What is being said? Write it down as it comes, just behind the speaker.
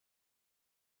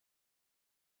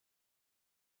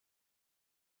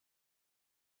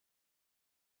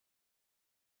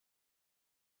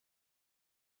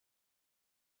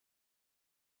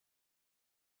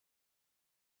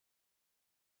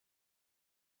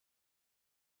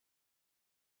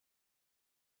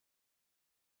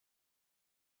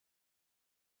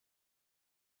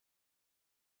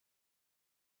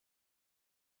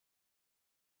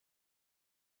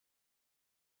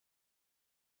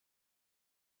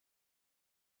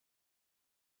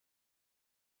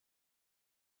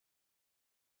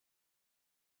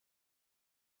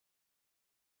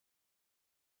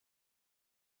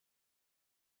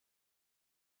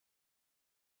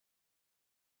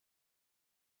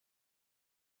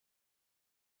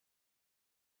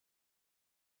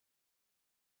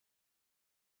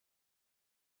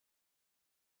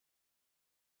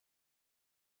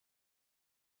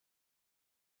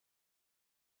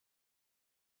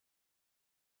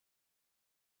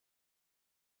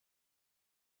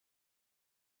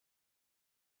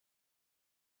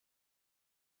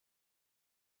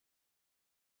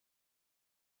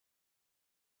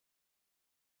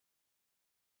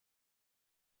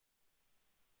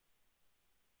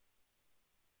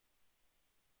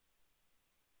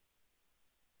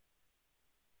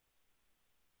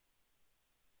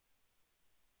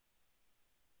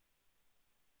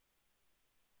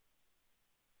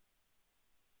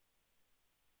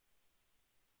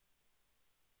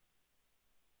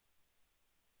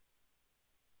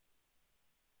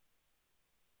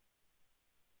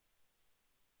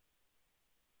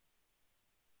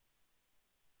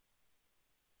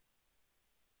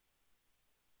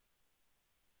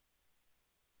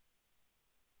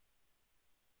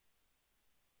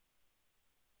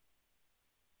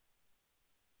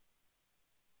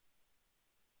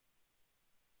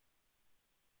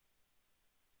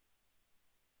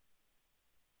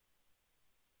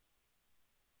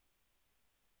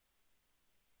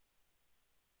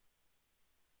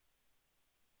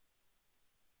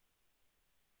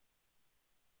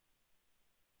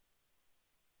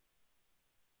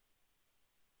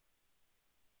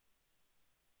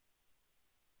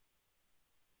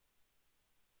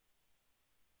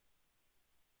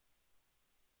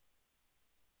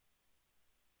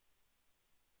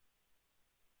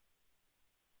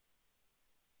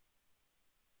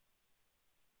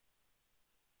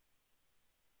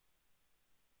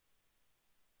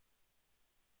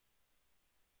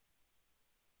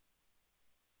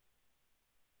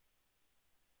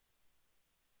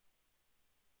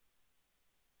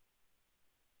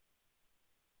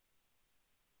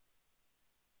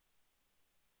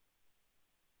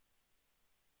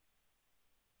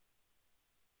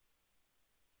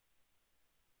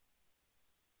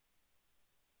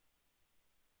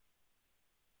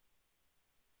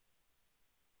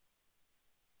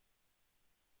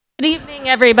Good evening,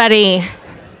 everybody.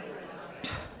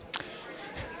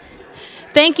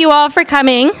 Thank you all for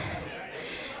coming.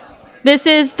 This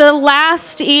is the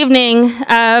last evening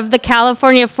of the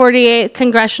California 48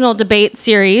 Congressional Debate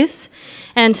Series,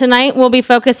 and tonight we'll be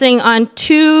focusing on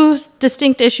two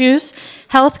distinct issues,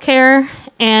 healthcare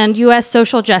and U.S.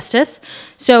 social justice.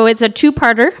 So it's a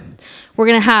two-parter. We're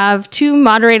going to have two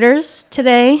moderators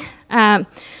today.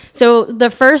 So the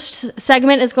first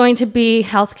segment is going to be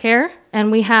healthcare, and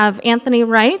we have Anthony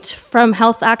Wright from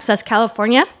Health Access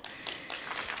California,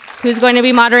 who's going to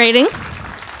be moderating.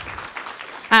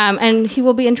 And he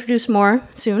will be introduced more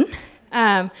soon.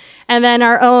 And then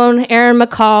our own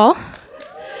McCall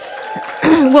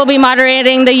will be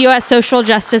moderating the U.S. social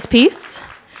justice piece.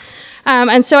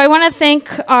 And so I want to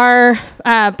thank our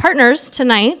partners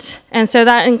tonight. And so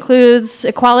that includes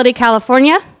Equality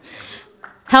California,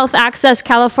 Health Access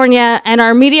California, and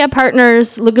our media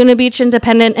partners, Laguna Beach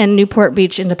Independent and Newport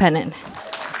Beach Independent.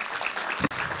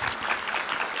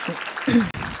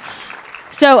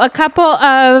 So a couple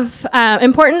of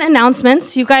important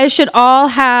announcements. You guys should all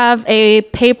have a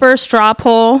paper straw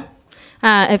poll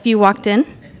if you walked in.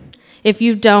 If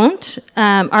you don't,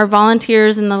 our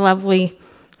volunteers in the lovely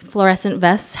fluorescent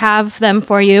vests have them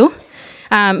for you.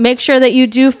 Make sure that you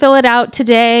do fill it out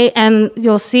today, and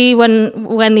you'll see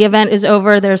when the event is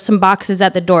over, there's some boxes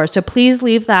at the door. So please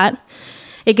leave that.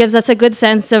 It gives us a good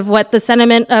sense of what the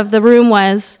sentiment of the room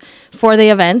was for the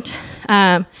event.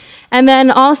 And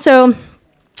then also,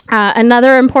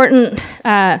 another important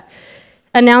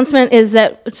announcement is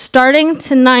that starting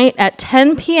tonight at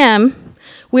 10 p.m.,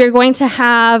 we are going to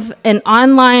have an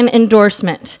online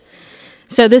endorsement.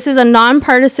 So this is a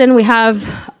nonpartisan. We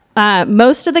have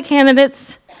most of the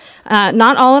candidates,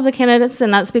 not all of the candidates,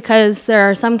 and that's because there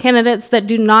are some candidates that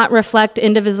do not reflect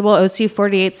Indivisible OC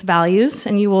 48's values,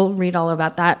 and you will read all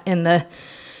about that in the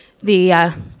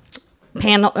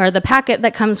panel or the packet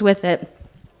that comes with it.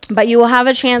 But you will have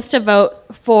a chance to vote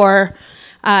for,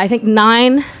 I think,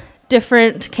 9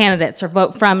 different candidates, or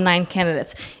vote from 9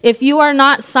 candidates. If you are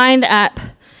not signed up,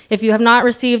 if you have not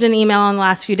received an email in the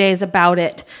last few days about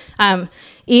it,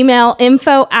 email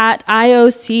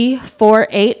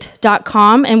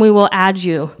info@ioc48.com and we will add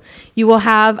you. You will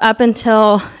have up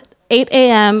until 8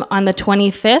 a.m. on the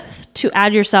 25th to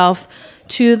add yourself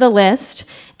to the list,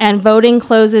 and voting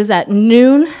closes at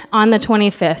noon on the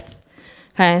 25th.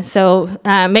 Okay, so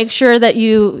make sure that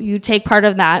you take part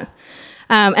of that.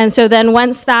 And so then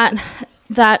once that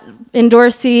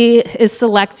endorsee is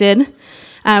selected,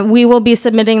 we will be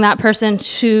submitting that person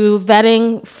to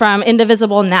vetting from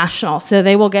Indivisible National. So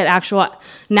they will get actual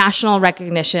national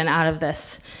recognition out of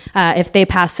this if they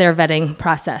pass their vetting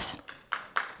process.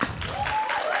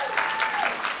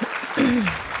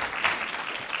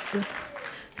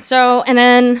 So, and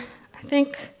then I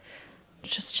think,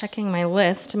 just checking my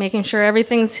list, making sure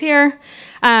everything's here.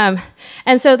 And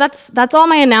so that's all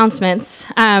my announcements.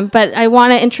 But I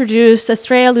want to introduce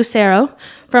Estrella Lucero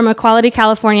from Equality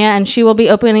California, and she will be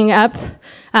opening up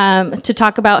to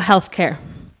talk about healthcare.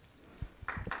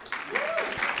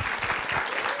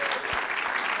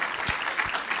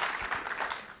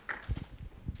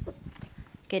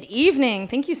 Good evening.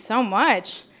 Thank you so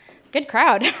much. Good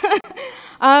crowd.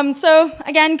 So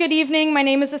again, good evening. My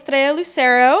name is Estrella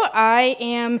Lucero. I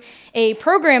am a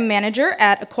program manager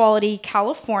at Equality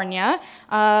California.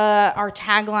 Our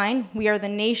tagline, we are the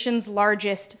nation's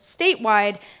largest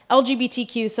statewide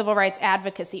LGBTQ civil rights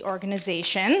advocacy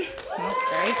organization. That's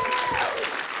great.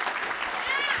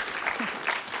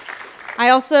 I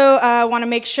also want to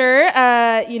make sure,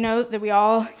 that we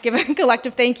all give a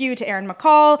collective thank you to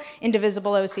McCall,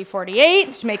 Indivisible OC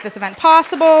 48, to make this event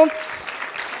possible.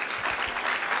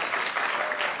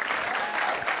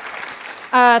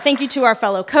 Thank you to our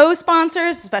fellow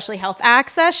co-sponsors, especially Health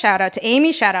Access. Shout out to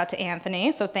Amy, shout out to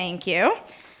Anthony, so thank you.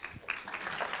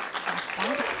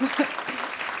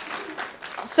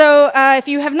 So if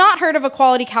you have not heard of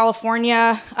Equality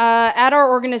California, at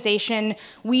our organization,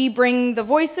 we bring the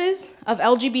voices of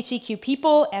LGBTQ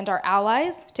people and our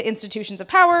allies to institutions of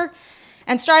power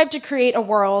and strive to create a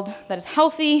world that is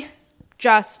healthy,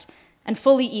 just, and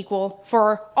fully equal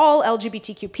for all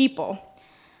LGBTQ people.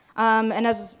 And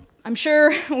as I'm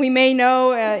sure we may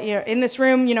know, in this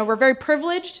room, we're very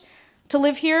privileged to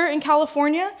live here in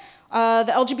California.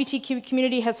 The LGBTQ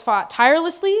community has fought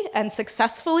tirelessly and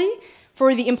successfully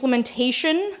for the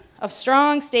implementation of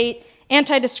strong state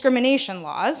anti-discrimination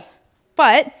laws.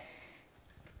 But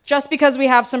just because we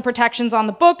have some protections on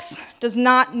the books does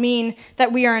not mean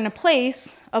that we are in a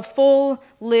place of full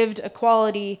lived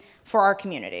equality for our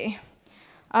community.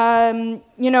 The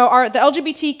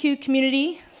LGBTQ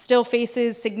community still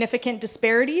faces significant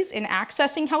disparities in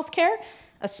accessing healthcare,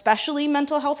 especially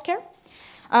mental health care.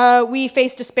 We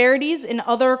face disparities in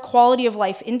other quality of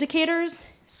life indicators,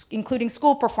 including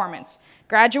school performance,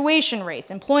 graduation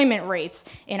rates, employment rates,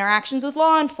 interactions with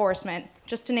law enforcement,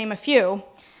 just to name a few.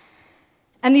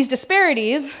 And these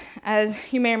disparities, as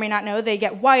you may or may not know, they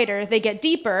get wider, they get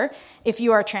deeper if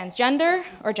you are transgender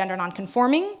or gender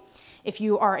nonconforming, if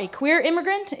you are a queer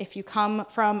immigrant, if you come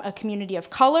from a community of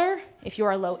color, if you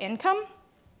are low income.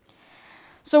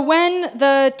 So when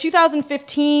the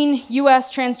 2015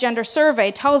 US Transgender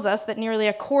Survey tells us that nearly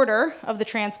a quarter of the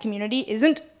trans community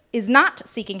is not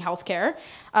seeking healthcare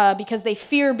because they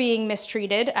fear being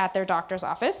mistreated at their doctor's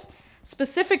office,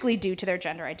 specifically due to their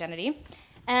gender identity,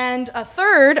 and a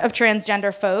third of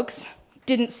transgender folks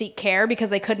didn't seek care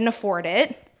because they couldn't afford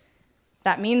it,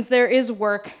 that means there is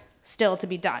work still to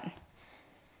be done.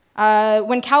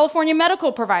 When California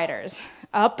medical providers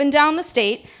up and down the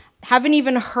state haven't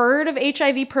even heard of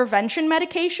HIV prevention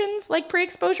medications like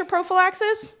pre-exposure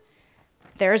prophylaxis,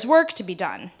 there's work to be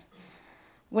done.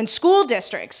 When school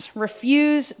districts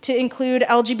refuse to include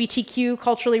LGBTQ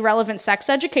culturally relevant sex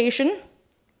education,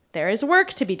 there is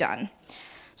work to be done.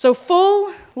 So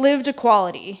full lived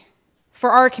equality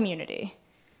for our community,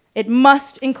 it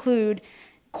must include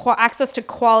access to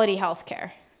quality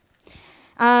healthcare.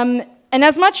 And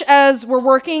as much as we're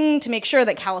working to make sure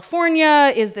that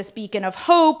California is this beacon of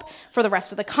hope for the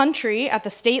rest of the country at the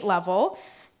state level,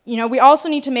 we also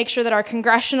need to make sure that our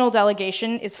congressional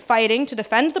delegation is fighting to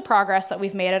defend the progress that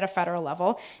we've made at a federal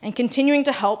level and continuing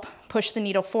to help push the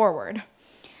needle forward.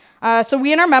 So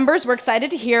we and our members, we're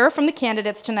excited to hear from the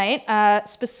candidates tonight,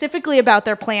 specifically about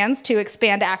their plans to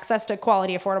expand access to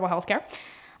quality, affordable healthcare.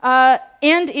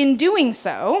 And in doing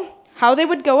so, how they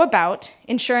would go about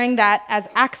ensuring that as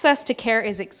access to care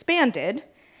is expanded,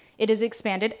 it is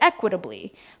expanded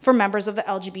equitably for members of the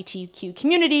LGBTQ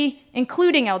community,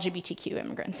 including LGBTQ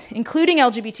immigrants, including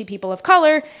LGBT people of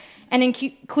color, and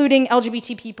including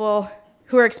LGBT people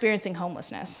who are experiencing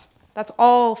homelessness. That's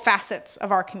all facets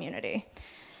of our community.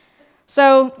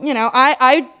 So,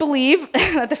 I believe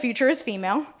that the future is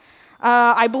female.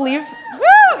 I believe,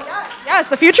 yes,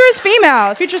 the future is female.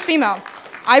 The future is female.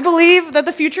 I believe that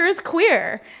the future is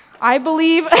queer. I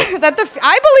believe that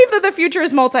the future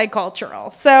is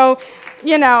multicultural. So,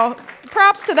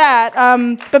 props to that.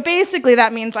 But basically,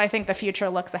 that means I think the future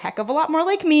looks a heck of a lot more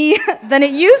like me than it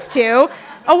used to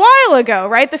a while ago,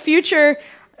 right? The future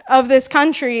of this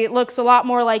country looks a lot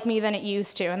more like me than it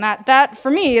used to, and that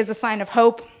for me is a sign of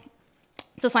hope.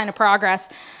 It's a sign of progress.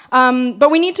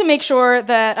 But we need to make sure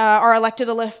that our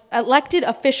elected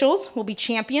officials will be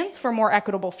champions for a more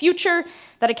equitable future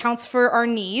that accounts for our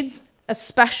needs,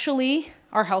 especially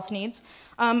our health needs,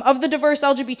 of the diverse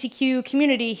LGBTQ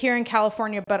community here in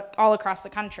California, but all across the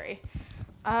country.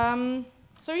 That's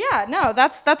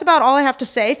about all I have to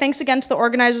say. Thanks again to the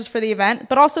organizers for the event,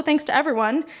 but also thanks to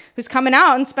everyone who's coming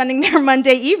out and spending their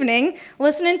Monday evening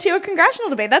listening to a congressional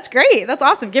debate. That's great. That's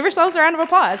awesome. Give yourselves a round of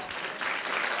applause.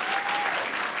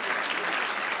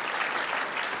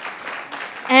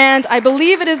 And I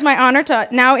believe it is my honor to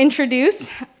now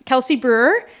introduce Kelsey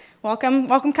Brewer.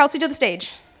 Welcome Kelsey to the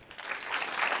stage.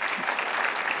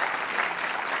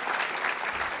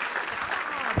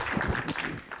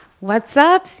 What's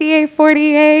up,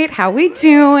 CA48? How we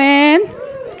doing?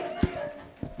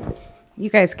 You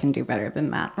guys can do better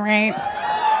than that, right?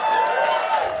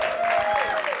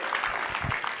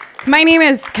 My name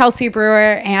is Kelsey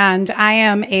Brewer, and I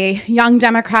am a young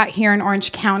Democrat here in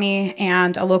Orange County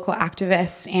and a local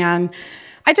activist. And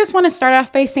I just want to start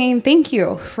off by saying thank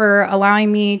you for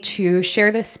allowing me to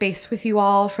share this space with you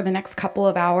all for the next couple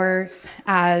of hours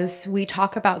as we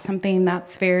talk about something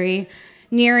that's very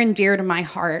near and dear to my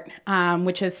heart,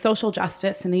 which is social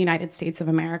justice in the United States of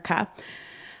America.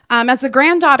 As the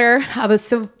granddaughter of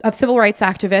civil rights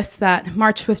activists that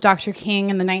marched with Dr. King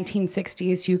in the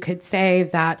 1960s, you could say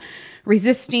that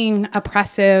resisting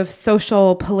oppressive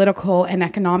social, political, and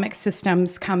economic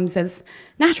systems comes as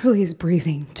naturally as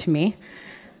breathing to me.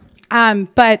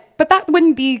 But that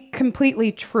wouldn't be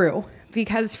completely true,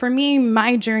 because for me,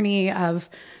 my journey of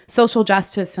social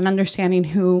justice and understanding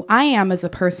who I am as a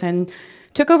person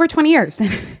took over 20 years,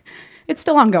 and it's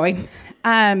still ongoing.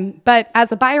 But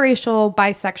as a biracial,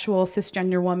 bisexual,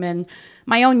 cisgender woman,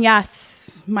 my own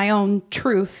yes, my own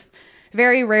truth,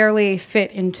 very rarely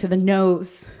fit into the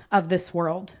nose of this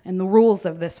world and the rules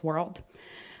of this world.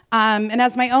 And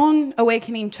as my own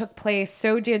awakening took place,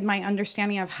 so did my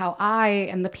understanding of how I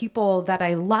and the people that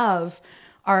I love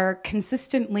are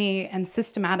consistently and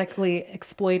systematically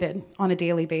exploited on a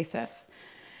daily basis.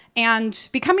 And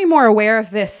becoming more aware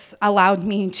of this allowed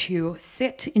me to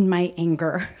sit in my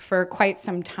anger for quite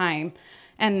some time.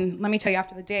 And let me tell you,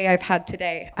 after the day I've had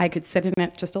today, I could sit in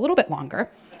it just a little bit longer.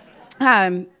 How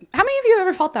many of you have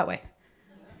ever felt that way?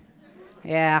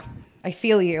 Yeah, I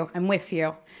feel you. I'm with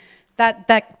you.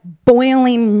 That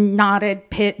boiling, knotted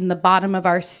pit in the bottom of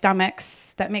our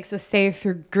stomachs that makes us say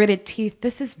through gritted teeth,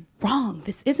 this is wrong.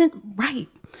 This isn't right.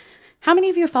 How many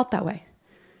of you have felt that way?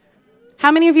 How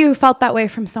many of you have felt that way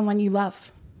from someone you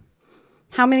love?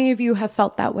 How many of you have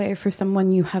felt that way for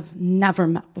someone you have never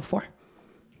met before?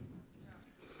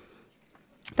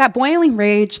 That boiling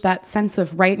rage, that sense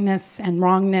of rightness and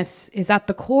wrongness is at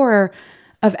the core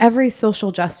of every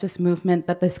social justice movement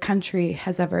that this country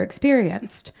has ever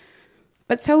experienced.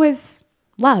 But so is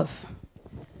love.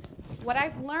 What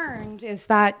I've learned is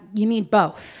that you need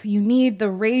both. You need the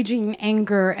raging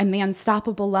anger and the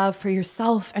unstoppable love for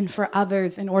yourself and for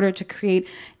others in order to create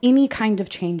any kind of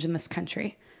change in this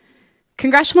country.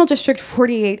 Congressional District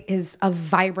 48 is a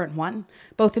vibrant one,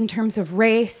 both in terms of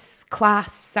race,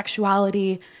 class,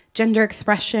 sexuality, gender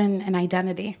expression, and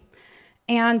identity.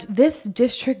 And this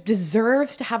district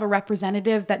deserves to have a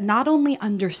representative that not only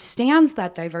understands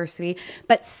that diversity,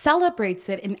 but celebrates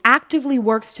it and actively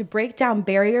works to break down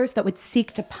barriers that would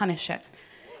seek to punish it.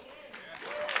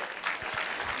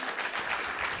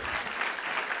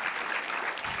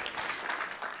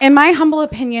 In my humble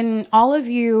opinion, all of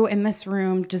you in this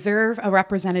room deserve a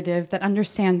representative that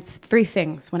understands three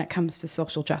things when it comes to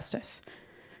social justice.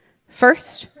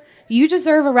 First, you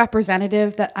deserve a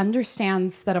representative that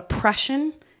understands that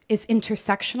oppression is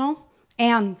intersectional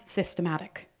and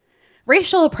systematic.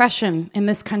 Racial oppression in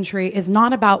this country is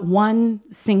not about one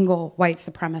single white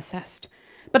supremacist,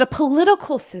 but a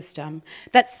political system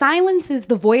that silences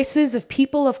the voices of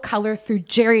people of color through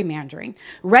gerrymandering,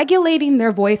 regulating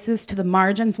their voices to the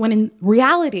margins when in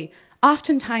reality,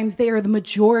 oftentimes they are the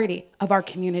majority of our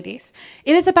communities.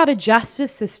 It is about a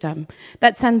justice system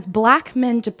that sends black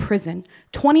men to prison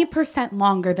 20%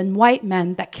 longer than white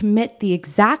men that commit the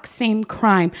exact same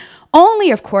crime,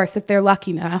 only of course if they're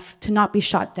lucky enough to not be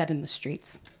shot dead in the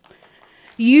streets.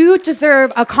 You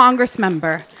deserve a Congress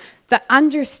member that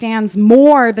understands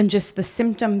more than just the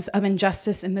symptoms of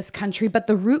injustice in this country, but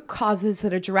the root causes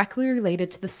that are directly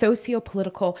related to the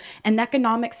socio-political and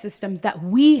economic systems that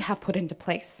we have put into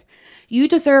place. You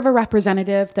deserve a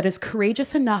representative that is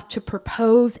courageous enough to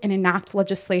propose and enact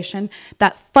legislation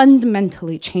that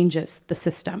fundamentally changes the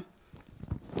system.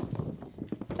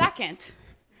 Second,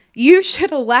 you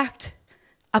should elect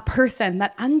a person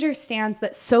that understands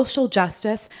that social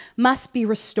justice must be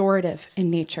restorative in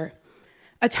nature.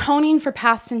 Atoning for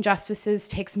past injustices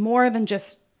takes more than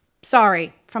just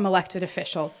sorry from elected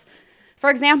officials.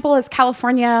 For example, as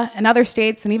California and other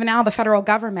states, and even now the federal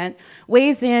government,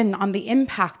 weighs in on the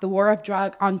impact the war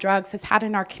on drugs has had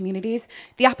in our communities,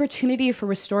 the opportunity for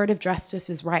restorative justice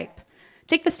is ripe.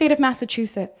 Take the state of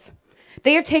Massachusetts.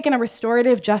 They have taken a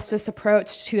restorative justice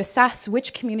approach to assess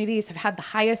which communities have had the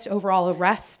highest overall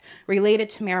arrests related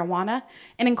to marijuana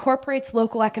and incorporates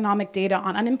local economic data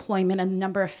on unemployment and the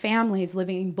number of families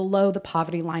living below the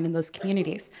poverty line in those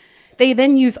communities. They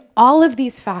then use all of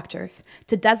these factors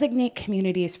to designate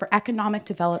communities for economic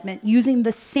development using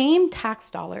the same tax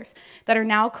dollars that are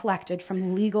now collected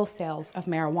from legal sales of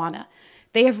marijuana.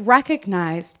 They have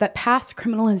recognized that past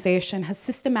criminalization has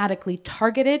systematically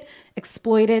targeted,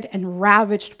 exploited, and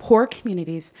ravaged poor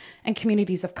communities and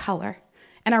communities of color,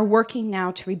 and are working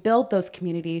now to rebuild those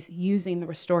communities using the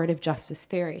restorative justice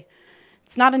theory.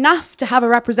 It's not enough to have a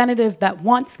representative that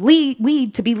wants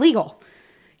weed to be legal.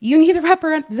 You need a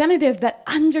representative that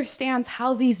understands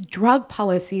how these drug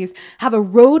policies have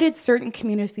eroded certain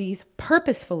communities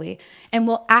purposefully and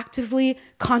will actively,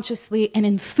 consciously, and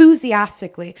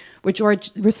enthusiastically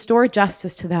restore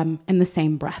justice to them in the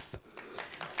same breath.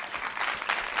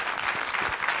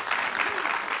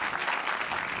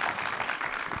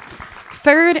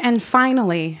 Third and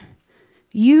finally,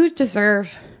 you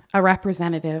deserve a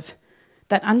representative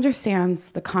that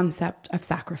understands the concept of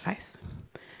sacrifice.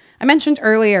 I mentioned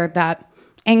earlier that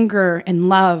anger and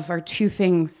love are two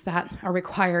things that are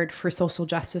required for social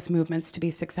justice movements to be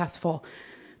successful.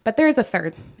 But there is a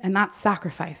third, and that's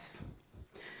sacrifice.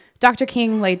 Dr.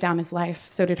 King laid down his life,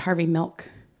 so did Harvey Milk.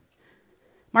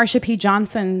 Marsha P.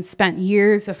 Johnson spent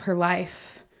years of her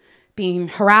life being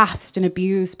harassed and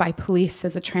abused by police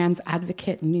as a trans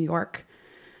advocate in New York.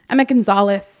 Emma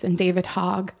Gonzalez and David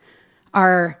Hogg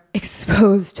are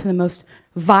exposed to the most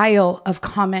vile of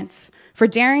comments for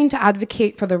daring to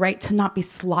advocate for the right to not be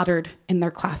slaughtered in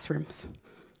their classrooms.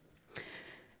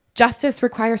 Justice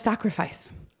requires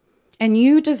sacrifice, and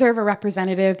you deserve a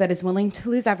representative that is willing to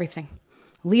lose everything,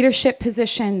 leadership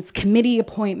positions, committee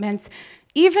appointments,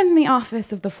 even the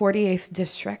office of the 48th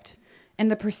District, in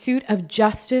the pursuit of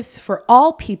justice for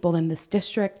all people in this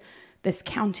district, this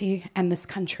county, and this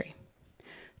country.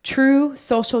 True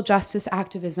social justice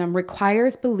activism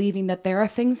requires believing that there are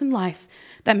things in life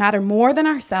that matter more than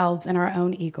ourselves and our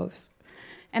own egos.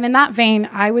 And in that vein,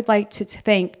 I would like to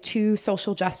thank two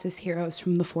social justice heroes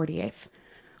from the 48th,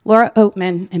 Laura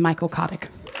Oatman and Michael Kotick.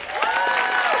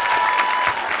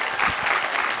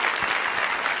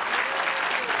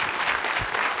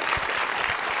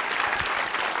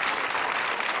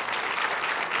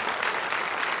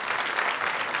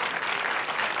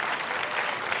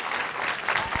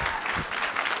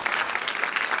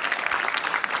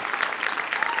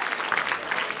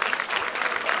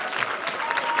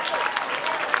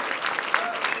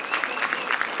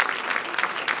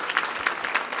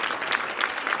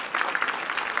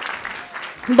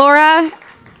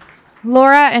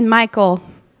 Laura and Michael,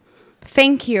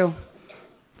 thank you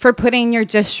for putting your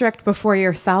district before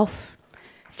yourself.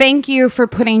 Thank you for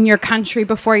putting your country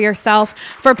before yourself,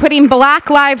 for putting Black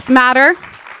Lives Matter,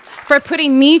 for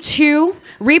putting Me Too,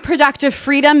 reproductive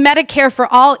freedom, Medicare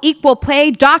for all, equal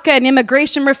pay, DACA and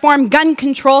immigration reform, gun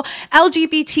control,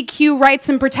 LGBTQ rights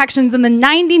and protections, and the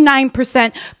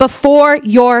 99% before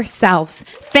yourselves.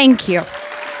 Thank you.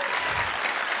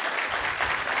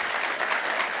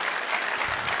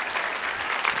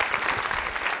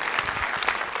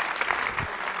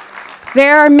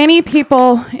 There are many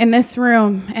people in this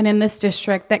room and in this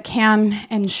district that can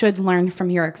and should learn from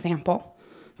your example.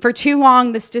 For too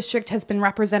long, this district has been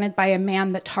represented by a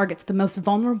man that targets the most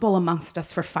vulnerable amongst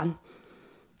us for fun.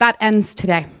 That ends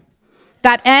today.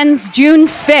 That ends June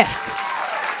 5th.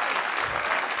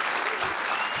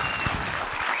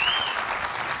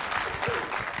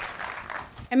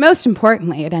 And most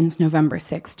importantly, it ends November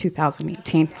 6,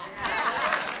 2018.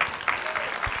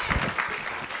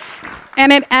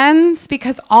 And it ends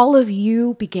because all of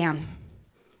you began.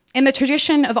 In the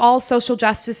tradition of all social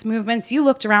justice movements, you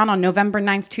looked around on November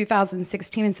 9th,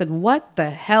 2016 and said, what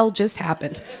the hell just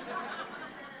happened?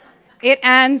 It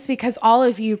ends because all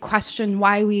of you questioned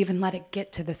why we even let it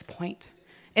get to this point.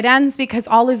 It ends because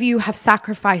all of you have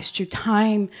sacrificed your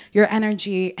time, your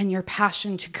energy, and your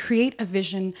passion to create a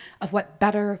vision of what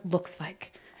better looks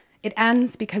like. It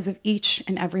ends because of each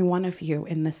and every one of you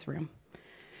in this room.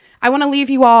 I want to leave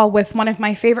you all with one of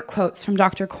my favorite quotes from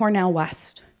Dr. Cornel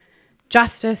West.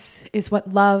 Justice is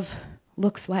what love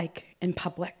looks like in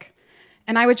public.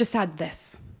 And I would just add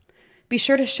this. Be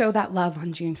sure to show that love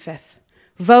on June 5th.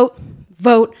 Vote,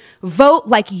 vote, vote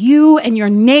like you and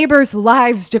your neighbors'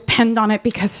 lives depend on it,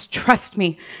 because trust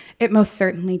me, it most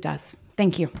certainly does.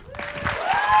 Thank you.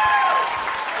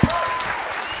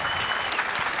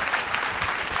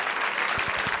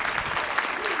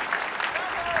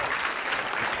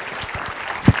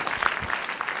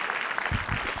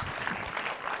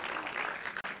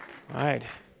 All right.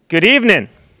 Good evening.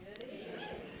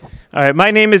 All right. My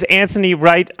name is Anthony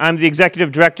Wright. I'm the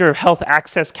Executive Director of Health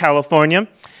Access California.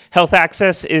 Health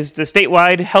Access is the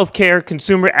statewide healthcare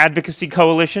consumer advocacy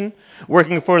coalition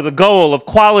working for the goal of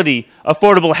quality,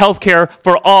 affordable healthcare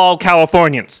for all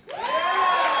Californians.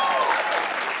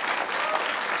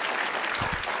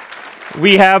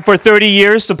 We have for 30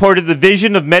 years supported the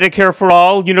vision of Medicare for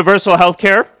all, universal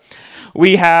healthcare.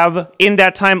 We have, in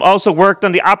that time, also worked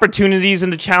on the opportunities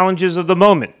and the challenges of the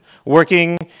moment,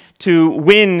 working to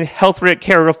win health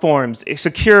care reforms,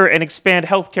 secure and expand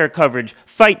healthcare coverage,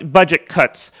 fight budget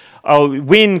cuts,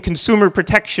 win consumer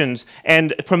protections,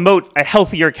 and promote a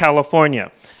healthier California.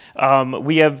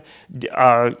 We have,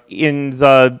 in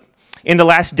the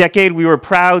last decade, we were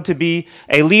proud to be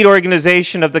a lead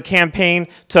organization of the campaign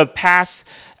to pass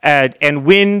and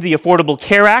win the Affordable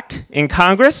Care Act in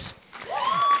Congress.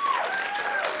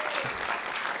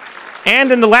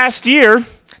 And in the last year,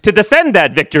 to defend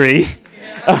that victory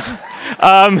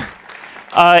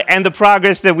and the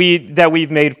progress that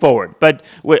we've made forward. But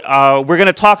we're going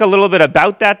to talk a little bit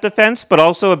about that defense, but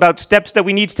also about steps that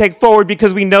we need to take forward,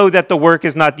 because we know that the work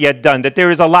is not yet done, that there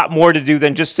is a lot more to do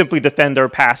than just simply defend our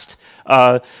past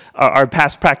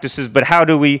practices, but how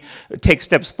do we take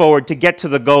steps forward to get to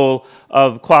the goal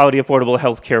of quality, affordable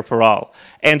health care for all.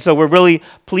 And so we're really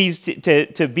pleased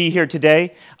to be here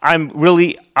today. I'm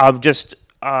really just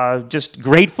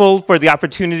grateful for the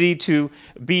opportunity to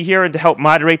be here and to help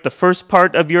moderate the first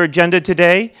part of your agenda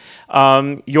today.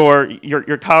 I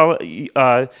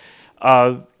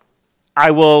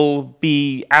will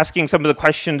be asking some of the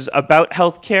questions about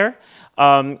healthcare.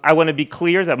 I want to be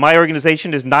clear that my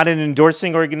organization is not an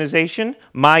endorsing organization.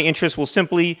 My interest will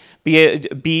simply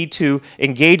be to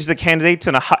engage the candidates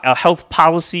in a health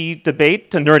policy debate,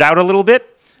 to nerd out a little bit.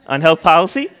 on health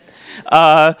policy,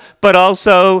 but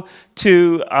also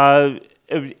to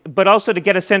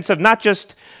get a sense of not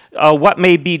just what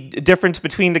may be difference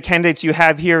between the candidates you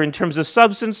have here in terms of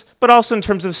substance, but also in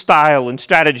terms of style and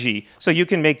strategy, so you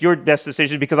can make your best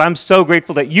decision, because I'm so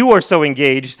grateful that you are so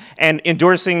engaged and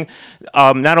endorsing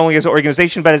not only as an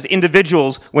organization, but as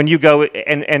individuals when you go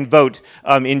and vote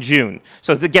in June.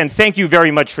 So again, thank you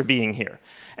very much for being here.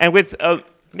 And with,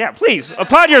 yeah, please,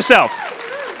 applaud yourself.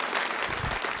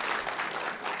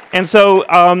 And so,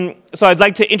 so I'd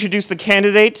like to introduce the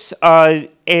candidates,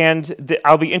 and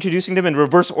I'll be introducing them in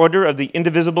reverse order of the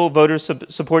Indivisible Voter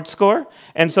Support Score.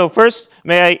 And so first,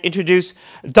 may I introduce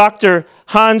Dr.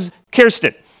 Hans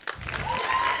Keirstead.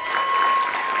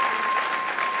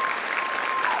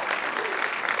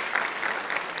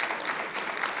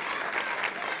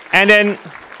 And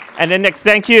then next,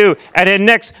 thank you. And then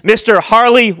next, Mr.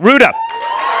 Harley Rouda.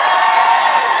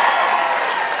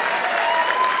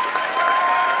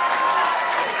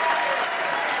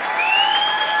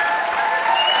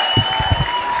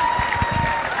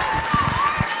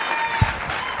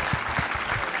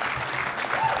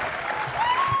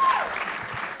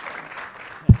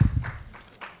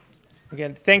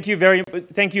 Again, thank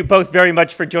you both very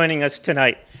much for joining us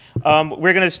tonight.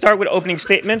 We're going to start with opening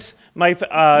statements.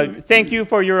 Thank you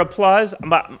for your applause.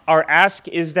 Our ask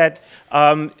is that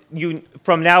you,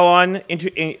 from now on,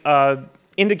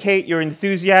 indicate your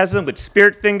enthusiasm with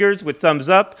spirit fingers, with thumbs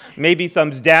up, maybe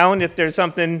thumbs down if there's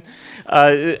something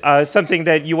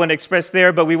that you want to express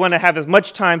there. But we want to have as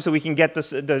much time so we can get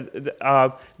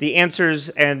the answers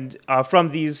and from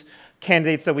these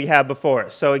candidates that we have before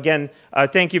us. So again,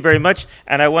 thank you very much.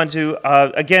 And I want to,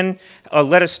 again,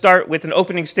 let us start with an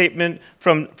opening statement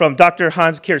from Dr.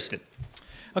 Hans Keirstead.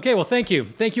 Okay, well, thank you.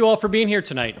 Thank you all for being here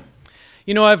tonight.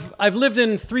 You know, I've lived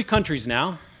in 3 countries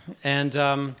now,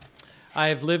 and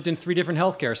I've lived in 3 different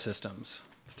healthcare systems,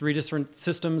 3 different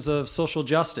systems of social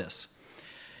justice.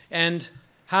 And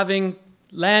having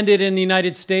landed in the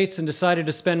United States and decided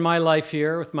to spend my life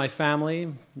here with my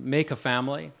family, make a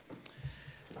family,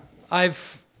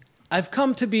 I've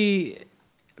come to be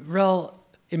real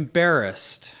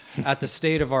embarrassed at the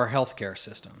state of our healthcare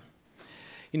system.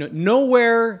 You know,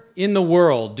 nowhere in the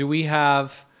world do we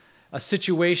have a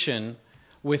situation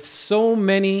with so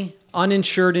many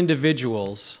uninsured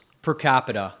individuals per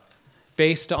capita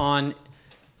based on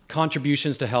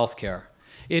contributions to healthcare.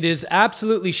 It is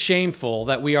absolutely shameful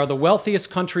that we are the wealthiest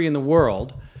country in the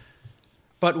world,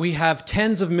 but we have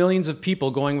tens of millions of people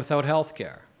going without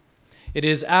healthcare. It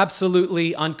is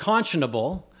absolutely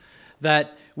unconscionable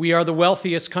that we are the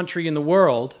wealthiest country in the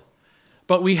world,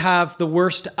 but we have the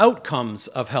worst outcomes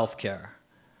of healthcare.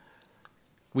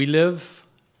 We live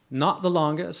not the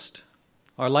longest.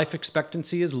 Our life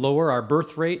expectancy is lower. Our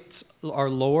birth rates are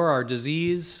lower. Our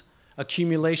disease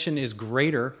accumulation is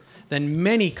greater than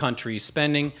many countries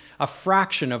spending a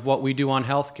fraction of what we do on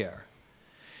healthcare.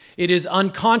 It is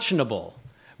unconscionable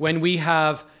when we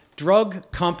have drug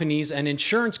companies and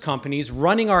insurance companies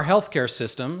running our healthcare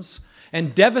systems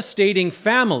and devastating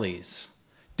families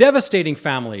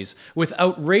with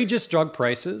outrageous drug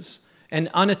prices and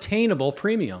unattainable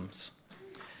premiums.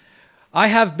 I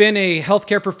have been a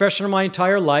healthcare professional my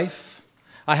entire life.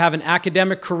 I have an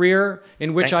academic career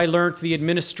in which I learned the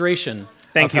administration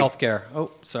of healthcare.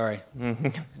 Oh, sorry.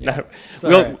 Yeah.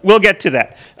 We'll get to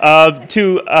that.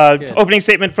 Opening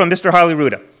statement from Mr. Harley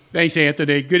Rouda. Thanks,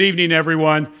 Anthony. Good evening,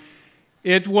 everyone.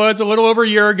 It was a little over a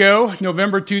year ago,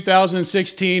 November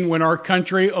 2016, when our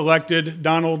country elected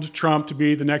Donald Trump to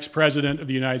be the next president of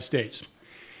the United States.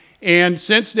 And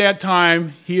since that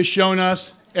time, he has shown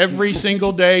us every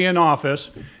single day in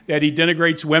office that he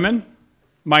denigrates women,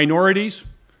 minorities,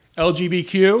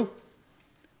 LGBTQ,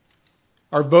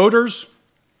 our voters,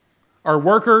 our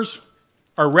workers,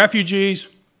 our refugees,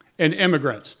 and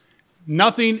immigrants.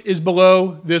 Nothing is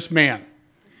below this man.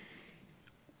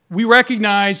 We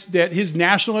recognize that his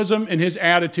nationalism and his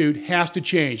attitude has to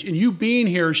change. And you being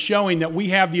here is showing that we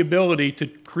have the ability to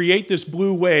create this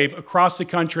blue wave across the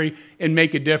country and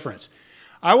make a difference.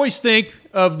 I always think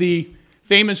of the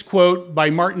famous quote by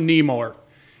Martin Niemöller,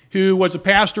 who was a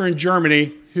pastor in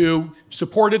Germany who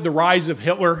supported the rise of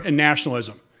Hitler and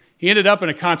nationalism. He ended up in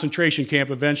a concentration camp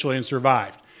eventually and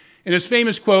survived. And his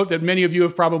famous quote that many of you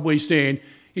have probably seen,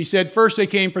 he said, "First they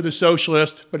came for the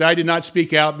socialists, but I did not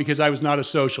speak out because I was not a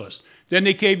socialist. Then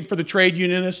they came for the trade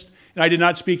unionists, and I did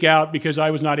not speak out because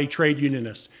I was not a trade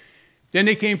unionist. Then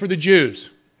they came for the Jews,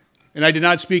 and I did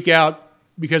not speak out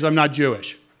because I'm not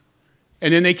Jewish.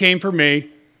 And then they came for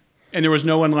me, and there was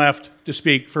no one left to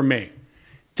speak for me."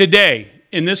 Today,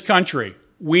 in this country,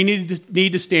 We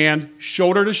need to stand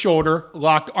shoulder to shoulder,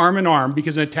 locked arm in arm,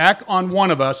 because an attack on one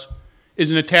of us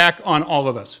is an attack on all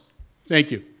of us.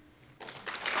 Thank you.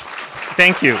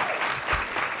 Thank you.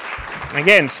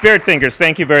 Again, spirit thinkers,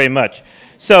 thank you very much.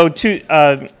 So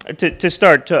to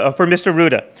start, for Mr.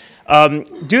 Rouda,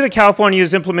 due to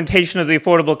California's implementation of the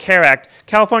Affordable Care Act,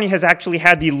 California has actually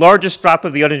had the largest drop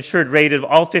of the uninsured rate of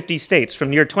all 50 states, from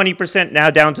near 20% now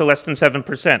down to less than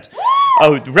 7%.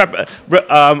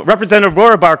 Representative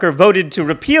Rohrabacher voted to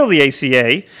repeal the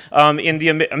ACA in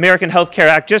the American Health Care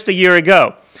Act just a year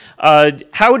ago.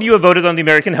 How would you have voted on the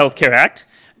American Health Care Act?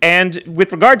 And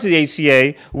with regard to the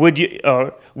ACA, would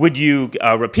you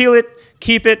repeal it,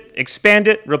 keep it, expand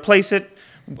it, replace it?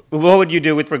 What would you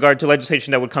do with regard to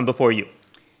legislation that would come before you?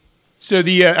 So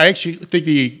I actually think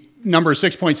the number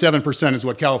 6.7% is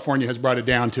what California has brought it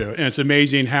down to. And it's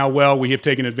amazing how well we have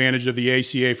taken advantage of the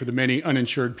ACA for the many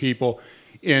uninsured people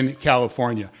in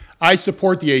California. I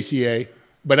support the ACA,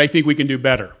 but I think we can do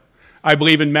better. I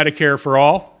believe in Medicare for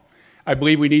all. I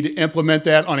believe we need to implement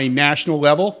that on a national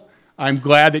level. I'm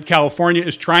glad that California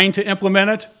is trying to implement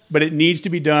it, but it needs to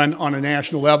be done on a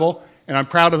national level. And I'm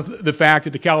proud of the fact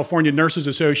that the California Nurses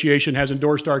Association has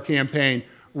endorsed our campaign,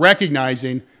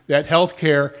 recognizing that health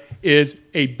care is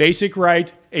a basic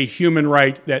right, a human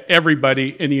right that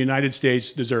everybody in the United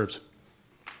States deserves.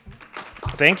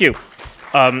 Thank you.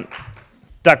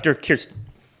 Dr. Keirstead.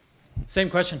 Same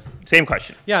question. Same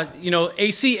question. Yeah, you know,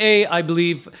 ACA, I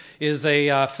believe, is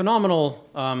a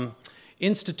phenomenal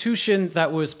institution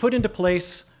that was put into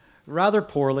place rather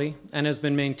poorly and has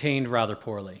been maintained rather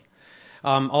poorly.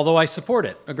 Although I support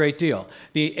it a great deal.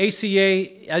 The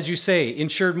ACA, as you say,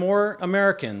 insured more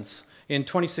Americans in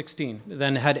 2016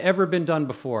 than had ever been done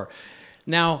before.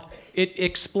 Now, it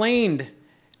explained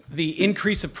the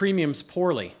increase of premiums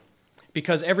poorly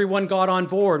because everyone got on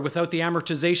board without the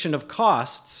amortization of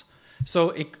costs,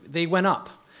 so they went up.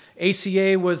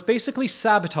 ACA was basically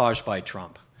sabotaged by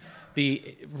Trump.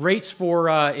 The rates for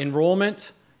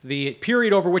enrollment, the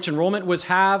period over which enrollment was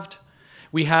halved.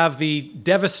 We have the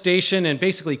devastation and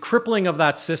basically crippling of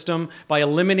that system by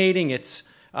eliminating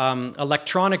its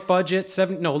electronic budget,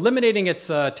 eliminating its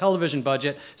television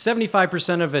budget,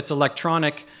 75% of its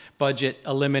electronic budget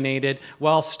eliminated,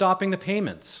 while stopping the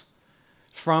payments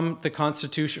from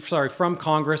the from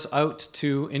Congress out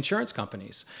to insurance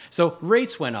companies. So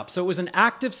rates went up. So it was an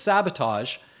active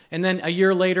sabotage, and then a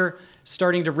year later,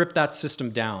 starting to rip that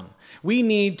system down. We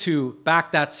need to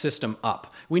back that system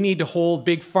up. We need to hold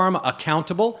Big Pharma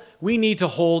accountable. We need to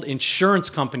hold insurance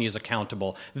companies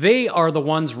accountable. They are the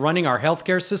ones running our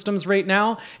healthcare systems right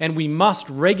now, and we must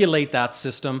regulate that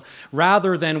system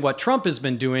rather than what Trump has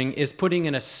been doing is putting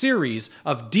in a series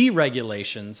of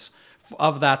deregulations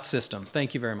of that system.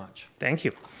 Thank you very much. Thank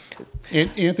you.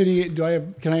 And Anthony,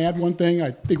 can I add one thing?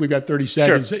 I think we've got 30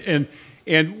 seconds. Sure.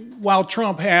 And while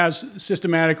Trump has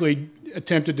systematically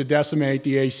attempted to decimate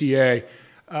the ACA,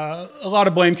 a lot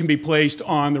of blame can be placed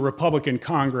on the Republican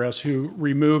Congress, who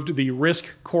removed the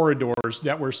risk corridors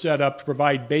that were set up to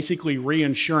provide basically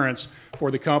reinsurance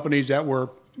for the companies that were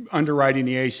underwriting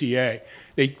the ACA.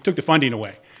 They took the funding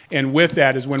away. And with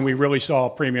that is when we really saw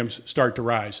premiums start to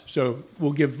rise. So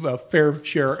we'll give a fair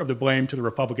share of the blame to the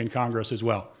Republican Congress as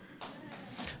well.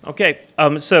 Okay,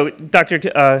 so Dr.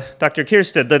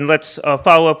 Keirstead, then let's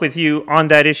follow up with you on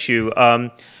that issue.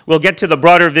 We'll get to the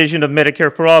broader vision of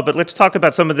Medicare for All, but let's talk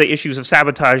about some of the issues of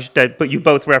sabotage that you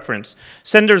both referenced.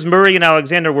 Senators Murray and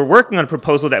Alexander were working on a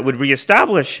proposal that would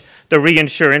reestablish the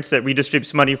reinsurance that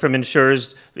redistributes money from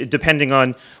insurers depending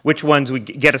on which ones would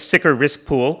get a sicker risk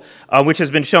pool, which has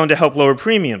been shown to help lower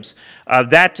premiums.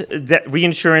 That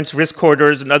reinsurance, risk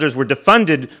corridors, and others were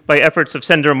defunded by efforts of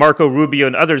Senator Marco Rubio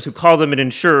and others who call them an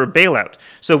insurer bailout.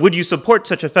 So would you support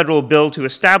such a federal bill to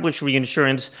establish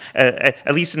reinsurance,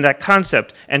 at least in that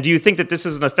concept? And do you think that this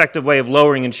is an effective way of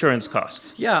lowering insurance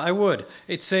costs? Yeah, I would.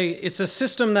 It's a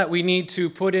system that we need to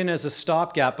put in as a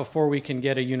stopgap before we can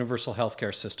get a universal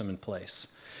healthcare system in place.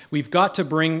 We've got to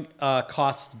bring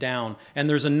costs down, and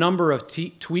there's a number of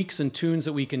tweaks and tunes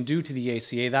that we can do to the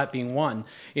ACA, that being one,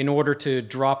 in order to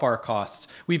drop our costs.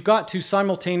 We've got to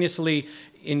simultaneously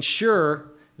ensure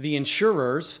the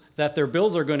insurers that their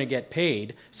bills are going to get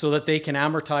paid so that they can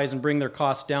amortize and bring their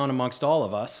costs down amongst all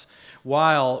of us,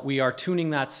 while we are tuning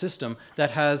that system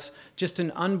that has just an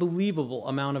unbelievable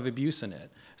amount of abuse in it.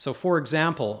 So for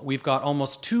example, we've got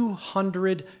almost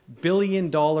 $200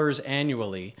 billion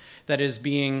annually that is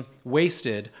being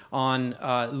wasted on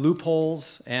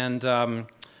loopholes and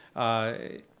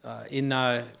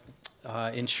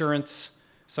insurance.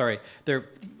 Sorry,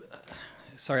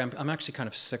 I'm actually kind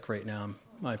of sick right now. I'm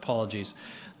My apologies.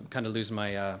 I'm kind of losing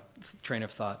my train of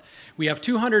thought. We have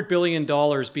 $200 billion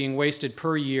being wasted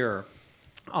per year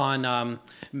on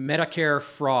Medicare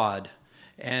fraud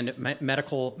and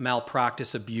medical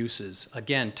malpractice abuses.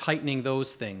 Again, tightening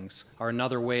those things are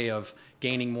another way of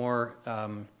gaining more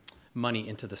money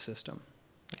into the system.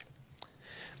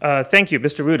 Thank you.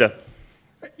 Mr. Rouda.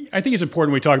 I think it's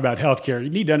important when we talk about healthcare.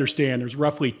 You need to understand there's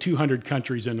roughly 200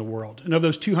 countries in the world. And of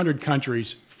those 200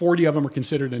 countries, 40 of them are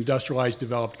considered industrialized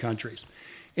developed countries.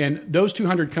 And those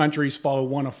 200 countries follow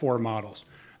one of four models.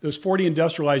 Those 40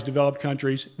 industrialized developed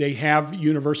countries, they have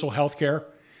universal health care,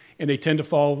 and they tend to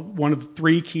follow one of the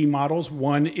three key models.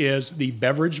 One is the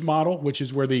beverage model, which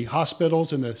is where the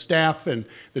hospitals and the staff and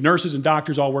the nurses and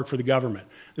doctors all work for the government.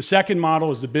 The second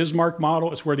model is the Bismarck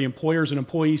model. It's where the employers and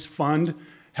employees fund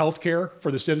health care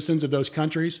for the citizens of those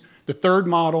countries. The third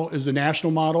model is the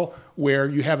national model, where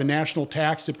you have a national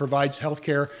tax that provides health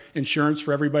care insurance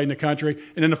for everybody in the country.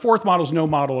 And then the fourth model is no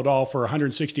model at all for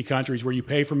 160 countries, where you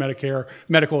pay for Medicare,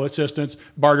 medical assistance,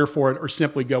 barter for it, or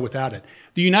simply go without it.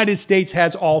 The United States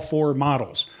has all four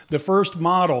models. The first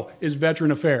model is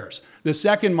veteran affairs. The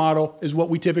second model is what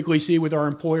we typically see with our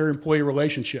employer-employee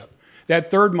relationship.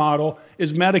 That third model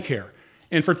is Medicare.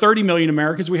 And for 30 million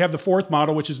Americans, we have the fourth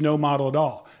model, which is no model at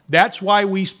all. That's why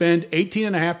we spend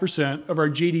 18.5% of our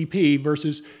GDP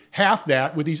versus half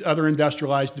that with these other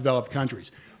industrialized developed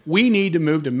countries. We need to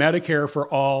move to Medicare for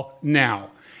all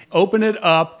now. Open it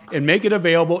up and make it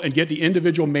available and get the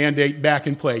individual mandate back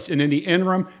in place. And in the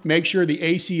interim, make sure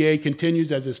the ACA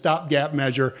continues as a stopgap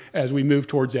measure as we move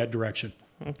towards that direction.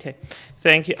 Okay,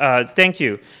 thank you.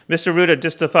 Mr. Rouda,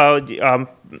 just to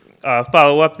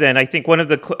follow up then, I think one of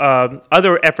the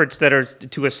other efforts that are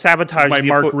to sabotage my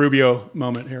Mark Rubio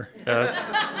moment here.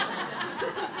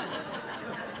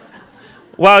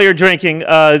 While you're drinking,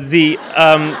 the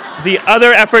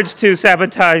other efforts to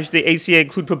sabotage the ACA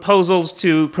include proposals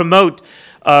to promote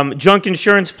junk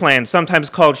insurance plans, sometimes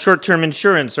called short-term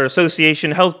insurance or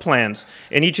association health plans.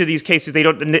 In each of these cases, they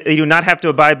do not have to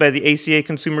abide by the ACA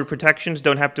consumer protections,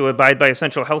 don't have to abide by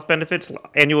essential health benefits,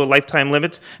 annual lifetime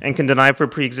limits, and can deny for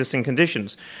pre-existing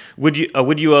conditions.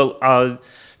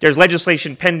 There's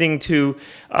legislation pending to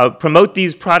promote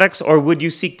these products, or would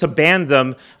you seek to ban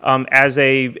them as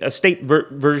a state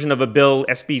version of a bill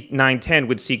SB 910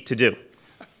 would seek to do?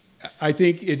 I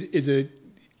think it is an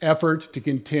effort to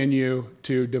continue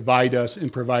to divide us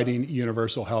in providing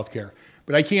universal health care.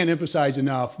 But I can't emphasize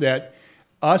enough that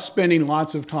us spending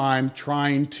lots of time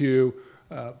trying to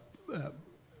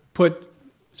put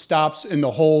stops in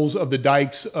the holes of the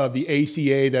dikes of the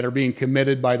ACA that are being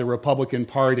committed by the Republican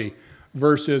Party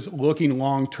versus looking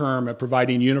long-term at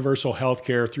providing universal health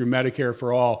care through Medicare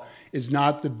for all is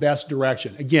not the best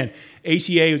direction. Again,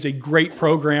 ACA is a great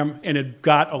program, and it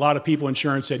got a lot of people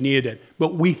insurance that needed it.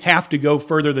 But we have to go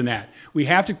further than that. We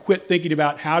have to quit thinking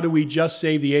about how do we just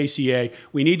save the ACA.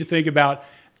 We need to think about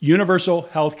universal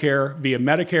health care via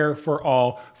Medicare for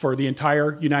all for the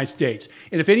entire United States.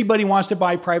 And if anybody wants to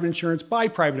buy private insurance, buy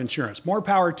private insurance. More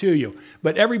power to you.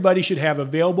 But everybody should have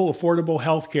available, affordable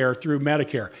health care through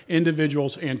Medicare,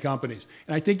 individuals and companies.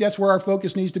 And I think that's where our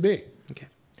focus needs to be. Okay.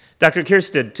 Dr.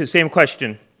 Keirstead, to same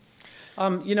question.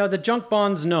 You know, the junk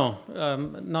bonds, no,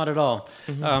 not at all.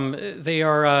 Mm-hmm. They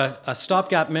are a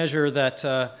stopgap measure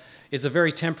that is a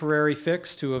very temporary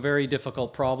fix to a very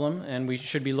difficult problem, and we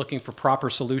should be looking for proper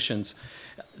solutions.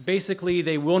 Basically,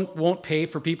 they won't pay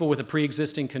for people with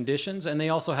pre-existing conditions, and they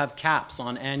also have caps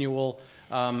on annual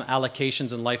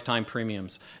allocations and lifetime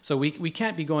premiums. So we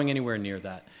can't be going anywhere near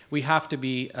that. We have to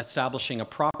be establishing a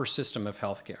proper system of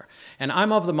healthcare. And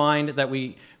I'm of the mind that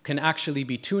we can actually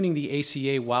be tuning the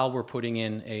ACA while we're putting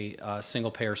in a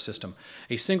single-payer system.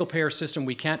 A single-payer system,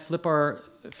 we can't flip our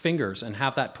fingers and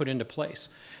have that put into place.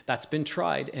 That's been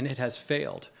tried, and it has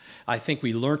failed. I think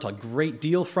we learned a great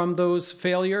deal from those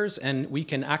failures, and we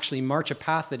can actually march a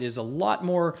path that is a lot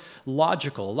more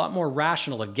logical, a lot more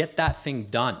rational to get that thing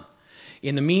done.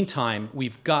 In the meantime,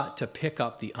 we've got to pick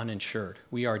up the uninsured.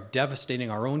 We are devastating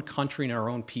our own country and our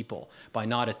own people by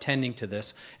not attending to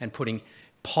this and putting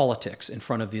politics in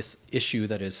front of this issue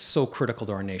that is so critical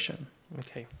to our nation.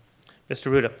 Okay.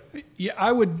 Mr. Rouda. Yeah,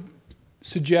 I would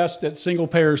suggest that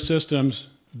single-payer systems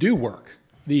do work.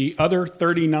 The other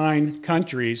 39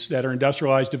 countries that are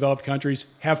industrialized, developed countries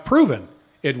have proven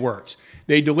it works.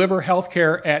 They deliver health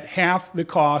care at half the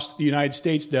cost the United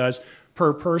States does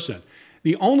per person.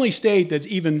 The only state that's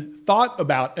even thought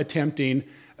about attempting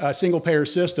a single-payer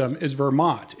system is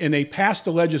Vermont, and they passed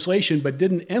the legislation but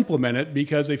didn't implement it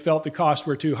because they felt the costs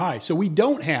were too high. So we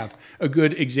don't have a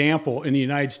good example in the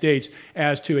United States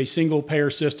as to a single-payer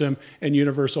system and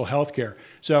universal health care.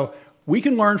 So we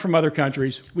can learn from other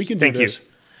countries. We can do this.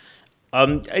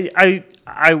 We're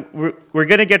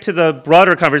going to get to the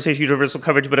broader conversation, universal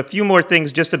coverage, but a few more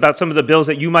things just about some of the bills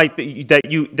that you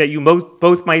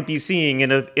both might be seeing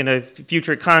in a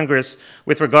future Congress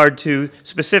with regard to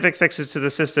specific fixes to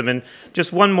the system. And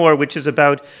just one more, which is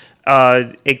about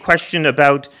a question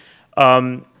about.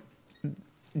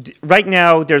 Right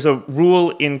now, there's a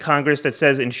rule in Congress that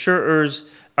says insurers,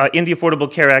 in the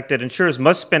Affordable Care Act, that insurers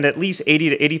must spend at least 80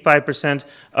 to 85%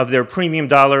 of their premium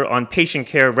dollar on patient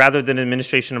care rather than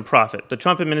administration and profit. The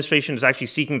Trump administration is actually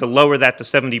seeking to lower that to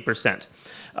 70%.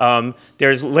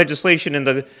 There's legislation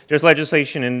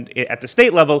at the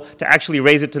state level to actually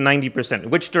raise it to 90%.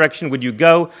 Which direction would you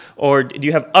go, or do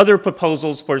you have other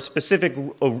proposals for specific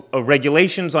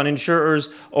regulations on insurers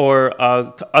or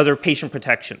other patient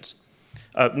protections?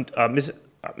 Mr.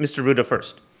 Rouda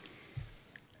first.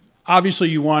 Obviously,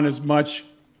 you want as much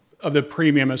of the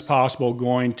premium as possible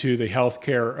going to the health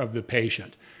care of the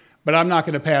patient. But I'm not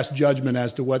going to pass judgment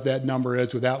as to what that number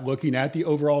is without looking at the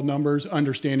overall numbers,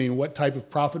 understanding what type of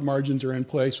profit margins are in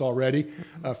place already.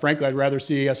 Frankly, I'd rather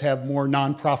see us have more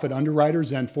nonprofit underwriters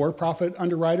than for-profit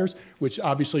underwriters, which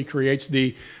obviously creates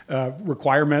the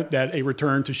requirement that a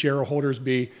return to shareholders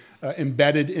be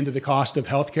embedded into the cost of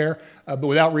health care. But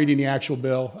without reading the actual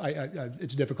bill,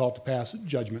 it's difficult to pass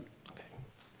judgment.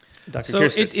 Dr. So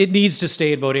Keirstead. it needs to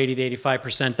stay at about 80 to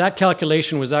 85%. That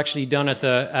calculation was actually done at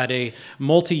a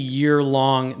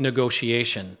multi-year-long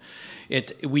negotiation.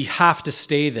 We have to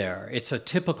stay there. It's a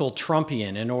typical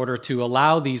Trumpian in order to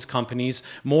allow these companies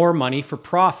more money for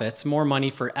profits, more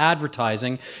money for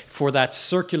advertising, for that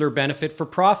circular benefit for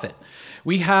profit.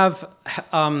 We have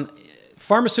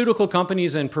pharmaceutical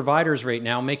companies and providers right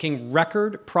now making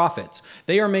record profits.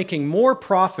 They are making more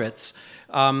profits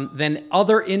than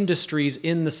other industries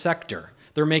in the sector.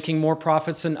 They're making more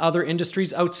profits than other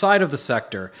industries outside of the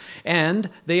sector. And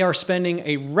they are spending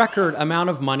a record amount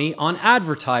of money on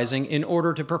advertising in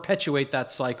order to perpetuate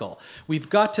that cycle. We've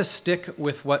got to stick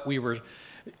with what we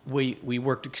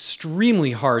worked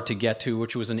extremely hard to get to,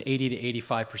 which was an 80 to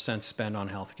 85% spend on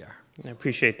healthcare. I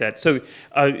appreciate that. So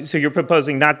you're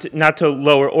proposing not to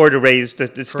lower or to raise, to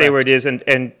stay Correct. where it is, and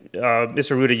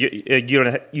Mr. Rouda,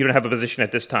 you don't have a position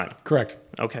at this time. Correct.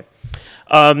 Okay.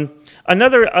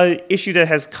 Another issue that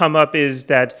has come up is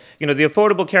that the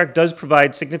Affordable Care Act does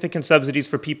provide significant subsidies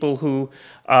for people who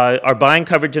are buying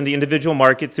coverage in the individual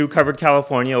market through Covered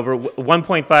California. Over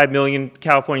 1.5 million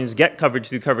Californians get coverage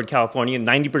through Covered California, and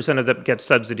 90% of them get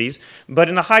subsidies. But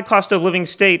in a high cost of living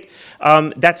state,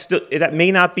 that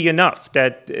may not be enough.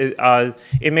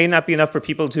 It may not be enough for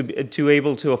people to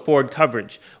able to afford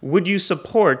coverage. Would you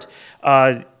support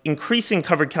increasing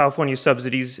Covered California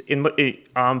subsidies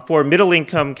for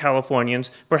middle-income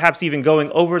Californians, perhaps even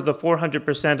going over the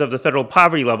 400% of the federal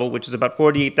poverty level, which is about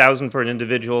 $48,000 for an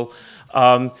individual,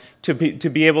 to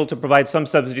be able to provide some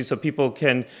subsidies so people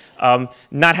can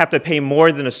not have to pay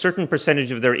more than a certain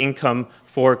percentage of their income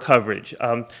for coverage.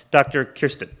 Dr.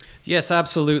 Keirstead. Yes,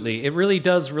 absolutely. It really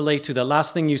does relate to the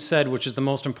last thing you said, which is the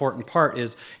most important part,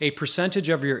 is a percentage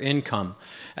of your income.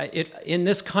 In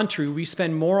this country, we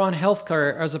spend more on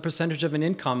healthcare as a percentage of an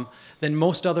income than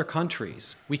most other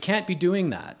countries. We can't be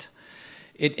doing that.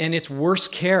 And it's worse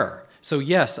care. So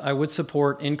yes, I would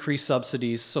support increased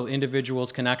subsidies so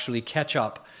individuals can actually catch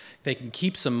up. They can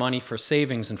keep some money for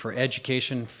savings and for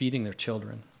education, feeding their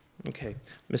children. Okay.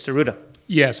 Mr. Rouda.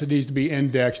 Yes, it needs to be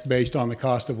indexed based on the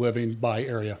cost of living by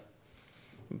area.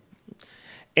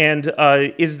 And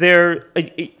is there,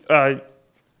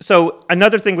 so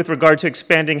another thing with regard to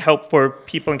expanding help for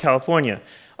people in California.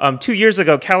 2 years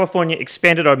ago, California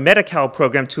expanded our Medi-Cal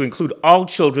program to include all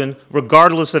children,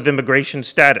 regardless of immigration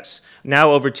status.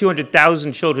 Now over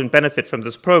 200,000 children benefit from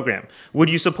this program. Would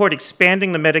you support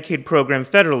expanding the Medicaid program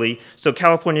federally so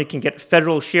California can get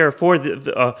federal share for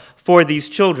these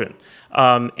children?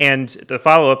 And the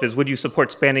follow-up is, would you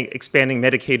support expanding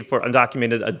Medicaid for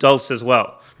undocumented adults as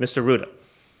well? Mr. Rouda.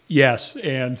 Yes,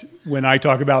 and when I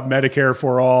talk about Medicare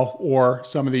for all or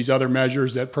some of these other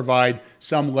measures that provide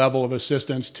some level of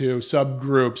assistance to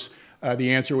subgroups,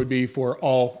 the answer would be for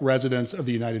all residents of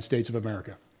the United States of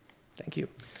America. Thank you.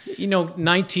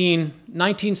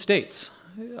 19 states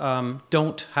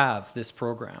don't have this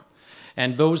program,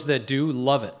 and those that do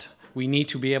love it. We need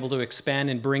to be able to expand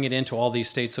and bring it into all these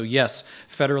states. So yes,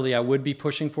 federally, I would be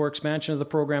pushing for expansion of the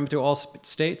program to all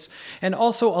states, and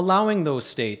also allowing those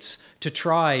states to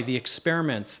try the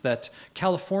experiments that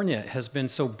California has been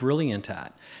so brilliant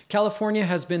at. California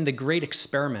has been the great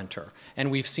experimenter,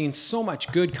 and we've seen so much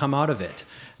good come out of it,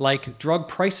 like drug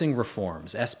pricing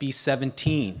reforms, SB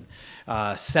 17,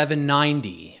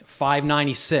 790,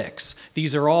 596.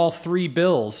 These are all 3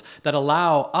 bills that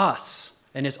allow us,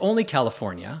 and it's only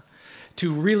California,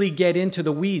 to really get into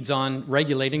the weeds on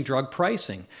regulating drug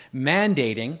pricing,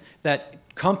 mandating that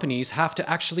companies have to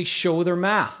actually show their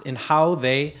math in how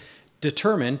they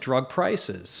determine drug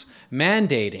prices,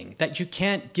 mandating that you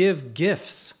can't give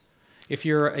gifts if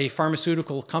you're a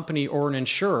pharmaceutical company or an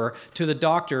insurer to the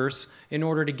doctors in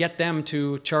order to get them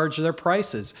to charge their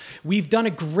prices. We've done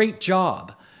a great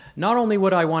job. Not only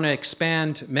would I want to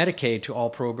expand Medicaid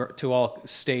to all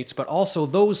states, but also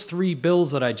those 3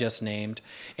 bills that I just named.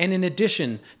 And in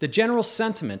addition, the general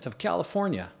sentiment of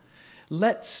California,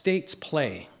 let states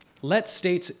play. Let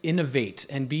states innovate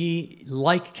and be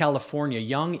like California,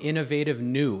 young, innovative,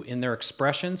 new in their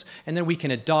expressions, and then we can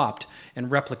adopt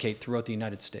and replicate throughout the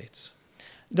United States.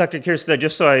 Dr. Keirstead,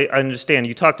 just so I understand,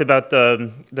 you talked about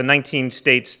the 19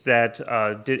 states that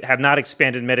have not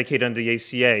expanded Medicaid under the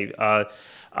ACA.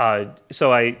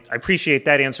 So I appreciate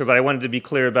that answer, but I wanted to be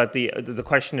clear about the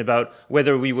question about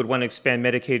whether we would want to expand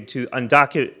Medicaid to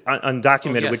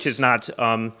undocumented, yes. Which is not,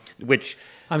 which...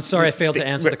 I'm sorry I failed to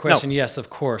answer the question. No. Yes, of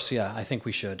course. Yeah, I think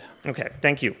we should. Okay,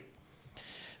 thank you.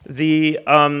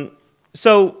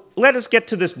 So let us get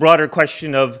to this broader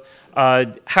question of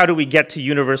how do we get to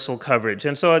universal coverage?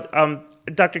 And so,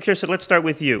 Dr. Keirstead, let's start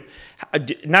with you.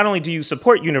 Not only do you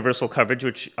support universal coverage,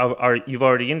 which you've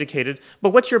already indicated, but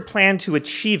what's your plan to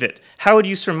achieve it? How would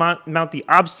you surmount the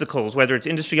obstacles, whether it's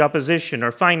industry opposition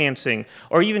or financing,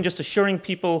 or even just assuring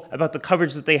people about the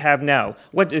coverage that they have now?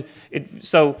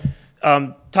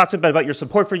 Talk about your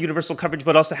support for universal coverage,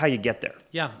 but also how you get there.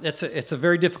 Yeah, it's a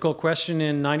very difficult question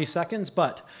in 90 seconds,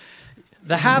 but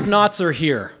the have-nots are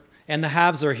here, and the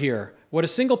haves are here. What a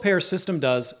single-payer system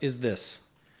does is this,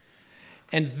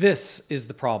 and this is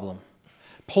the problem.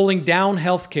 Pulling down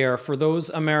health care for those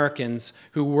Americans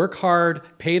who work hard,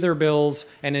 pay their bills,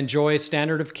 and enjoy a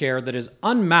standard of care that is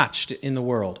unmatched in the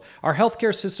world. Our health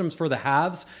care systems for the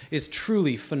haves is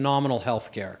truly phenomenal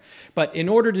health care. But in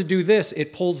order to do this,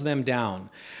 it pulls them down.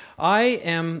 I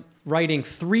am writing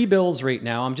 3 bills right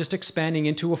now. I'm just expanding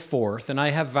into a 4th, and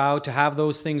I have vowed to have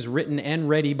those things written and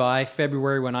ready by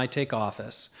February when I take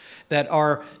office, that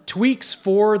are tweaks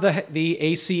for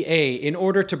the ACA in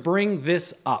order to bring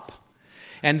this up.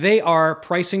 And they are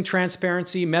pricing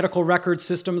transparency, medical record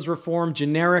systems reform,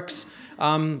 generics,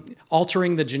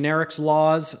 altering the generics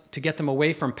laws to get them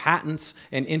away from patents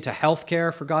and into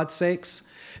healthcare, for God's sakes,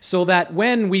 so that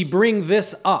when we bring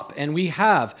this up and we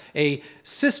have a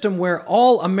system where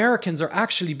all Americans are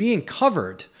actually being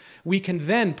covered, we can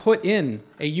then put in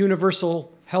a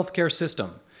universal healthcare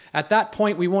system. At that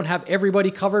point, we won't have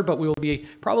everybody covered, but we will be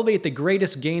probably at the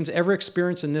greatest gains ever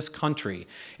experienced in this country.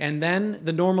 And then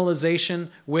the normalization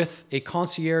with a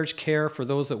concierge care for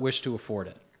those that wish to afford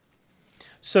it.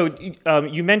 So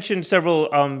you mentioned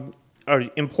several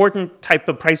important type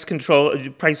of price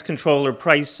control or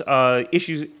price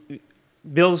issues,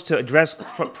 bills to address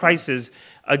prices.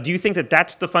 Do you think that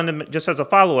that's the fundamental, just as a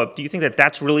follow-up, do you think that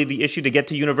that's really the issue to get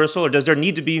to universal, or does there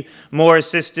need to be more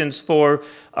assistance for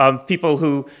people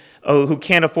who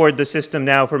can't afford the system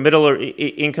now, for middle or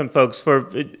income folks,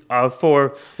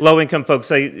 for low-income folks?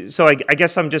 So I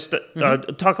guess I'm just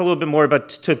talk a little bit more about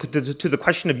to the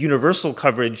question of universal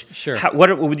coverage. Sure.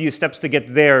 What would be the steps to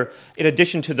get there, in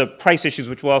addition to the price issues,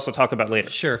 which we'll also talk about later?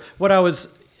 Sure. What I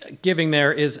was giving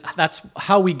there is that's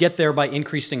how we get there, by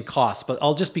increasing costs. But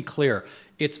I'll just be clear.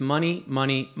 It's money,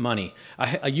 money, money.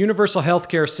 A universal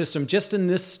healthcare system just in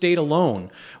this state alone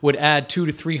would add $200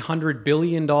 to $300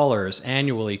 billion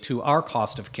annually to our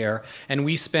cost of care, and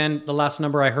we spend, the last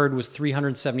number I heard was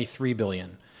 $373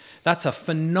 billion. That's a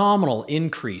phenomenal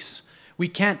increase. We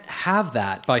can't have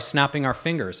that by snapping our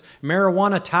fingers.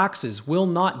 Marijuana taxes will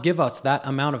not give us that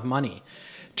amount of money.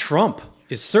 Trump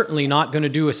is certainly not going to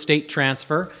do a state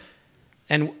transfer.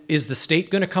 And is the state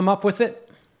going to come up with it?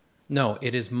 No,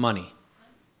 it is money.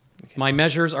 Okay. My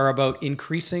measures are about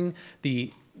increasing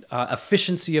the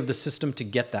efficiency of the system to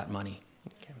get that money.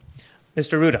 Okay.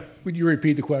 Mr. Rouda. Would you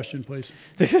repeat the question, please?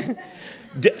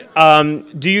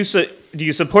 Do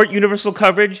you support universal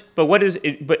coverage? But what is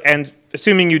it, and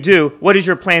assuming you do, what is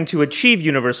your plan to achieve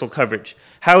universal coverage?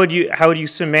 How would you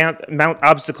surmount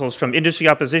obstacles, from industry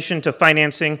opposition to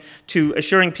financing to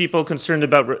assuring people concerned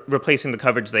about replacing the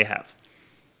coverage they have?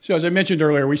 So as I mentioned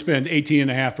earlier, we spend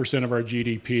 18.5% of our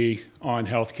GDP on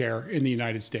healthcare in the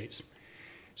United States.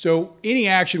 So any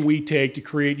action we take to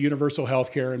create universal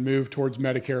healthcare and move towards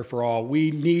Medicare for all,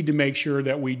 we need to make sure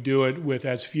that we do it with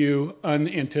as few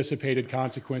unanticipated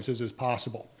consequences as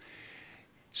possible.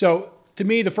 So to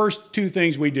me, the first 2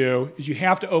 things we do is you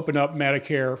have to open up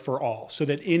Medicare for all so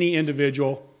that any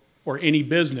individual or any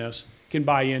business can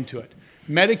buy into it.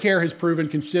 Medicare has proven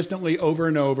consistently over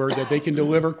and over that they can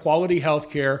deliver quality health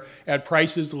care at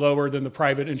prices lower than the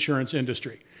private insurance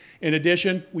industry. In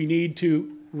addition, we need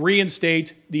to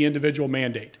reinstate the individual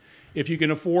mandate. If you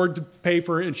can afford to pay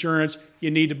for insurance,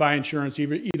 you need to buy insurance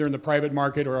either in the private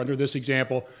market or, under this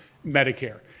example,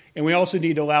 Medicare. And we also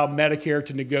need to allow Medicare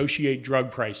to negotiate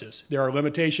drug prices. There are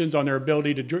limitations on their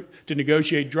ability to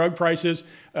negotiate drug prices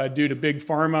due to big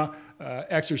pharma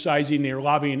exercising their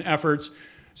lobbying efforts.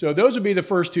 So those would be the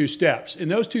first two steps. And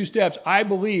those two steps, I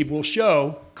believe, will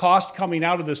show cost coming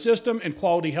out of the system and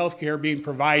quality health care being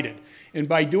provided. And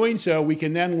by doing so, we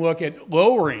can then look at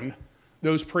lowering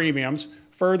those premiums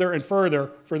further and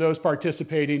further for those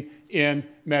participating in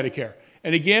Medicare.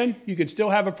 And again, you can still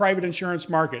have a private insurance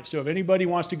market. So if anybody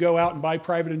wants to go out and buy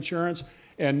private insurance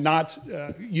and not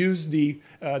use the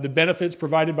benefits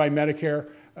provided by Medicare,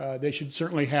 they should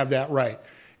certainly have that right.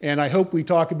 And I hope we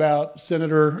talk about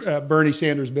Senator Bernie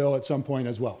Sanders' bill at some point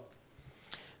as well.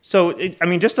 So, I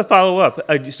mean, just to follow up,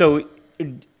 so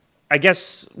I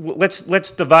guess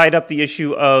let's divide up the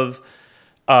issue of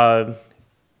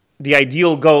the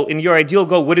ideal goal. In your ideal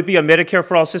goal, would it be a Medicare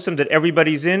for all system that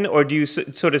everybody's in, or do you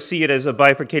sort of see it as a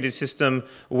bifurcated system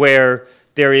where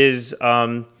there is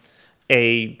a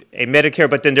Medicare,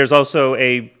 but then there's also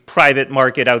a private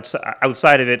market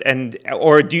outside of it,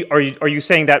 or are you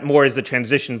saying that more as the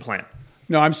transition plan?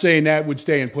 No, I'm saying that would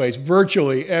stay in place.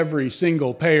 Virtually every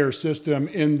single payer system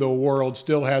in the world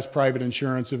still has private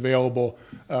insurance available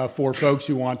for folks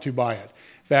who want to buy it.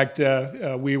 In fact,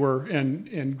 we were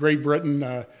in Great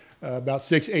Britain about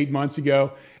 6-8 months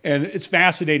ago, and it's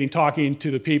fascinating talking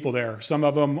to the people there. Some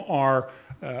of them are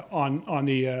on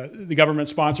the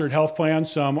government-sponsored health plan,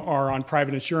 some are on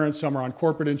private insurance, some are on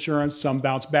corporate insurance, some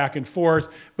bounce back and forth,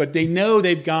 but they know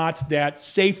they've got that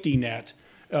safety net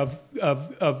of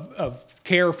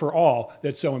care for all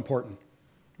that's so important.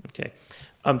 Okay.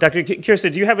 Dr.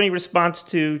 Keirstead, do you have any response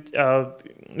to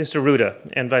Mr. Rouda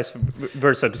and vice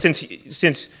versa?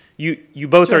 Since you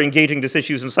both Sure. are engaging this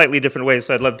issues in slightly different ways,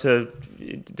 so I'd love to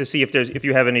see if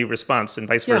you have any response and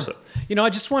vice versa. You know,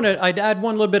 I'd add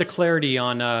one little bit of clarity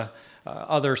on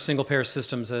other single-payer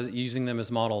systems using them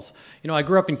as models. You know, I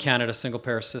grew up in Canada,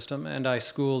 single-payer system, and I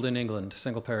schooled in England,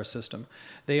 single-payer system.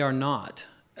 They are not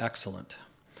excellent.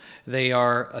 They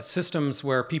are systems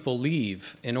where people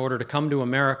leave in order to come to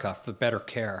America for better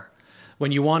care.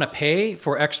 When you want to pay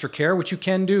for extra care, which you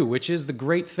can do, which is the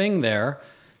great thing there,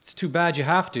 it's too bad you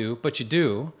have to, but you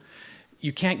do,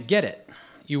 you can't get it.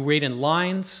 You wait in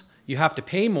lines, you have to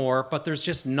pay more, but there's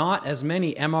just not as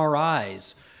many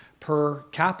MRIs per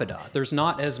capita. There's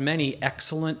not as many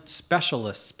excellent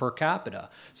specialists per capita.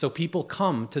 So people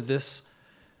come to this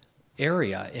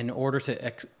area in order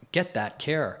to get that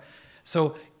care.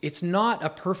 So it's not a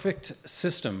perfect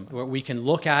system where we can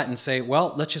look at and say,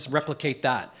 well, let's just replicate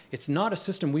that. It's not a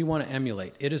system we want to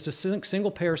emulate. It is a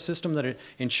single-payer system that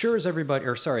ensures everybody,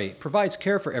 or sorry, provides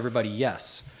care for everybody,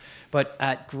 yes, but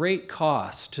at great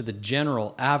cost to the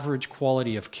general average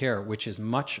quality of care, which is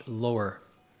much lower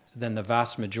than the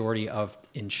vast majority of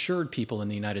insured people in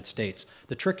the United States.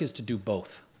 The trick is to do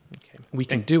both. Okay. We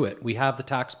can do it. We have the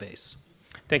tax base.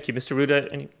 Thank you. Mr.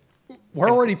 Rouda, we're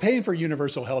already paying for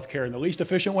universal health care in the least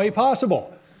efficient way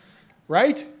possible,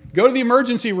 right? Go to the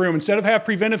emergency room instead of have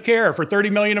preventive care for 30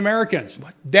 million Americans.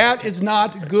 That is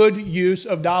not good use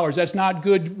of dollars. That's not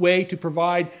good way to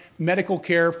provide medical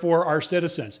care for our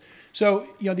citizens. So,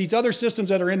 you know, these other systems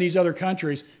that are in these other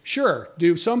countries, sure,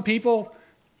 do some people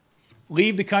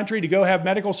leave the country to go have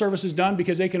medical services done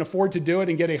because they can afford to do it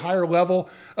and get a higher level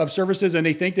of services than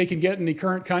they think they can get in the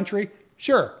current country?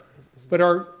 Sure. But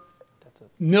are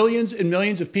millions and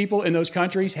millions of people in those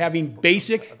countries having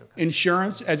basic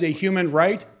insurance as a human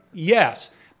right?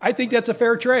 Yes. I think that's a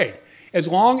fair trade. As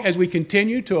long as we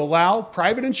continue to allow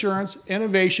private insurance,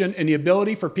 innovation, and the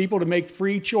ability for people to make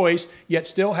free choice, yet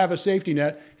still have a safety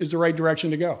net, is the right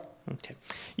direction to go. Okay.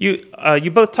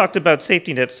 You both talked about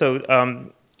safety nets, so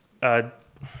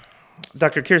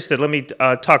Dr. Keirstead, let me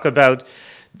talk about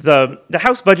the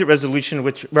House budget resolution,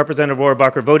 which Representative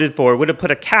Rohrabacher voted for, would have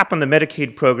put a cap on the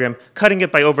Medicaid program, cutting it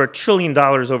by over $1 trillion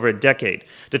over a decade.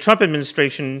 The Trump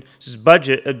administration's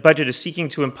budget is seeking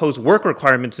to impose work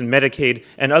requirements in Medicaid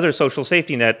and other social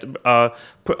safety net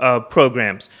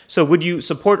programs. So would you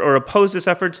support or oppose this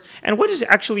efforts? And what is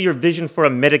actually your vision for a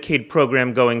Medicaid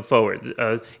program going forward?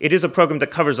 It is a program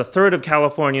that covers 1/3 of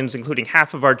Californians, including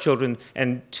half of our children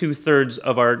and 2/3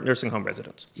 of our nursing home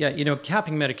residents. Yeah, you know,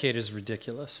 capping Medicaid is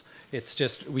ridiculous. It's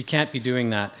just, we can't be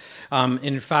doing that.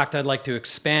 In fact, I'd like to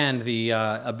expand the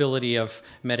ability of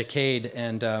Medicaid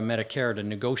and Medicare to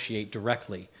negotiate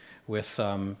directly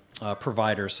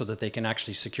providers so that they can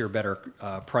actually secure better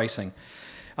pricing.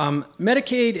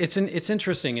 Medicaid, it's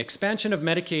interesting. Expansion of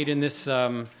Medicaid in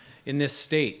this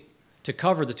state to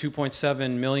cover the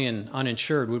 2.7 million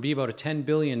uninsured would be about a $10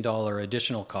 billion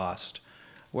additional cost,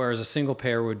 whereas a single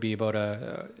payer would be about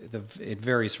it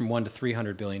varies from 1 to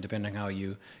 300 billion depending on how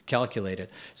you calculate it.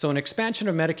 So an expansion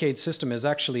of Medicaid system is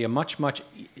actually a much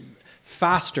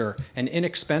faster and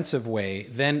inexpensive way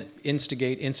than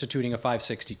instituting a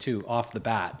 562 off the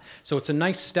bat. So it's a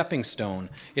nice stepping stone.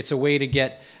 It's a way to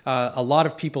get a lot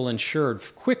of people insured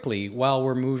quickly while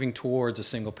we're moving towards a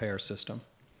single payer system.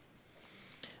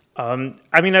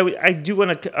 I mean, I do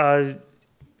want to,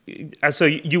 so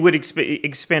you would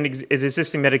expand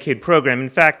existing Medicaid program. In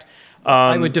fact,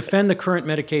 I would defend the current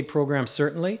Medicaid program,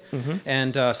 certainly,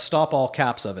 and stop all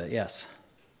caps of it, yes.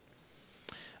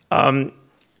 Mr.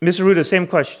 Rouda, same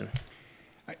question.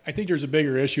 I think there's a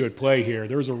bigger issue at play here.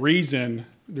 There's a reason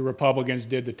the Republicans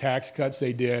did the tax cuts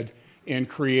they did and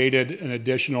created an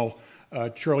additional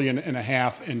 $1.5 trillion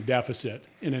in deficit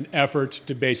in an effort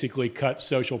to basically cut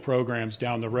social programs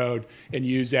down the road and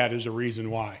use that as a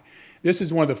reason why. This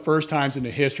is one of the first times in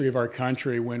the history of our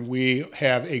country when we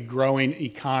have a growing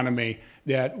economy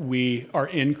that we are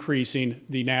increasing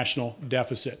the national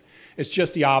deficit. It's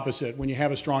just the opposite. When you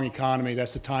have a strong economy,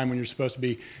 that's the time when you're supposed to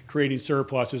be creating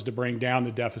surpluses to bring down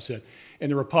the deficit.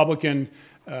 And the Republican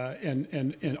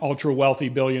and ultra-wealthy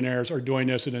billionaires are doing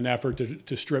this in an effort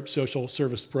to strip social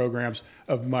service programs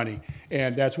of money.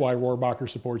 And that's why Rohrabacher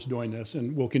supports doing this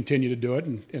and will continue to do it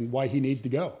and why he needs to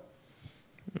go.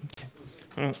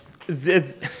 In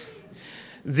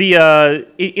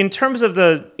terms of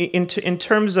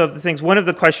the things, one of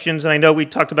the questions, and I know we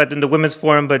talked about it in the Women's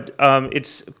Forum, but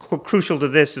it's crucial to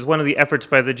this, is one of the efforts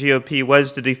by the GOP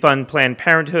was to defund Planned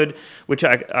Parenthood, which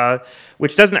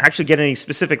doesn't actually get any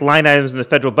specific line items in the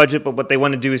federal budget, but what they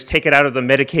want to do is take it out of the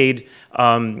Medicaid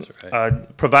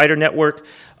provider network.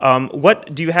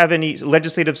 What do you have any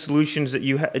legislative solutions that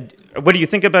what do you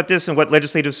think about this, and what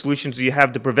legislative solutions do you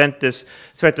have to prevent this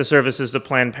threat to services to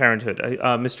Planned Parenthood?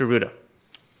 Mr. Rouda.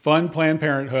 Fund Planned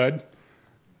Parenthood,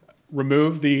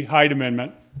 remove the Hyde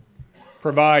Amendment,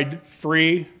 provide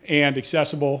free and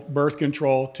accessible birth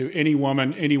control to any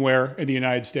woman anywhere in the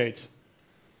United States,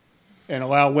 and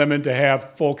allow women to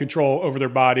have full control over their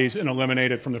bodies and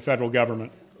eliminate it from the federal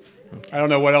government. I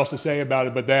don't know what else to say about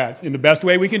it but that. And the best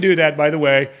way we can do that, by the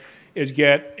way, is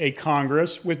get a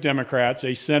Congress with Democrats,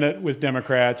 a Senate with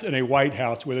Democrats, and a White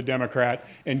House with a Democrat,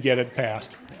 and get it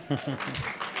passed.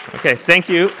 Okay, thank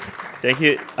you. Thank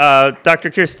you. Dr.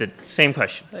 Keirstead, same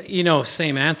question.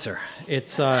 Same answer.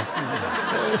 It's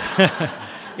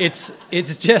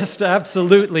it's just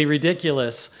absolutely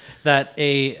ridiculous that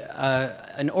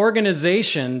an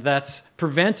organization that's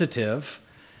preventative,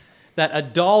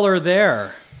 that $1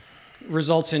 there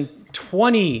results in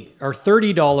 $20 or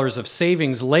 $30 of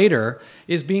savings later,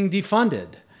 is being defunded,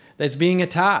 that's being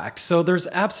attacked. So there's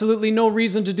absolutely no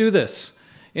reason to do this.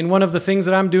 And one of the things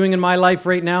that I'm doing in my life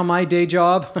right now, my day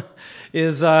job,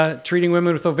 is treating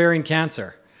women with ovarian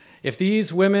cancer. If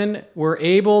these women were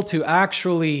able to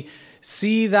actually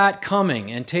see that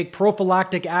coming and take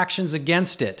prophylactic actions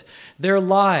against it, their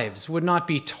lives would not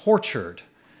be tortured.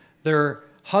 Their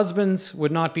husbands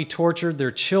would not be tortured,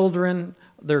 their children,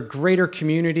 their greater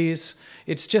communities.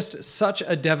 It's just such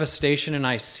a devastation, and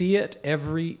I see it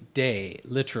every day,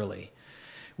 literally.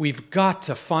 We've got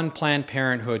to fund Planned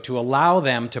Parenthood to allow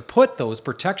them to put those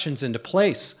protections into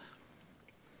place.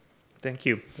 Thank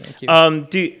you. Thank you.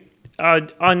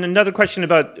 On another question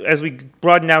about, as we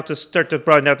start to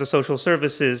broaden out to social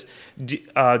services,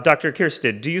 Dr.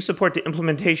 Keirstead, do you support the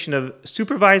implementation of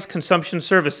supervised consumption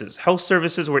services, health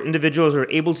services where individuals are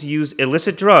able to use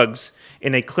illicit drugs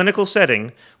in a clinical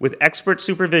setting with expert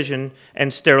supervision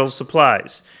and sterile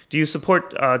supplies? Do you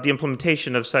support the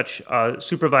implementation of such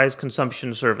supervised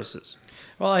consumption services?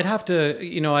 Well, I'd have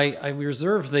to, I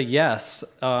reserve the yes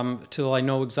till I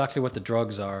know exactly what the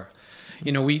drugs are.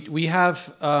 We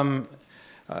have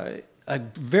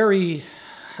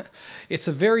it's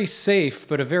a very safe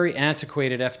but a very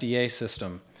antiquated FDA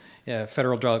system,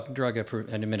 Federal Drug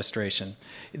Administration.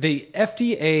 The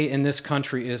FDA in this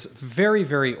country is very,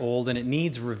 very old and it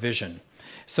needs revision.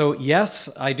 So yes,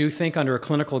 I do think under a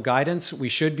clinical guidance, we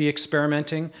should be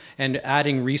experimenting and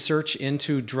adding research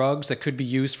into drugs that could be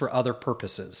used for other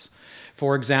purposes.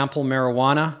 For example,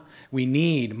 marijuana, we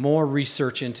need more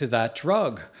research into that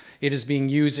drug. It is being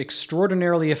used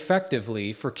extraordinarily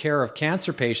effectively for care of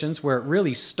cancer patients, where it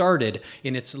really started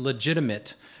in its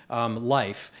legitimate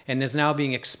life and is now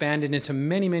being expanded into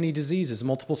many, many diseases,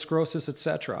 multiple sclerosis,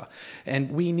 etc.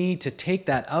 And we need to take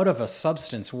that out of a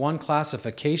substance one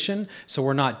classification so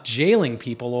we're not jailing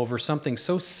people over something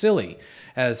so silly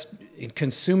as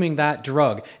consuming that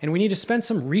drug. And we need to spend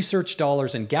some research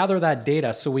dollars and gather that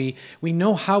data so we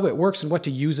know how it works and what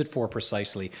to use it for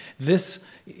precisely. This,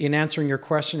 in answering your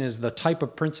question, is the type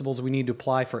of principles we need to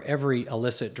apply for every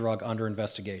illicit drug under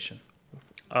investigation.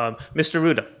 Mr.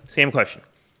 Rouda, same question.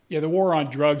 Yeah, the war on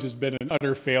drugs has been an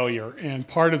utter failure, and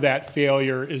part of that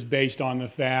failure is based on the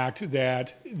fact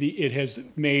that it has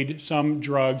made some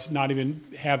drugs not even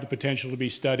have the potential to be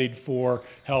studied for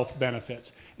health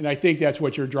benefits. And I think that's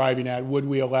what you're driving at. Would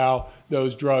we allow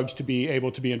those drugs to be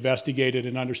able to be investigated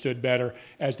and understood better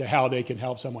as to how they can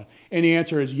help someone? And the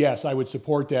answer is yes, I would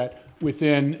support that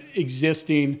within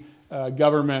existing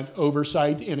government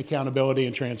oversight and accountability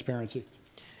and transparency.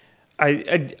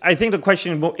 I think the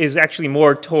question is actually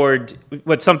more toward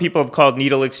what some people have called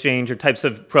needle exchange or types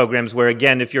of programs where,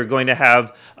 again, if you're going to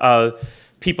have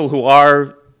people who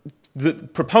are the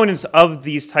proponents of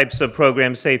these types of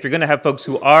programs, say if you're going to have folks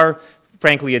who are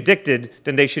frankly addicted,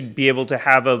 then they should be able to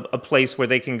have a place where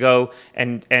they can go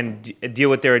and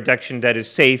deal with their addiction that is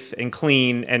safe and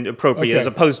clean and appropriate, as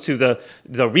opposed to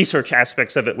the research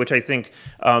aspects of it, which I think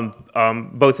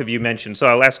both of you mentioned. So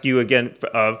I'll ask you again,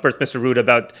 first, Mr. Rouda,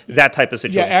 about that type of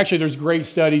situation. Yeah, actually, there's great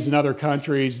studies in other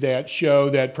countries that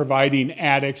show that providing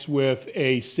addicts with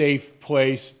a safe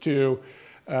place to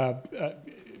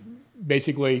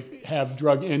basically have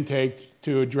drug intake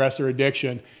to address their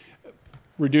addiction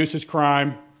reduces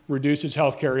crime, reduces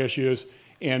healthcare issues,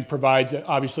 and provides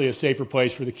obviously a safer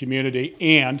place for the community,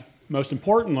 and most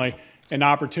importantly, an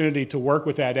opportunity to work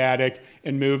with that addict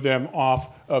and move them off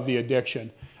of the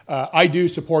addiction. I do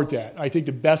support that. I think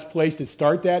the best place to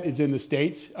start that is in the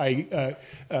states. I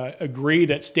agree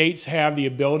that states have the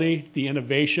ability, the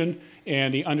innovation,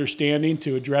 and the understanding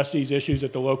to address these issues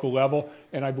at the local level,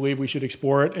 and I believe we should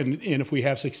explore it. And if we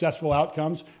have successful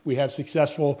outcomes, we have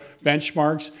successful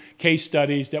benchmarks, case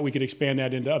studies, that we could expand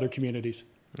that into other communities.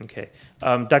 Okay.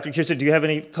 Dr. Keirstead, do you have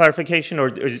any clarification,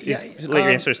 or let your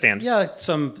answer stand? Yeah,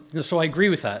 so I agree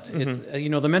with that. You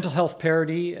know, the Mental Health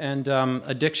Parity and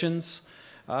Addictions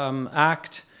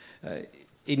Act,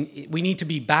 we need to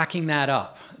be backing that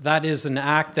up. That is an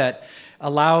act that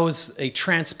allows a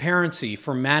transparency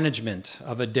for management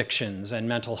of addictions and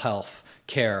mental health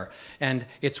care. And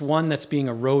it's one that's being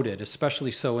eroded, especially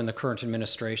so in the current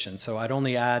administration. So I'd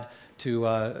only add to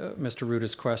Mr.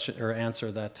 Rouda's question or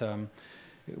answer that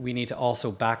we need to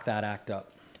also back that act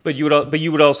up. But you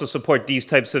would also support these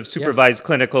types of supervised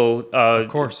clinical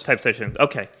type sessions.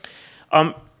 Okay.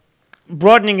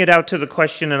 Broadening it out to the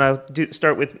question, and I'll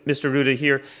start with Mr. Rouda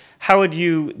here, how would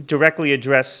you directly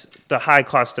address the high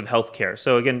cost of healthcare?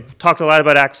 So again, talked a lot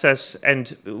about access,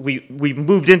 and we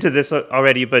moved into this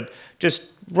already, but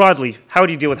just broadly, how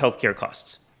do you deal with healthcare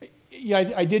costs?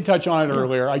 Yeah, I did touch on it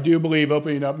earlier. I do believe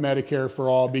opening up Medicare for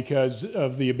all because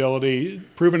of the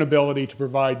proven ability to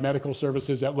provide medical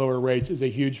services at lower rates is a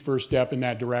huge first step in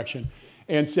that direction.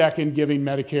 And second, giving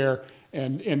Medicare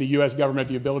and the U.S. government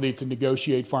the ability to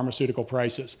negotiate pharmaceutical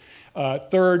prices.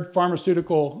 Third,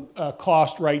 pharmaceutical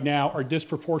costs right now are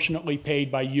disproportionately paid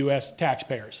by U.S.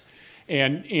 taxpayers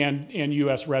and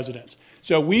U.S. residents.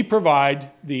 So we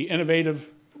provide the innovative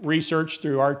research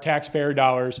through our taxpayer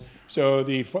dollars, so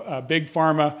the big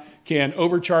pharma can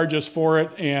overcharge us for it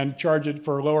and charge it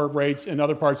for lower rates in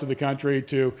other parts of the country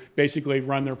to basically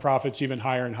run their profits even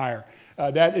higher and higher.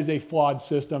 That is a flawed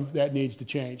system that needs to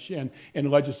change, and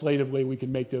legislatively we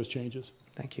can make those changes.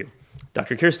 Thank you.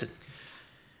 Dr. Keirstead.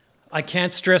 I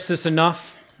can't stress this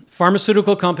enough.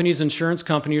 Pharmaceutical companies, insurance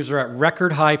companies are at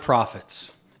record high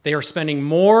profits. They are spending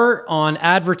more on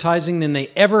advertising than they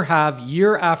ever have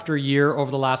year after year over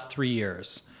the last 3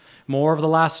 years, more over the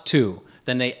last 2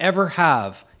 than they ever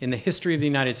have in the history of the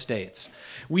United States.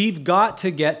 We've got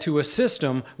to get to a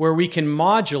system where we can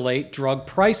modulate drug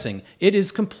pricing. It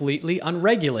is completely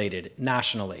unregulated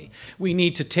nationally. We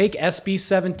need to take SB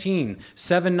 17,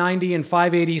 790, and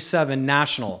 587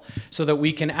 national so that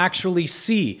we can actually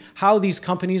see how these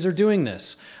companies are doing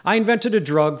this. I invented a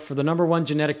drug for the #1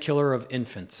 genetic killer of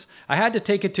infants. I had to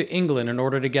take it to England in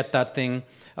order to get that thing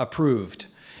approved.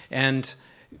 And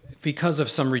because of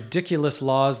some ridiculous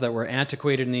laws that were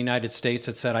antiquated in the United States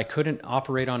that said I couldn't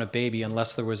operate on a baby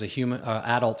unless there was a human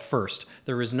adult first.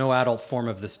 There is no adult form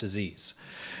of this disease.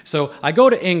 So I go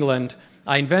to England,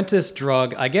 I invent this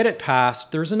drug, I get it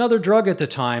passed. There's another drug at the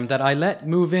time that I let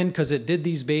move in because it did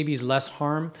these babies less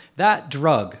harm. That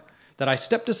drug that I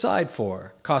stepped aside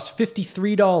for cost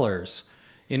 $53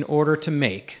 in order to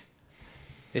make.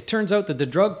 It turns out that the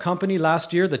drug company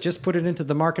last year that just put it into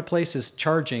the marketplace is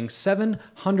charging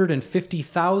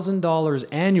 $750,000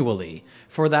 annually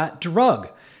for that drug.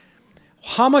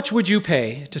 How much would you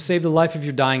pay to save the life of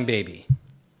your dying baby?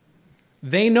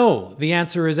 They know the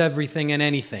answer is everything and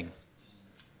anything.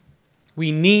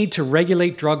 We need to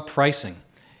regulate drug pricing.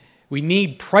 We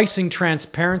need pricing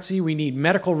transparency, we need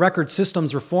medical record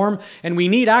systems reform, and we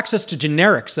need access to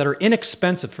generics that are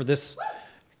inexpensive for this.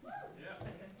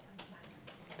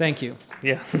 Thank you.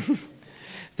 Yeah.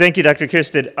 Thank you, Dr.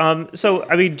 Keirstead. So,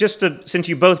 I mean, since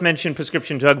you both mentioned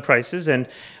prescription drug prices, and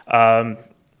I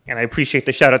appreciate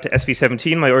the shout out to SB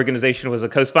 17. My organization was a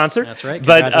co-sponsor. That's right.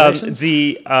 Congratulations.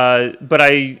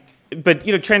 But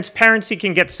you know, transparency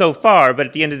can get so far, but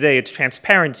at the end of the day, it's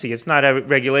transparency. It's not a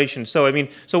regulation. So I mean,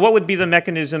 so what would be the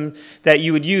mechanism that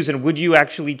you would use, and would you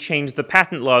actually change the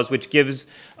patent laws, which gives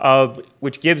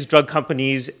drug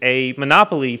companies a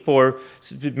monopoly for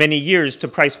many years to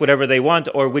price whatever they want,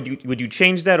 or would you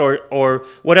change that, or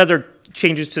what other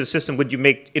changes to the system would you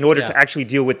make in order to actually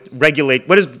deal with regulate?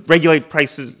 What does regulate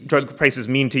prices, drug prices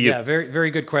mean to you? Yeah, very,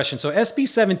 very good question. So SB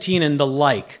 17 and the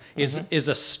like is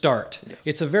a start. Yes.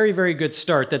 It's a very, very good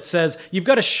start that says you've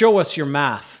got to show us your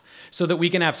math so that we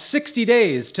can have 60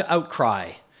 days to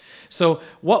outcry. So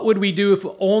what would we do if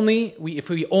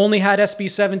we only had SB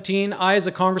 17? I, as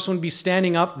a congressman, would be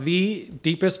standing up, the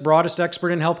deepest, broadest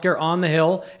expert in healthcare on the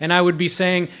Hill, and I would be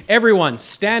saying, everyone,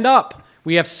 stand up.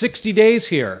 We have 60 days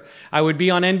here. I would be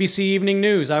on NBC Evening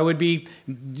News. I would be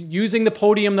using the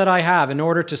podium that I have in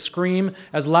order to scream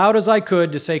as loud as I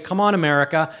could to say, come on,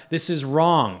 America, this is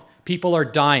wrong. People are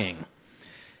dying.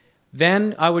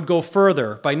 Then I would go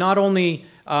further by not only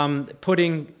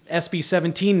putting SB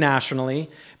 17 nationally,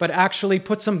 but actually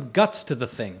put some guts to the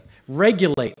thing.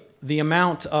 Regulate the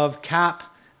amount of cap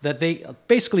that they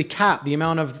basically cap the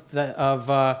amount of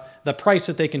the price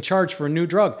that they can charge for a new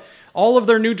drug. All of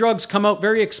their new drugs come out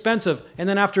very expensive, and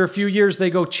then after a few years they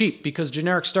go cheap because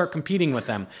generics start competing with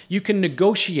them. You can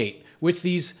negotiate with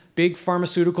these big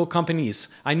pharmaceutical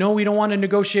companies. I know we don't want to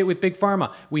negotiate with big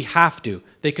pharma. We have to.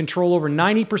 They control over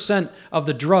 90% of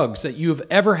the drugs that you've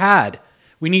ever had.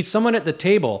 We need someone at the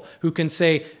table who can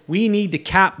say, we need to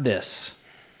cap this.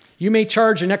 You may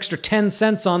charge an extra 10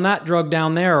 cents on that drug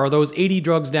down there or those 80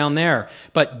 drugs down there,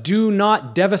 but do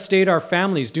not devastate our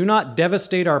families. Do not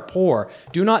devastate our poor.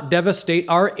 Do not devastate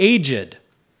our aged.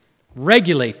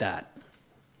 Regulate that.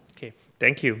 Okay,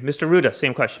 thank you. Mr. Rouda,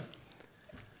 same question.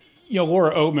 You know,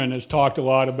 Laura Oatman has talked a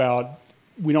lot about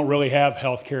we don't really have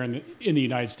health care in the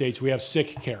United States. We have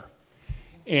sick care.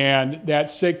 And that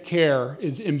sick care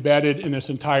is embedded in this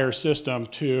entire system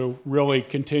to really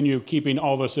continue keeping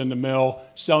all of us in the mill,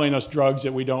 selling us drugs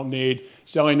that we don't need,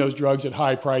 selling those drugs at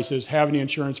high prices, having the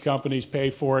insurance companies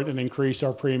pay for it and increase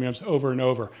our premiums over and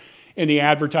over. And the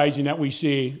advertising that we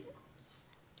see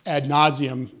ad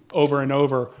nauseum over and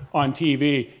over on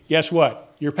TV, guess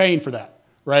what? You're paying for that,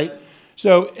 right?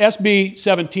 So SB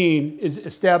 17 is a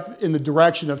step in the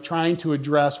direction of trying to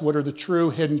address what are the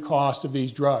true hidden costs of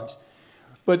these drugs.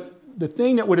 But the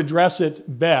thing that would address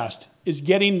it best is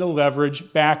getting the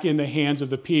leverage back in the hands of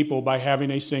the people by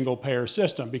having a single-payer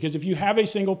system. Because if you have a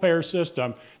single-payer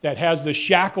system that has the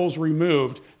shackles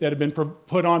removed that have been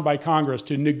put on by Congress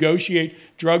to negotiate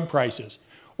drug prices,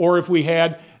 or if we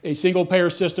had a single-payer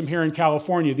system here in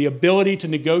California, the ability to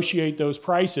negotiate those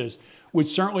prices would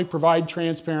certainly provide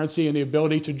transparency and the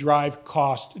ability to drive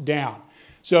costs down.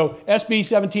 So SB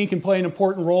 17 can play an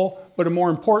important role, but a more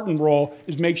important role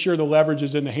is make sure the leverage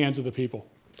is in the hands of the people.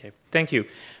 Okay, thank you.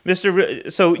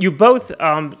 So you both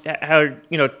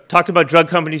talked about drug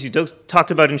companies, you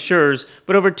talked about insurers,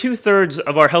 but over 2/3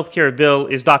 of our healthcare bill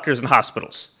is doctors and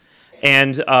hospitals.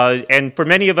 And for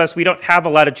many of us, we don't have a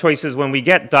lot of choices when we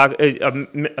get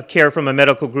care from a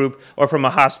medical group or from a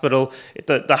hospital.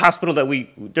 The hospital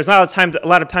there's not a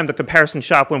lot of time to comparison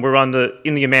shop when we're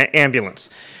in the ambulance.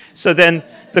 So then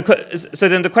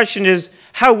the question is,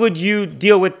 how would you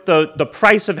deal with the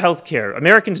price of healthcare?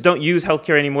 Americans don't use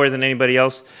healthcare any more than anybody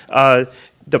else.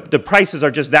 The prices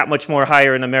are just that much more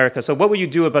higher in America. So what would you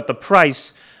do about the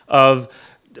price of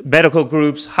medical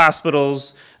groups,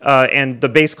 hospitals, and the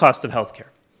base cost of healthcare?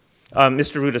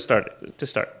 Mr. Rouda, to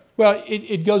start. Well,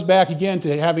 it goes back again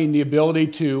to having the ability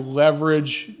to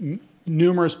leverage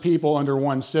numerous people under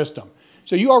one system.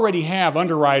 So you already have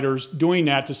underwriters doing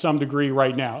that to some degree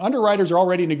right now. Underwriters are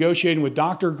already negotiating with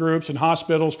doctor groups and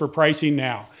hospitals for pricing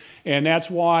now. And that's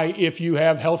why if you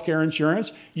have healthcare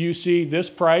insurance, you see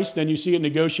this price, then you see it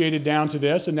negotiated down to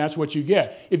this, and that's what you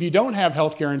get. If you don't have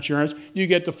healthcare insurance, you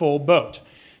get the full boat.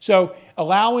 So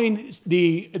allowing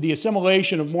the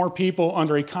assimilation of more people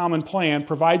under a common plan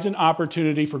provides an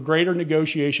opportunity for greater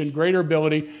negotiation, greater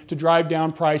ability to drive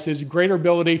down prices, greater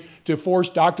ability to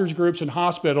force doctors groups and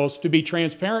hospitals to be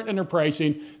transparent in their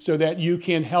pricing so that you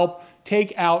can help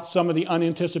take out some of the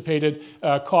unanticipated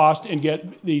cost and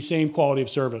get the same quality of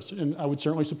service. And I would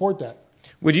certainly support that.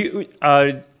 Would you,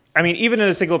 I mean, even in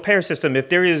a single payer system, if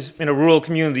there is in a rural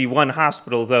community one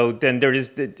hospital, though, then there is,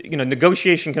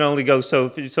 negotiation can only go so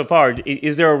far.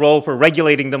 Is there a role for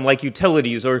regulating them like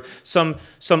utilities or some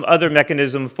other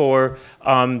mechanism for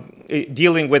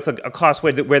dealing with a cost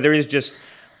where there is just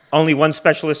only one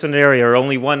specialist in an area or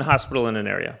only one hospital in an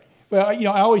area? Well,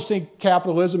 I always think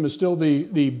capitalism is still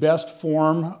the best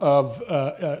form of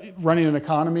running an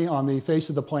economy on the face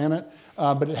of the planet,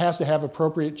 but it has to have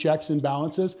appropriate checks and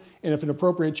balances. And if an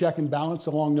appropriate check and balance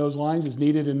along those lines is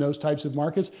needed in those types of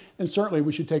markets, then certainly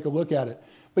we should take a look at it.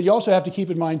 But you also have to keep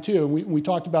in mind, too, and we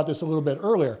talked about this a little bit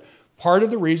earlier, part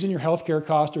of the reason your healthcare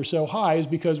costs are so high is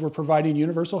because we're providing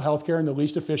universal healthcare in the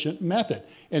least efficient method,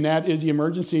 and that is the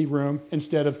emergency room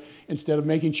instead of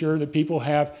making sure that people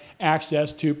have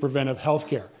access to preventive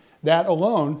healthcare. That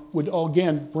alone would,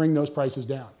 again, bring those prices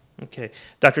down. Okay.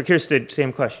 Dr. Keirstead,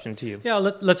 same question to you. Yeah,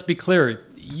 let's be clear.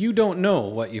 You don't know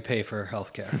what you pay for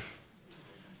healthcare.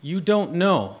 You don't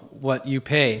know what you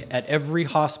pay at every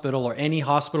hospital or any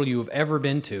hospital you have ever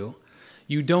been to.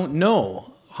 You don't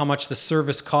know how much the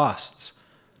service costs.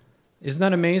 Isn't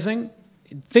that amazing?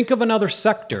 Think of another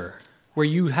sector where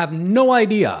you have no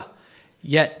idea,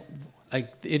 yet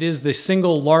it is the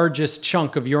single largest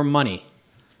chunk of your money,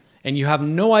 and you have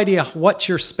no idea what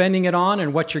you're spending it on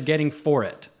and what you're getting for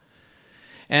it.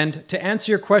 And to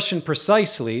answer your question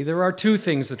precisely, there are two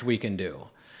things that we can do.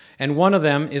 And one of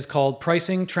them is called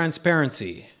pricing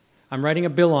transparency. I'm writing a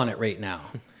bill on it right now.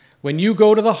 When you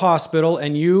go to the hospital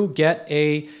and you get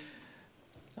a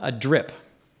drip,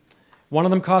 one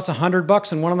of them costs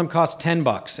 $100 and one of them costs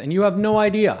 $10, and you have no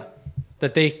idea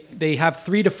that they have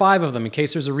 3 to 5 of them in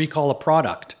case there's a recall of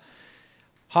product.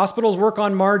 Hospitals work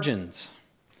on margins.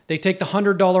 They take the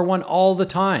 $100 one all the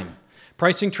time.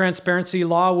 Pricing transparency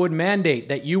law would mandate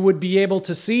that you would be able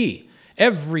to see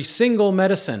every single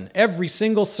medicine, every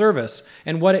single service,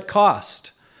 and what it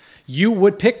cost. You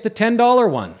would pick the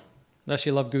 $10 one, unless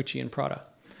you love Gucci and Prada.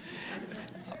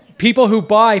 People who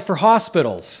buy for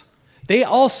hospitals, they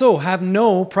also have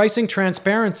no pricing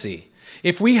transparency.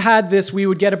 If we had this, we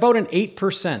would get about an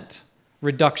 8%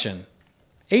 reduction.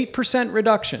 8%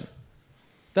 reduction.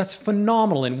 That's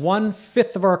phenomenal in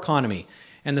 1/5 of our economy.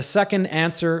 And the second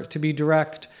answer, to be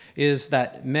direct, is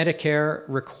that Medicare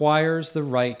requires the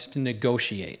right to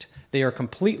negotiate. They are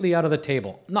completely out of the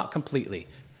table. Not completely,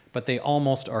 but they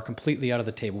almost are completely out of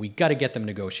the table. We've got to get them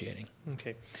negotiating.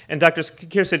 Okay. And Dr.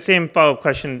 Keirstead, same follow-up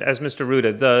question as Mr.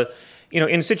 Rouda.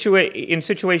 In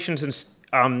situations,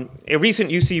 a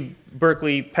recent UC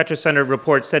Berkeley Petra Center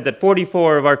report said that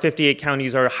 44 of our 58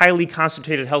 counties are highly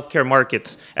concentrated healthcare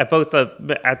markets at both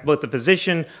the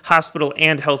physician, hospital,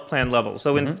 and health plan level.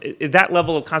 So in that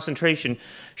level of concentration,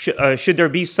 should there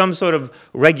be some sort of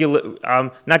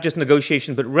not just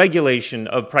negotiation, but regulation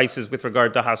of prices with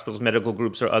regard to hospitals, medical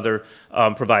groups, or other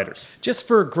providers? Just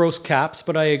for gross caps,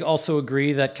 but I also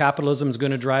agree that capitalism is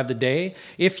going to drive the day.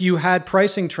 If you had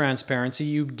pricing transparency,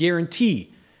 you guarantee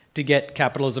to get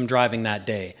capitalism driving that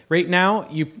day. Right now,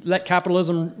 you let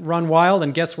capitalism run wild,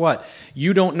 and guess what?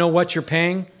 You don't know what you're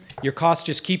paying. Your costs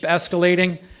just keep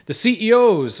escalating. The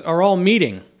CEOs are all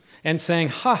meeting and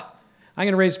saying, I'm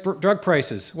going to raise drug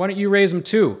prices. Why don't you raise them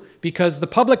too? Because the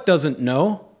public doesn't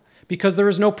know, because there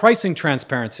is no pricing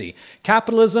transparency.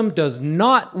 Capitalism does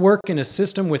not work in a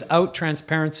system without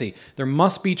transparency. There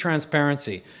must be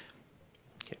transparency.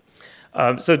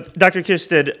 So, Dr.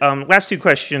 Keirstead, last two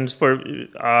questions for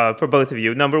both of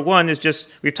you. Number one is just,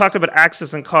 we've talked about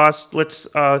access and cost. Let's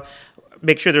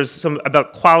make sure there's some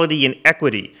about quality and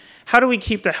equity. How do we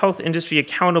keep the health industry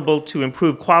accountable to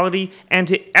improve quality and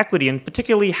to equity, and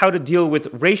particularly how to deal with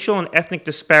racial and ethnic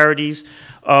disparities,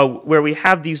 where we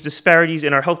have these disparities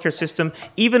in our healthcare system,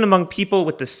 even among people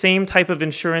with the same type of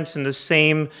insurance and the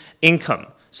same income?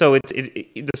 So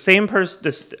the same person,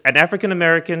 an African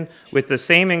American with the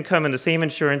same income and the same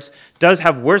insurance, does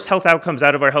have worse health outcomes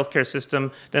out of our healthcare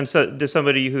system than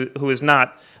somebody who is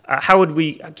not. How would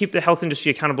we keep the health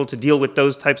industry accountable to deal with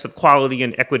those types of quality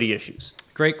and equity issues?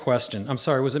 Great question. I'm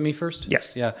sorry, was it me first?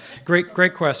 Yes. Yeah. Great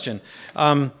question.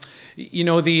 The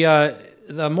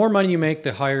more money you make,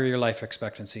 the higher your life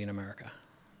expectancy in America.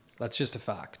 That's just a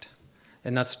fact,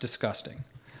 and that's disgusting.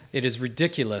 It is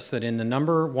ridiculous that in the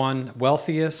 #1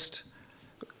 wealthiest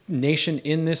nation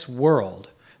in this world,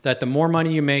 that the more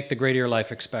money you make, the greater your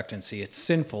life expectancy. It's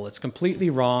sinful. It's completely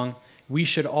wrong. We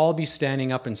should all be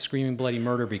standing up and screaming bloody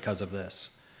murder because of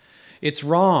this. It's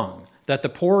wrong that the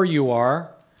poorer you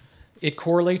are, it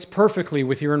correlates perfectly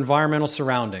with your environmental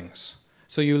surroundings.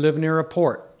 So you live near a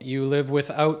port, you live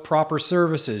without proper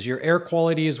services, your air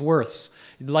quality is worse,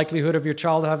 the likelihood of your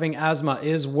child having asthma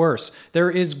is worse.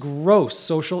 There is gross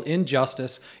social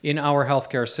injustice in our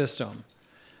healthcare system,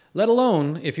 let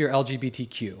alone if you're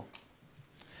LGBTQ.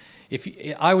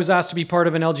 I was asked to be part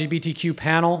of an LGBTQ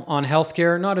panel on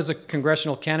healthcare, not as a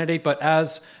congressional candidate, but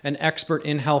as an expert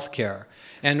in healthcare.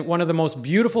 And one of the most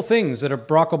beautiful things that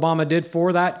Barack Obama did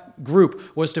for that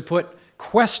group was to put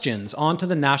questions onto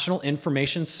the National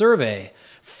Information Survey.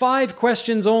 5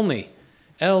 questions only.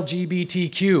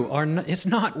 LGBTQ, it's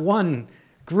not one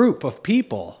group of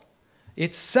people.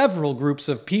 It's several groups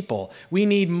of people. We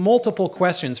need multiple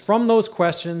questions. From those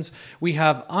questions, we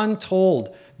have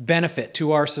untold benefit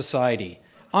to our society,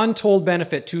 untold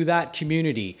benefit to that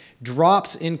community,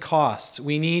 drops in costs.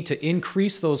 We need to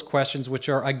increase those questions, which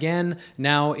are, again,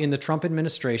 now in the Trump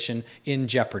administration in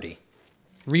jeopardy.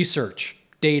 Research,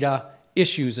 data,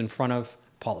 issues in front of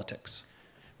politics.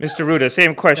 Mr. Rouda,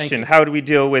 same question. How do we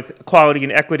deal with equality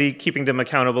and equity, keeping them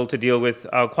accountable to deal with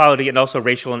quality and also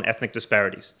racial and ethnic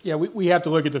disparities? Yeah, we have to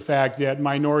look at the fact that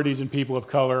minorities and people of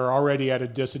color are already at a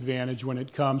disadvantage when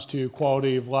it comes to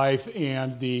quality of life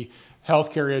and the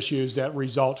healthcare issues that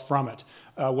result from it.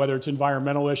 Whether it's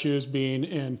environmental issues, being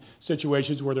in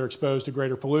situations where they're exposed to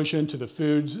greater pollution, to the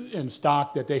foods in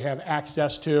stock that they have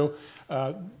access to,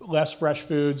 less fresh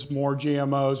foods, more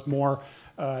GMOs, more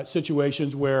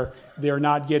situations where they're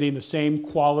not getting the same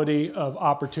quality of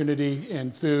opportunity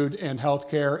in food and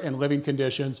healthcare and living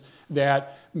conditions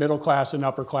that middle class and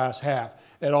upper class have.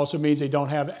 That also means they don't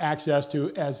have access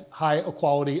to as high a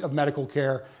quality of medical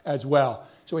care as well.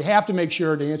 So we have to make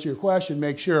sure, to answer your question,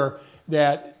 make sure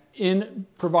that in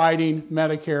providing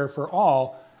Medicare for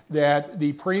all, that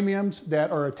the premiums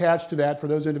that are attached to that for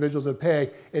those individuals that pay,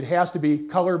 it has to be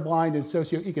colorblind and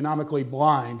socioeconomically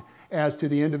blind as to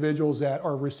the individuals that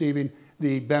are receiving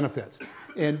the benefits.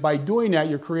 And by doing that,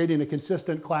 you're creating a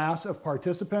consistent class of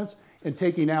participants and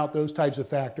taking out those types of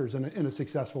factors in a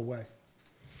successful way.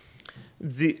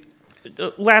 The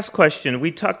last question,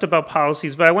 we talked about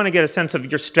policies, but I want to get a sense of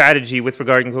your strategy with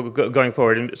regard to going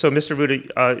forward. And so, Mr.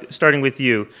 Rouda, starting with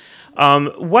you,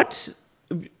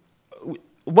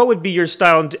 what would be your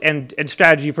style and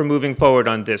strategy for moving forward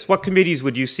on this? What committees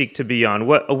would you seek to be on?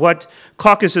 What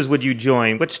caucuses would you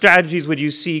join? What strategies would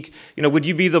you seek? Would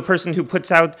you be the person who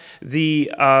puts out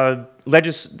the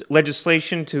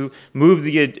legislation to move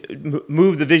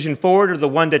the vision forward, or the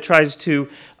one that tries to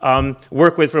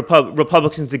work with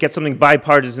Republicans to get something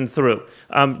bipartisan through?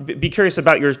 Be curious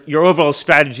about your overall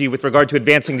strategy with regard to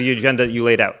advancing the agenda that you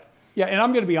laid out. Yeah, and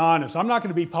I'm going to be honest. I'm not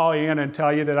going to be Pollyanna and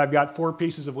tell you that I've got 4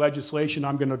 pieces of legislation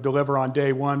I'm going to deliver on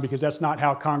day one, because that's not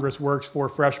how Congress works for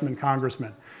freshman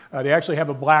congressmen. They actually have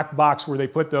a black box where they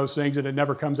put those things and it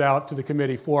never comes out to the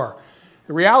committee floor.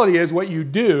 The reality is what you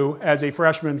do as a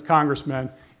freshman congressman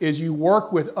is you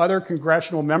work with other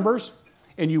congressional members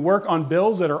and you work on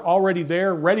bills that are already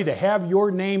there, ready to have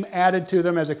your name added to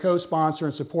them as a co-sponsor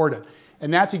and support it.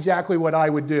 And that's exactly what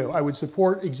I would do. I would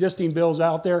support existing bills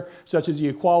out there, such as the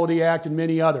Equality Act and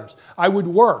many others. I would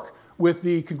work with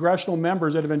the congressional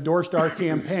members that have endorsed our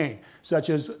campaign, such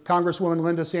as Congresswoman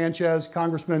Linda Sanchez,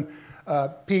 Congressman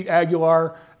Pete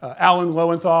Aguilar, Alan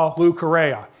Lowenthal, Lou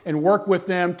Correa, and work with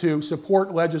them to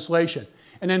support legislation.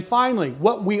 And then finally,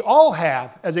 what we all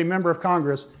have as a member of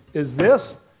Congress is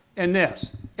this and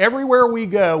this. Everywhere we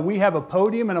go, we have a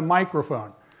podium and a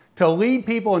microphone to lead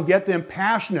people and get them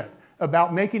passionate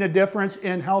about making a difference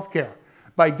in healthcare,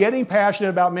 by getting passionate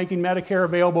about making Medicare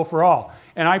available for all.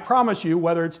 And I promise you,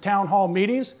 whether it's town hall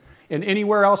meetings and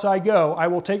anywhere else I go, I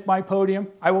will take my podium,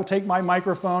 I will take my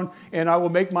microphone, and I will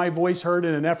make my voice heard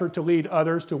in an effort to lead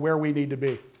others to where we need to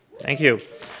be. Thank you.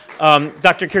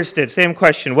 Dr. Keirstead, same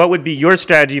question. What would be your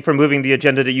strategy for moving the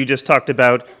agenda that you just talked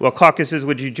about? What caucuses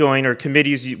would you join, or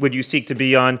committees would you seek to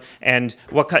be on, and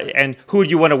who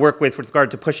would you want to work with regard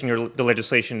to pushing the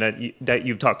legislation that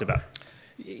you've talked about?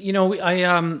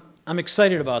 I'm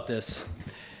excited about this.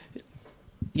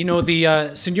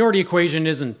 The seniority equation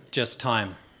isn't just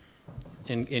time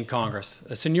in Congress.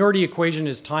 A seniority equation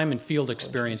is time and field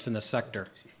experience in the sector.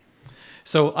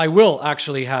 So I will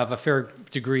actually have a fair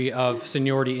degree of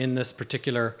seniority in this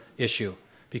particular issue,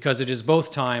 because it is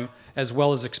both time as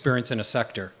well as experience in a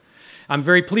sector. I'm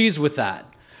very pleased with that.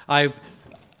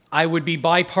 I would be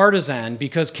bipartisan,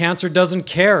 because cancer doesn't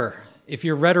care if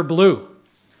you're red or blue.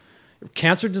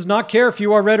 Cancer does not care if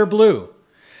you are red or blue.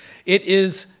 It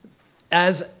is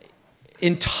as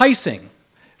enticing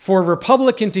for a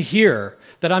Republican to hear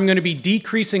that I'm going to be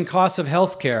decreasing costs of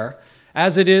health care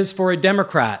as it is for a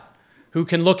Democrat who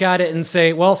can look at it and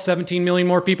say, well, 17 million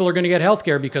more people are going to get health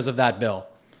care because of that bill.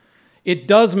 It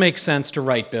does make sense to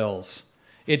write bills.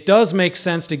 It does make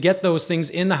sense to get those things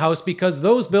in the House because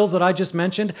those bills that I just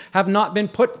mentioned have not been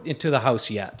put into the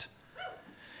House yet.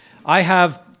 I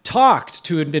have talked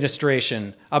to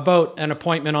administration about an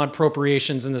appointment on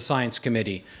appropriations in the Science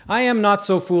Committee. I am not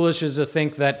so foolish as to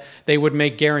think that they would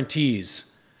make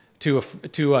guarantees to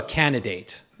a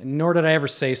candidate, nor did I ever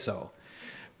say so.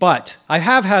 But I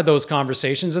have had those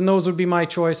conversations, and those would be my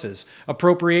choices.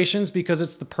 Appropriations, because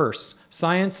it's the purse.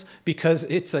 Science, because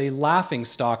it's a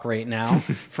laughingstock right now,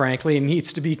 frankly, and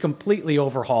needs to be completely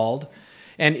overhauled.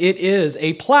 And it is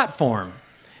a platform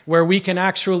where we can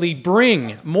actually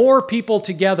bring more people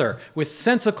together with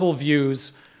sensical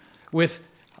views, with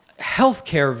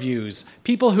healthcare views,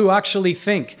 people who actually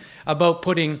think about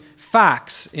putting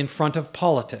facts in front of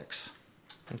politics.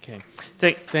 Okay.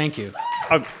 Thank you.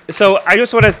 So I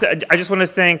just want to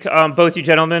thank both you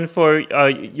gentlemen for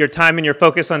your time and your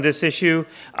focus on this issue,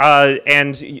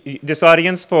 and this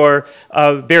audience for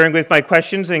bearing with my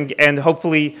questions and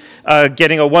hopefully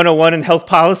getting a 101 in health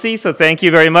policy. So thank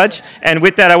you very much. And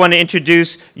with that, I want to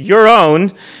introduce your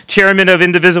own chairman of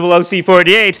Indivisible OC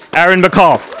 48, Aaron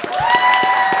McCall.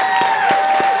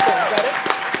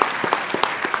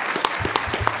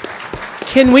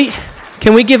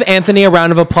 Can we give Anthony a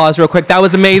round of applause real quick? That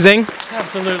was amazing.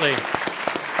 Absolutely.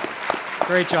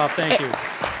 Great job. Thank you.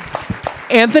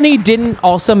 Anthony didn't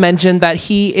also mention that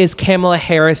he is Kamala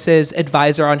Harris's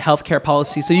advisor on healthcare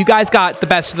policy. So you guys got the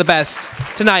best of the best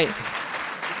tonight.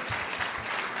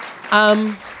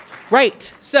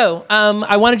 Right. So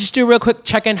I want to just do a real quick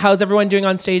check-in. How's everyone doing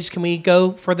on stage? Can we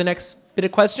go for the next bit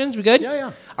of questions? We good?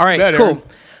 Yeah. All right, cool.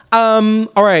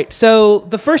 All right, so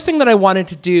the first thing that I wanted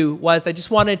to do was I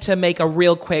just wanted to make a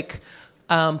real quick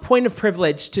point of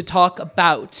privilege to talk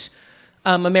about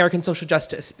American social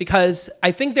justice, because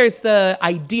I think there's the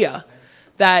idea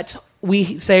that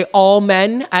we say all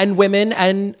men and women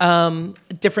and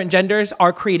different genders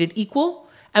are created equal,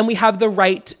 and we have the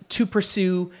right to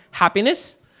pursue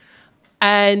happiness.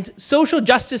 And social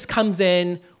justice comes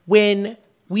in when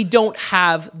we don't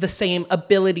have the same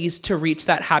abilities to reach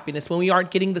that happiness, when we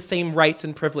aren't getting the same rights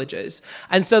and privileges.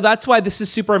 And so that's why this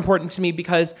is super important to me,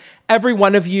 because every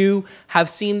one of you have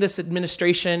seen this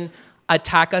administration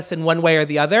attack us in one way or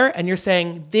the other, and you're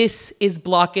saying, this is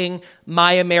blocking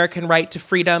my American right to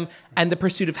freedom and the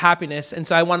pursuit of happiness. And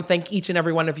so I want to thank each and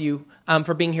every one of you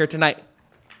for being here tonight.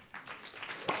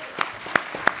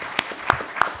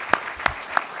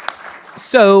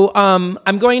 So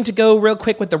I'm going to go real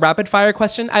quick with the rapid fire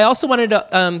question. I also wanted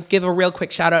to give a real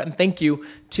quick shout out and thank you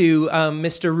to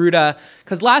Mr. Rouda,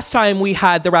 because last time we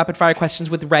had the rapid fire questions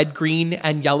with red, green,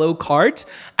 and yellow cards.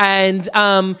 And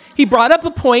he brought up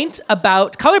a point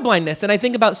about colorblindness. And I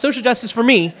think about social justice for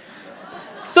me.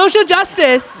 Social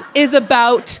justice is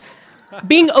about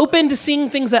being open to seeing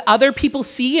things that other people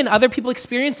see and other people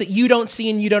experience that you don't see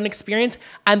and you don't experience,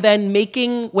 and then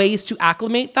making ways to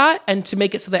acclimate that and to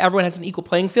make it so that everyone has an equal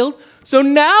playing field. So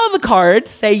now the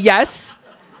cards say yes,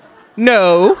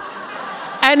 no,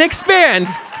 and expand.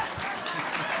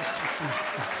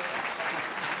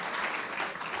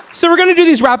 So we're going to do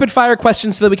these rapid fire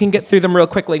questions so that we can get through them real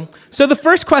quickly. So the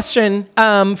first question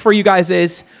for you guys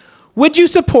is, would you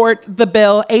support the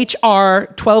bill H.R.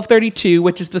 1232,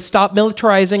 which is the Stop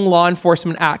Militarizing Law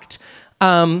Enforcement Act,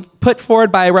 put forward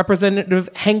by Representative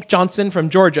Hank Johnson from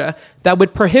Georgia, that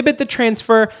would prohibit the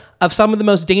transfer of some of the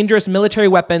most dangerous military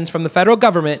weapons from the federal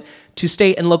government to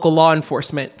state and local law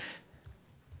enforcement?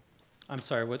 I'm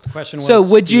sorry, what the question was? So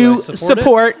would you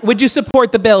support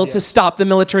the bill to stop the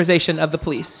militarization of the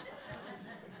police?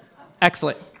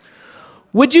 Excellent.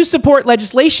 Would you support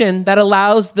legislation that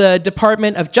allows the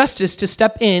Department of Justice to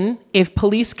step in if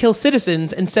police kill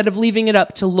citizens instead of leaving it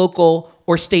up to local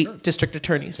or state district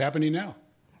attorneys? It's happening now.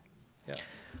 Yeah.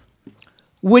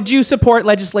 Would you support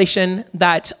legislation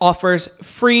that offers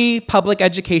free public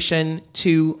education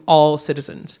to all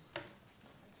citizens?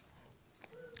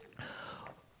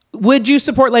 Would you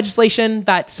support legislation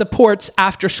that supports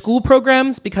after-school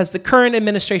programs, because the current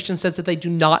administration says that they do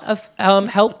not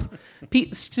help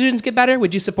students get better?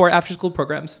 Would you support after-school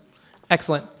programs?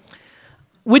 Excellent.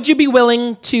 Would you be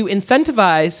willing to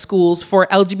incentivize schools for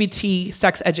LGBT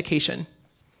sex education?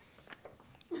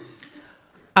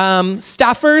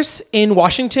 Staffers in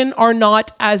Washington are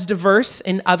not as diverse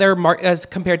in as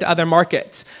compared to other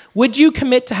markets. Would you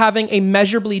commit to having a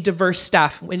measurably diverse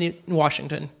staff in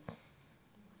Washington?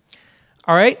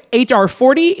 All right. HR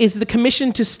 40 is the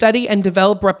commission to study and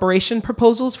develop reparation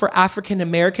proposals for African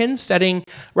Americans, studying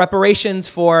reparations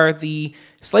for the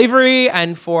slavery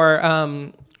and for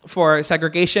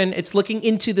segregation. It's looking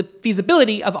into the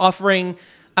feasibility of offering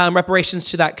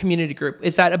reparations to that community group.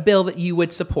 Is that a bill that you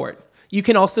would support? You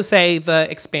can also say the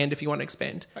expand if you want to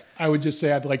expand. I would just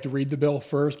say I'd like to read the bill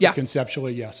first, but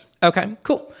conceptually, yes. Okay,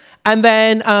 cool. And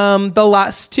then the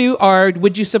last two are,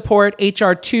 would you support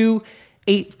HR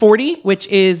 2840, which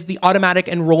is the automatic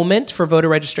enrollment for voter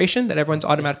registration, that everyone's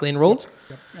automatically enrolled?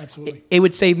 Yep, absolutely. It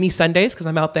would save me Sundays because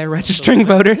I'm out there registering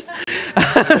voters.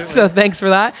 So thanks for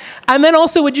that. And then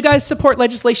also, would you guys support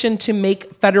legislation to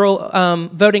make federal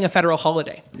voting a federal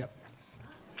holiday? Yep.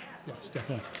 Yes,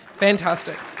 definitely.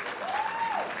 Fantastic.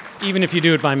 Even if you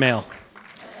do it by mail.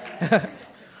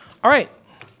 All right.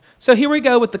 So here we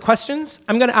go with the questions.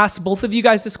 I'm going to ask both of you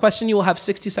guys this question. You will have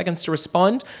 60 seconds to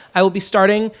respond. I will be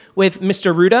starting with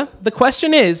Mr. Rouda. The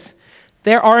question is,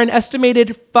 there are an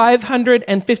estimated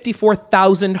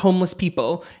 554,000 homeless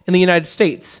people in the United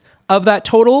States. Of that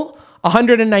total,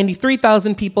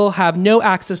 193,000 people have no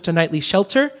access to nightly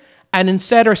shelter and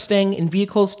instead are staying in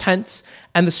vehicles, tents,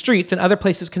 and the streets and other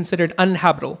places considered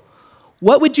uninhabitable.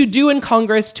 What would you do in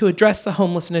Congress to address the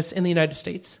homelessness in the United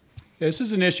States? This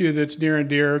is an issue that's near and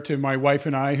dear to my wife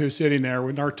and I, who's sitting there.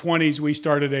 In our 20s, we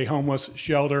started a homeless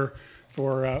shelter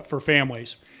for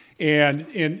families.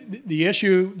 And the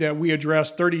issue that we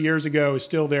addressed 30 years ago is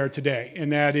still there today,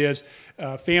 and that is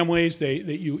families,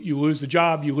 you lose the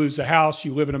job, you lose the house,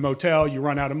 you live in a motel, you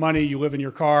run out of money, you live in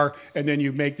your car, and then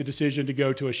you make the decision to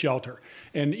go to a shelter.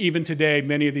 And even today,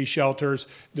 many of these shelters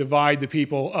divide the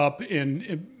people up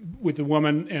with the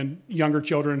women and younger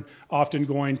children often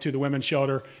going to the women's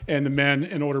shelter and the men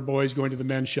and older boys going to the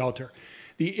men's shelter.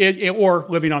 Or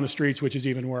living on the streets, which is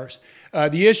even worse.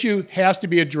 The issue has to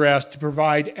be addressed to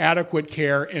provide adequate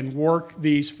care and work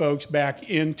these folks back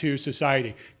into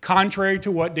society. Contrary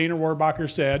to what Dana Rohrabacher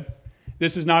said,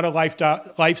 this is not a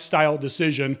lifestyle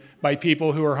decision by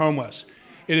people who are homeless.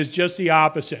 It is just the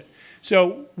opposite.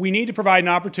 So we need to provide an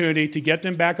opportunity to get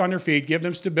them back on their feet, give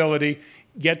them stability,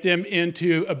 get them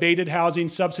into abated housing,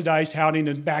 subsidized housing,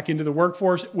 and back into the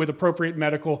workforce with appropriate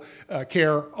medical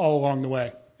care all along the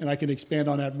way. And I can expand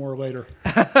on that more later.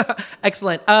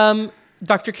 Excellent.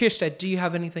 Dr. Keirstead, do you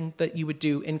have anything that you would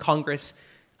do in Congress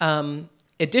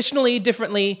additionally,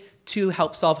 differently, to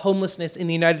help solve homelessness in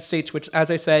the United States, which, as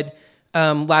I said,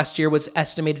 last year was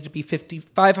estimated to be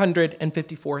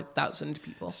 554,000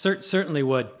 people? Certainly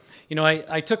would. You know,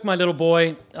 I took my little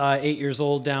boy, 8 years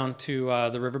old, down to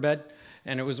the riverbed,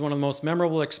 and it was one of the most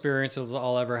memorable experiences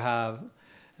I'll ever have.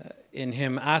 In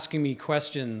him asking me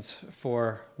questions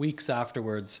for weeks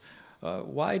afterwards.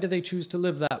 Why do they choose to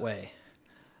live that way?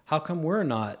 How come we're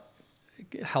not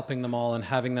helping them all and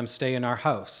having them stay in our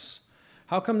house?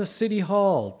 How come the city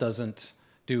hall doesn't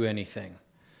do anything?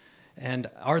 And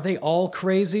are they all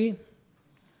crazy?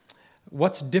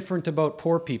 What's different about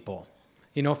poor people?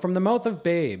 You know, from the mouth of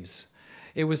babes,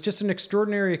 it was just an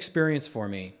extraordinary experience for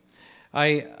me.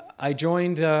 I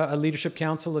joined a leadership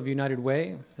council of United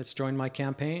Way. It's joined my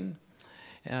campaign.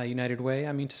 United Way,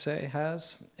 I mean to say,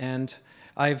 has. And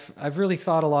I've really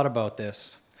thought a lot about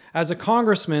this. As a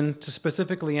congressman, to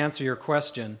specifically answer your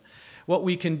question, what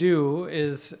we can do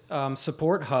is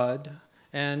support HUD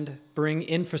and bring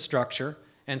infrastructure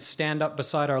and stand up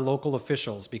beside our local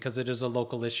officials because it is a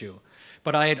local issue.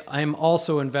 But I'm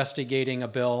also investigating a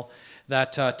bill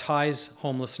that ties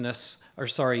homelessness, or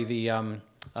sorry, the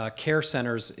care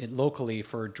centers locally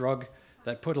for drug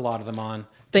that put a lot of them on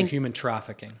to human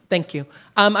trafficking. Thank you.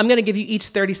 I'm going to give you each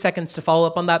 30 seconds to follow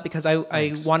up on that because I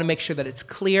want to make sure that it's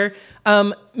clear.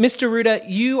 Mr. Rouda,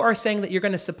 you are saying that you're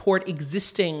going to support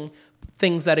existing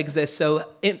things that exist. So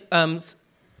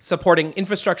supporting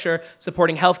infrastructure,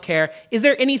 supporting healthcare. Is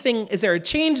there a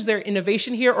change? Is there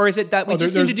innovation here? Or is it that we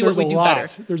just need to do what we do better?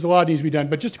 There's a lot that needs to be done.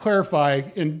 But just to clarify,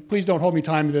 and please don't hold me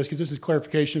time to this because this is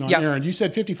clarification on Aaron. You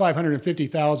said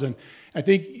 550,000. I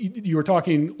think you were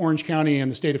talking Orange County and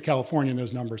the state of California in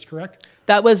those numbers, correct?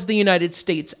 That was the United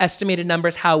States estimated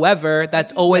numbers. However,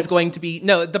 that's always going to be,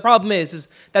 no, the problem is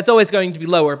that's always going to be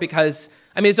lower because,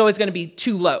 I mean, it's always going to be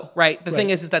too low, right? The thing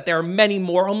is that there are many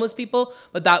more homeless people,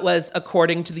 but that was,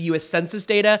 according to the U.S. Census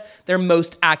data, their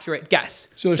most accurate guess.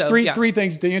 So there's three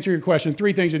things, to answer your question,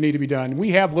 three things that need to be done.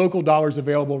 We have local dollars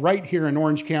available right here in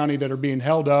Orange County that are being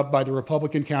held up by the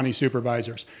Republican county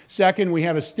supervisors. Second, we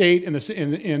have a state in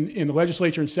the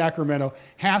legislature in Sacramento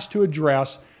has to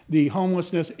address the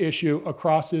homelessness issue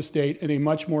across this state in a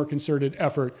much more concerted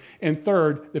effort. And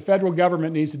third, the federal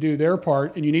government needs to do their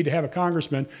part, and you need to have a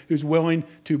congressman who's willing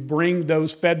to bring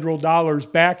those federal dollars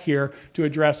back here to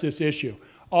address this issue.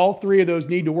 All three of those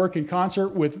need to work in concert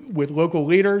with local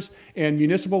leaders and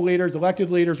municipal leaders,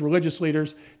 elected leaders, religious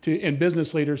leaders, and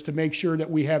business leaders to make sure that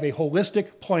we have a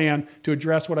holistic plan to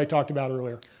address what I talked about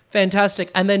earlier. Fantastic.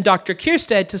 And then Dr.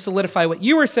 Keirstead, to solidify what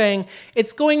you were saying,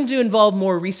 it's going to involve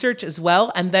more research as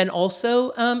well, and then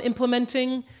also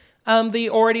implementing the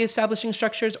already establishing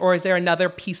structures, or is there another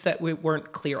piece that we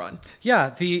weren't clear on?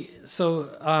 Yeah,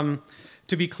 to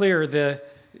be clear,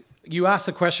 you asked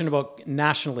the question about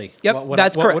nationally. Yep,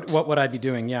 that's correct. What would I be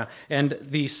doing, yeah. And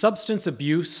the substance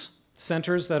abuse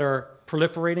centers that are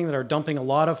proliferating, that are dumping a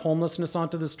lot of homeless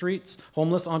onto the streets,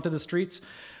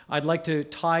 I'd like to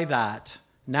tie that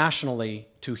nationally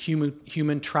to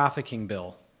human trafficking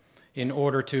bill in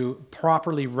order to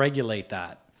properly regulate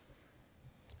that.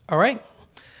 All right.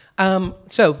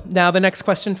 So now the next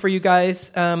question for you guys,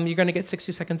 you're going to get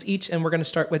 60 seconds each, and we're going to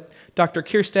start with Dr.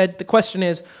 Keirstead. The question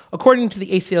is, according to the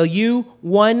ACLU,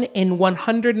 1 in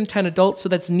 110 adults, so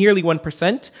that's nearly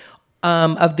 1%,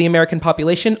 of the American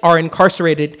population are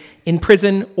incarcerated in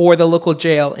prison or the local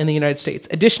jail in the United States.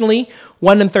 Additionally,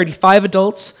 1 in 35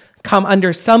 adults come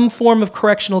under some form of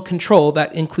correctional control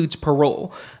that includes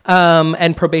parole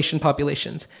and probation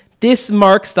populations. This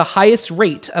marks the highest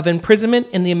rate of imprisonment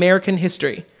in the American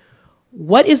history.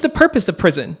 What is the purpose of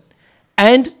prison?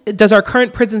 And does our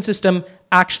current prison system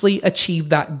actually achieve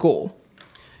that goal?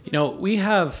 You know, we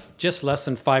have just less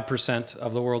than 5%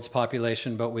 of the world's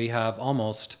population, but we have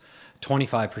almost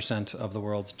 25% of the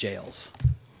world's jails.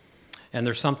 And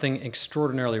there's something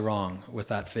extraordinarily wrong with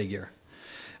that figure.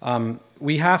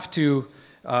 We have to,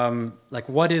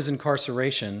 what is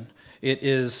incarceration? It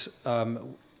is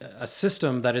a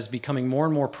system that is becoming more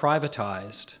and more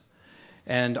privatized,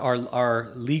 and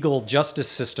our legal justice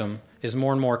system is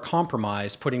more and more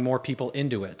compromised, putting more people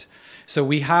into it. So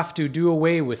we have to do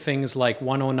away with things like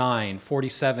 109,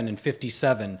 47, and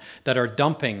 57 that are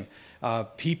dumping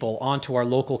people onto our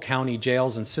local county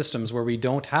jails and systems where we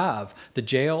don't have the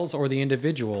jails or the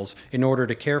individuals in order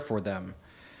to care for them.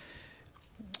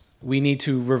 We need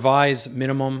to revise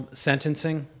minimum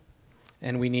sentencing,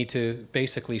 and we need to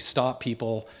basically stop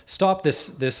this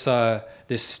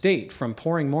state from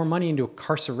pouring more money into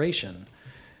incarceration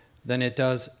than it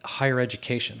does higher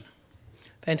education.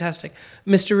 Fantastic.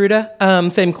 Mr.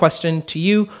 Rouda, same question to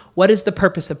you. What is the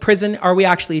purpose of prison? Are we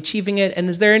actually achieving it? And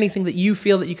is there anything that you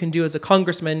feel that you can do as a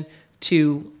congressman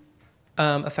to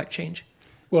affect change?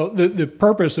 Well, the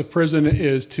purpose of prison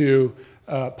is to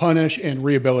punish and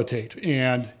rehabilitate.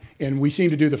 And we seem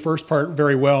to do the first part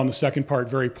very well and the second part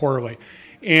very poorly.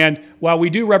 And while we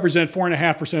do represent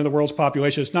 4.5% of the world's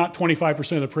population, it's not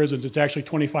 25% of the prisons, it's actually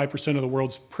 25% of the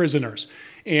world's prisoners.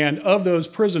 And of those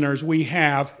prisoners we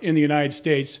have in the United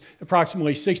States,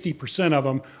 approximately 60% of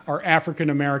them are African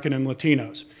American and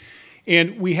Latinos.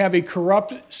 And we have a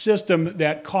corrupt system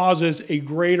that causes a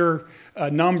greater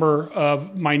number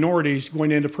of minorities going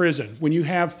into prison. When you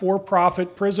have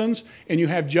for-profit prisons and you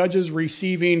have judges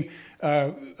receiving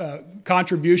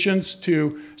contributions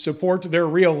to support their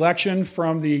re-election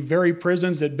from the very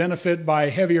prisons that benefit by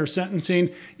heavier sentencing,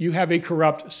 you have a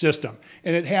corrupt system.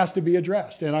 And it has to be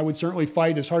addressed. And I would certainly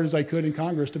fight as hard as I could in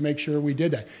Congress to make sure we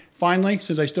did that. Finally,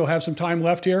 since I still have some time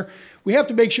left here, we have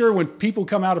to make sure when people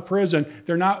come out of prison,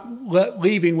 they're not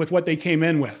leaving with what they came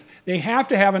in with. They have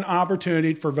to have an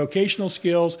opportunity for vocational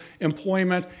skills,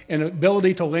 employment, and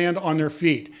ability to land on their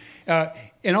feet.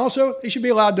 And also, they should be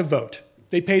allowed to vote.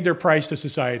 They paid their price to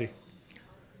society.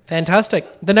 Fantastic.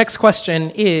 The next question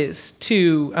is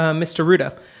to Mr.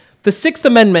 Rouda. The Sixth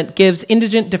Amendment gives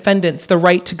indigent defendants the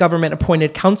right to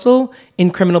government-appointed counsel in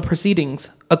criminal proceedings.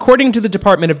 According to the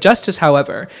Department of Justice,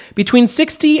 however, between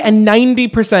 60 and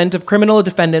 90% of criminal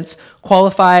defendants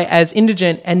qualify as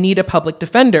indigent and need a public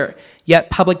defender. Yet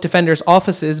public defenders'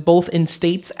 offices, both in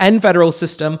states and federal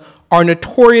system, are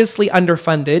notoriously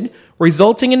underfunded,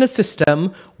 resulting in a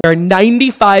system where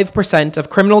 95% of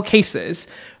criminal cases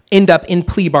end up in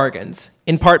plea bargains,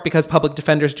 in part because public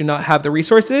defenders do not have the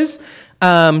resources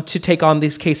to take on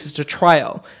these cases to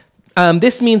trial.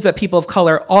 This means that people of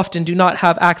color often do not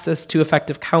have access to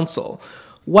effective counsel.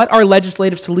 What are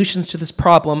legislative solutions to this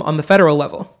problem on the federal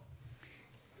level?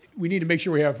 We need to make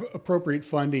sure we have appropriate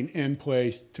funding in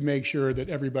place to make sure that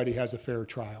everybody has a fair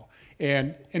trial.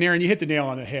 And Aaron, you hit the nail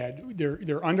on the head. They're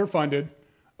underfunded,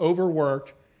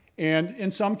 overworked, and in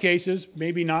some cases,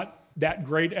 maybe not that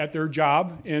great at their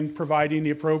job in providing the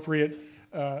appropriate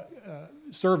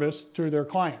service to their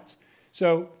clients.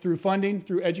 So through funding,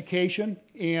 through education,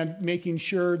 and making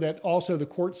sure that also the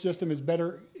court system is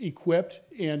better equipped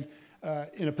and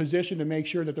in a position to make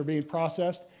sure that they're being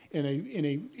processed in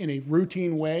a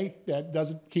routine way that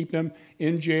doesn't keep them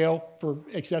in jail for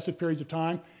excessive periods of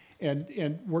time,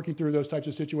 and working through those types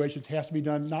of situations has to be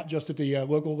done not just at the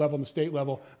local level and the state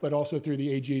level, but also through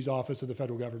the AG's office of the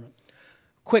federal government.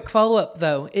 Quick follow-up,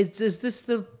 though. Is this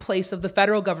the place of the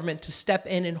federal government to step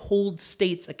in and hold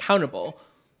states accountable?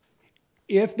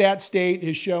 If that state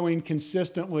is showing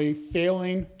consistently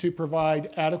failing to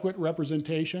provide adequate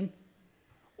representation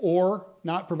or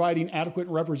not providing adequate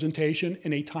representation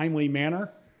in a timely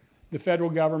manner, the federal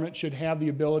government should have the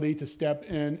ability to step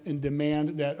in and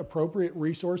demand that appropriate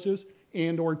resources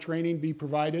and/or training be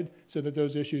provided so that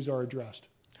those issues are addressed.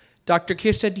 Dr.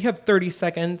 Keirstead, you have 30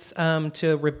 seconds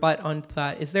to rebut on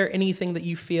that. Is there anything that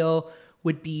you feel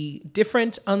would be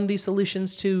different on the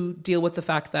solutions to deal with the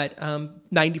fact that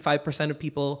 95% of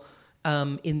people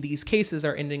in these cases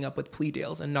are ending up with plea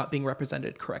deals and not being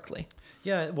represented correctly?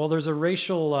 Yeah, well, there's a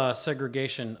racial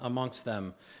segregation amongst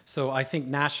them. So I think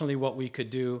nationally what we could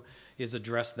do is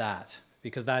address that,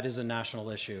 because that is a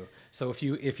national issue. So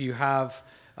if you have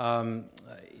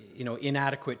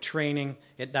inadequate training,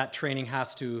 that training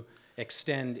has to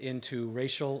extend into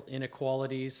racial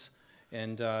inequalities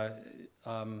and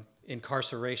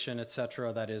incarceration, et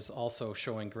cetera, that is also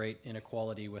showing great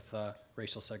inequality with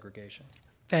racial segregation.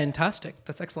 Fantastic.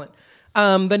 That's excellent.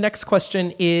 The next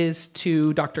question is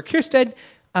to Dr. Keirstead.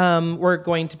 We're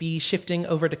going to be shifting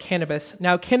over to cannabis.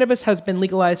 Now, cannabis has been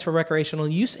legalized for recreational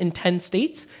use in 10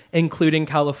 states, including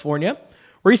California.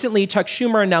 Recently, Chuck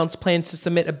Schumer announced plans to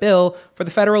submit a bill for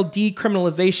the federal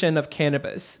decriminalization of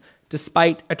cannabis,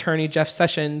 despite Attorney Jeff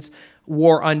Sessions'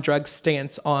 war on drugs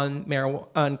stance on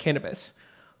cannabis.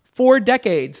 For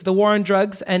decades, the war on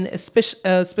drugs, and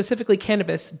specifically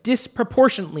cannabis,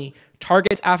 disproportionately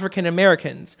targets African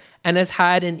Americans and has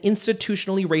had an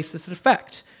institutionally racist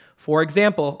effect. For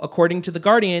example, according to The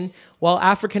Guardian, while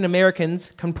African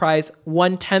Americans comprise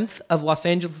 1/10 of Los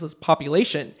Angeles'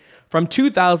 population, from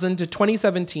 2000 to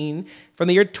 2017, from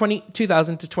the year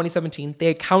 2000 to 2017, they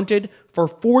accounted for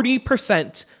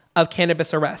 40% of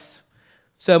cannabis arrests.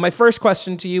 So my first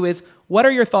question to you is, what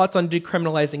are your thoughts on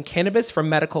decriminalizing cannabis for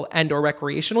medical and/or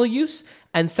recreational use?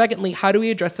 And secondly, how do we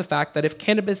address the fact that if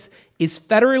cannabis is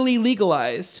federally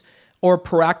legalized or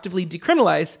proactively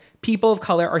decriminalized, people of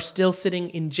color are still sitting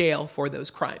in jail for those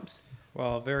crimes?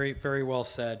 Well, very, very well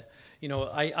said. You know,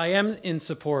 I am in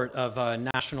support of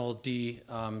national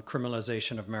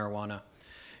decriminalization of marijuana.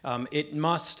 It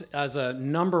must, as a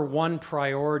 #1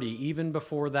 priority, even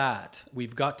before that,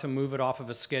 we've got to move it off of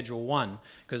a Schedule 1,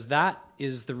 because that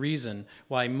is the reason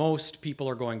why most people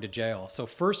are going to jail. So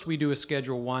first we do a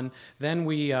Schedule 1, then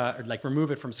we remove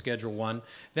it from Schedule 1,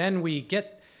 then we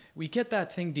get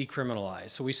that thing decriminalized.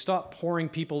 So we stop pouring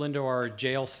people into our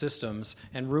jail systems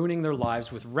and ruining their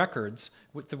lives with records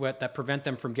that prevent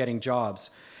them from getting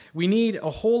jobs. We need a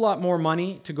whole lot more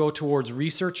money to go towards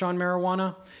research on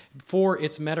marijuana for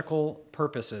its medical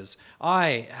purposes.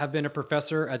 I have been a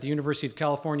professor at the University of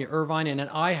California, Irvine, and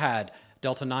I had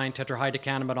Delta-9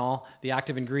 tetrahydrocannabinol, the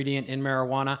active ingredient in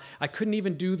marijuana. I couldn't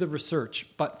even do the research,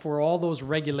 but for all those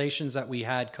regulations that we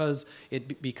had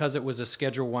because it was a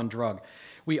Schedule 1 drug.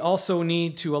 We also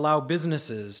need to allow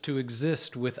businesses to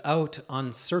exist without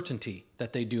uncertainty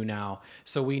that they do now.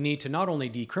 So we need to not only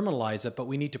decriminalize it, but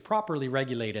we need to properly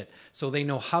regulate it so they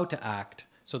know how to act,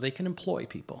 so they can employ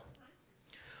people.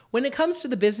 When it comes to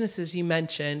the businesses you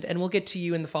mentioned, and we'll get to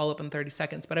you in the follow-up in 30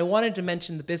 seconds, but I wanted to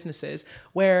mention the businesses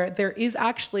where there is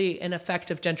actually an effect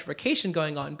of gentrification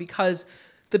going on, because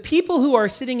the people who are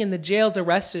sitting in the jails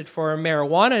arrested for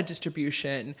marijuana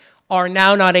distribution are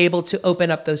now not able to open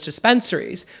up those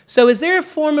dispensaries. So is there a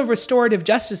form of restorative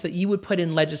justice that you would put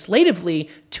in legislatively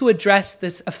to address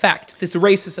this effect, this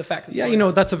racist effect? Yeah, you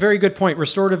know, that's a very good point.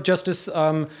 Restorative justice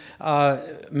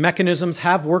mechanisms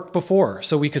have worked before,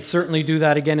 so we could certainly do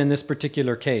that again in this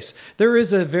particular case.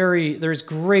 There's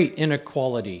great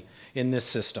inequality in this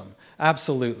system.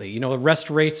 Absolutely. You know, arrest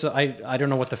rates, I don't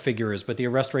know what the figure is, but the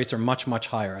arrest rates are much, much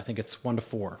higher. I think it's 1 to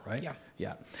 4, right? Yeah.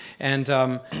 Yeah. And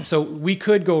so we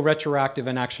could go retroactive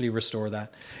and actually restore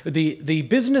that. The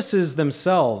businesses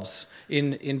themselves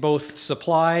in both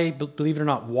supply, believe it or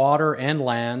not, water and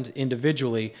land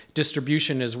individually,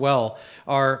 distribution as well,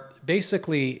 are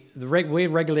basically, the way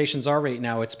regulations are right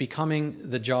now, it's becoming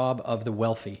the job of the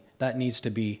wealthy. That needs to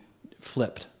be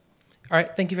flipped. All right,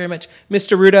 thank you very much.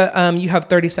 Mr. Rouda, you have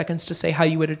 30 seconds to say how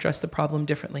you would address the problem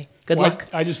differently. Good luck.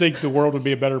 I just think the world would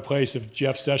be a better place if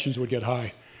Jeff Sessions would get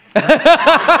high.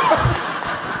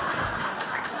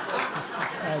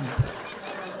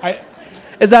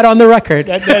 Is that on the record?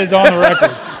 That is on the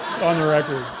record. It's on the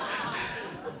record.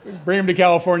 Bring him to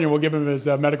California, we'll give him his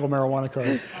medical marijuana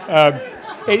card.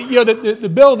 You know, the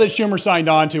bill that Schumer signed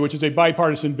on to, which is a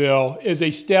bipartisan bill, is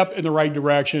a step in the right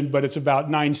direction, but it's about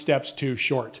 9 steps too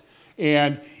short.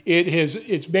 And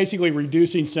it's basically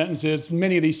reducing sentences.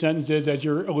 Many of these sentences, as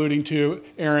you're alluding to,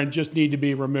 Aaron, just need to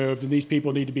be removed, and these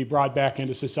people need to be brought back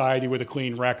into society with a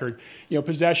clean record. You know,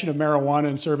 possession of marijuana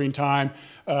and serving time,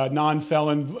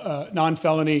 non-felony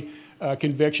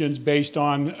convictions based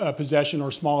on possession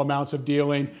or small amounts of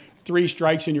dealing. 3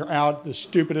 strikes and you're out, the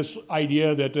stupidest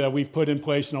idea that we've put in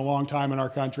place in a long time in our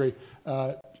country.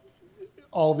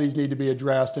 All of these need to be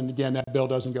addressed, and again, that bill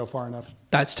doesn't go far enough.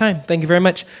 That's time. Thank you very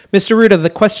much. Mr. Rouda, the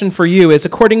question for you is,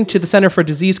 according to the Center for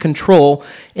Disease Control,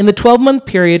 in the 12-month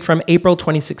period from April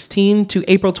 2016 to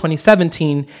April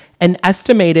 2017, an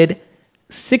estimated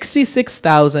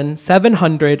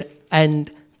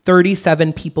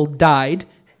 66,737 people died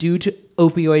due to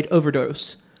opioid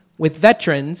overdose, with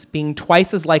veterans being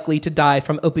twice as likely to die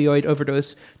from opioid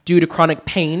overdose due to chronic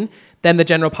pain than the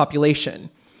general population.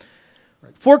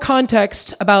 For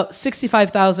context, about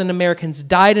 65,000 Americans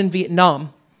died in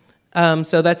Vietnam.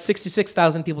 So that's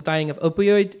 66,000 people dying of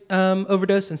opioid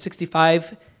overdose and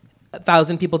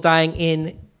 65,000 people dying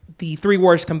in the 3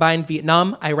 wars combined,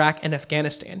 Vietnam, Iraq, and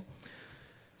Afghanistan.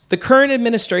 The current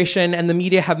administration and the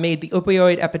media have made the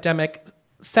opioid epidemic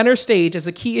center stage as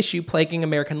a key issue plaguing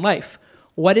American life.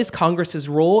 What is Congress's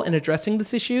role in addressing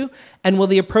this issue? And will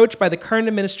the approach by the current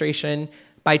administration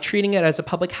by treating it as a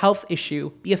public health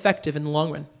issue be effective in the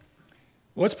long run?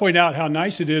 Well, let's point out how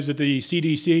nice it is that the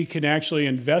CDC can actually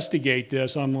investigate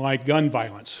this, unlike gun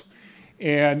violence.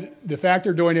 And the fact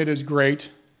they're doing it is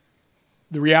great.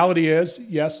 The reality is,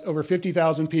 yes, over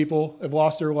 50,000 people have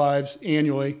lost their lives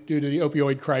annually due to the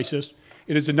opioid crisis.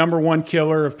 It is the #1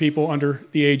 killer of people under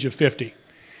the age of 50.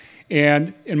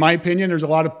 And in my opinion, there's a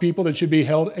lot of people that should be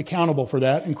held accountable for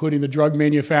that, including the drug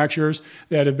manufacturers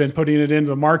that have been putting it into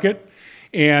the market,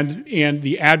 and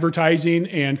the advertising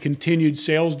and continued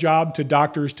sales job to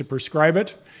doctors to prescribe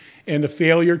it, and the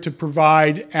failure to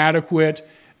provide adequate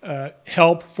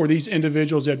help for these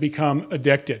individuals that become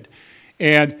addicted.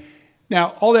 And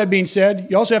now, all that being said,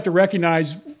 you also have to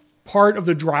recognize part of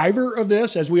the driver of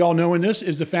this, as we all know in this,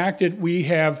 is the fact that we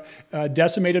have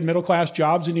decimated middle-class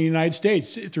jobs in the United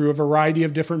States through a variety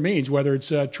of different means, whether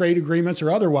it's trade agreements or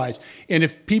otherwise. And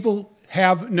if people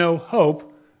have no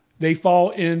hope, they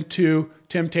fall into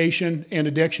temptation and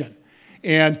addiction.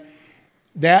 And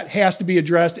that has to be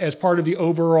addressed as part of the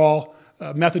overall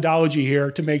methodology here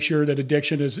to make sure that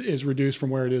addiction is reduced from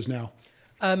where it is now.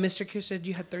 Mr. Keirstead,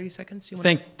 you had 30 seconds.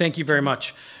 Thank you very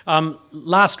much.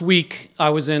 Last week, I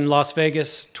was in Las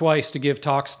Vegas twice to give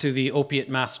talks to the opiate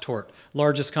mass tort,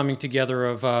 largest coming together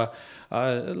of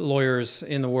lawyers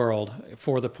in the world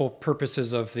for the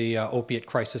purposes of the opiate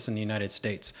crisis in the United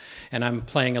States. And I'm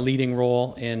playing a leading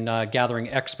role in gathering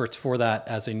experts for that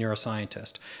as a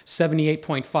neuroscientist.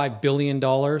 $78.5 billion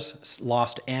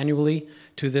lost annually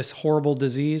to this horrible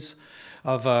disease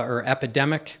or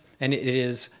epidemic. And it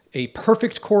is a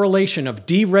perfect correlation of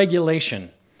deregulation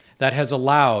that has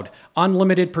allowed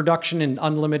unlimited production and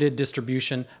unlimited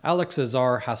distribution. Alex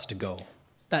Azar has to go.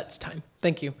 That's time.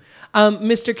 Thank you.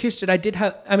 Mr. Keirstead,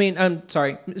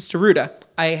 Mr. Rouda,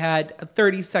 I had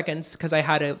 30 seconds because I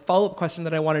had a follow-up question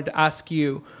that I wanted to ask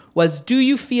you was, do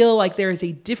you feel like there is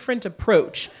a different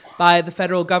approach by the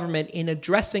federal government in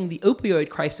addressing the opioid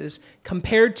crisis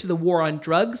compared to the war on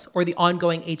drugs or the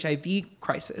ongoing HIV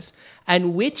crisis?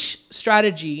 And which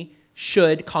strategy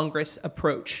should Congress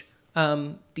approach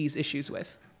these issues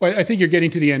with? Well, I think you're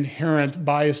getting to the inherent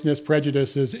biasness,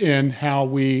 prejudices in how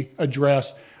we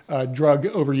address drug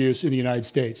overuse in the United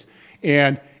States.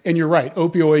 And you're right,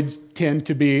 opioids tend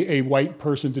to be a white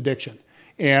person's addiction.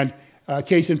 And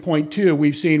case in point two,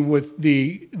 we've seen with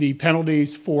the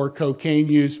penalties for cocaine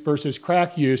use versus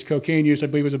crack use. Cocaine use, I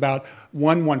believe, was about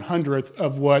 1/100th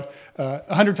of what,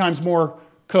 100 times more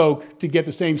coke to get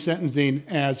the same sentencing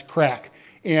as crack.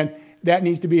 And that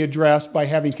needs to be addressed by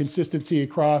having consistency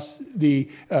across the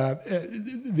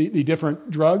different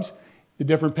drugs. The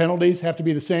different penalties have to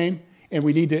be the same, and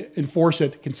we need to enforce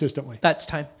it consistently. That's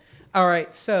time. All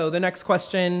right, so the next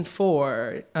question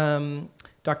for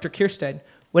Dr. Keirstead.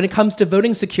 When it comes to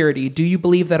voting security, do you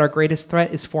believe that our greatest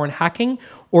threat is foreign hacking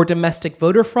or domestic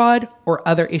voter fraud or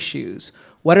other issues?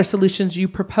 What are solutions you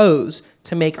propose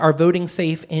to make our voting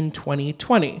safe in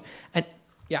 2020?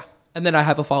 And then I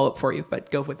have a follow-up for you, but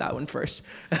go with that one first.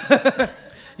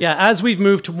 Yeah, as we've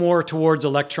moved more towards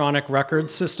electronic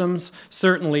record systems,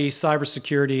 certainly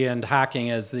cybersecurity and hacking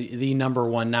is the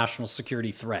 #1 national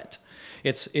security threat.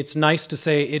 It's nice to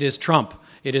say it is Trump.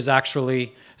 It is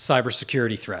actually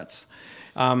cybersecurity threats.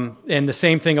 And the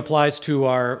same thing applies to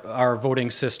our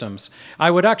voting systems.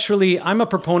 I'm a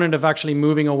proponent of actually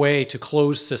moving away to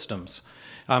closed systems.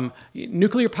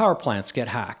 Nuclear power plants get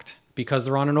hacked because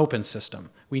they're on an open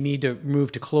system. We need to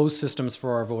move to closed systems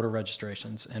for our voter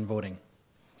registrations and voting.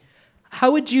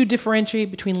 How would you differentiate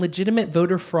between legitimate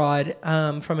voter fraud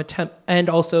from attempt, and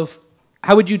also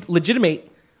how would you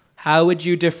differentiate?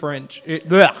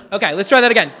 Okay, let's try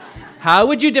that again. How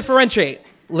would you differentiate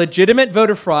legitimate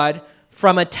voter fraud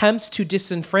from attempts to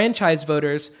disenfranchise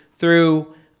voters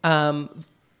through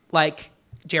like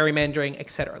gerrymandering,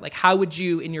 et cetera? Like, how would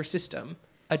you, in your system,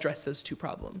 address those two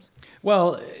problems?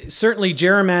 Well, certainly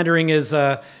gerrymandering is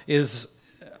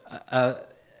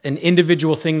an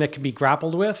individual thing that can be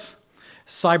grappled with.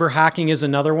 Cyber hacking is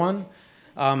another one.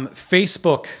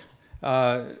 Facebook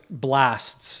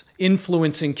blasts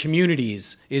influencing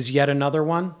communities is yet another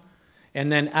one. And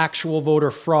then actual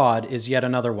voter fraud is yet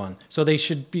another one. So they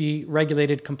should be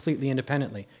regulated completely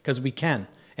independently, because we can.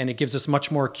 And it gives us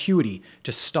much more acuity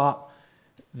to stop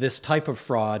this type of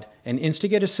fraud and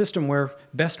instigate a system where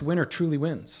best winner truly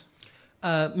wins.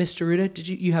 Mr.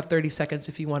 Rouda, you have 30 seconds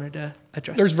if you wanted to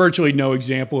address There's this. virtually no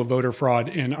example of voter fraud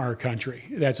in our country.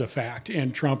 That's a fact.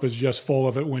 And Trump is just full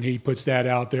of it when he puts that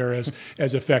out there as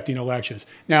affecting elections.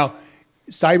 Now,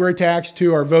 cyber attacks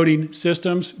to our voting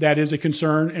systems, that is a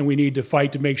concern, and we need to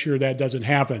fight to make sure that doesn't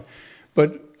happen.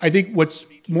 But I think what's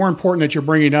more important that you're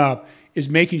bringing up is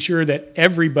making sure that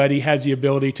everybody has the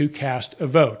ability to cast a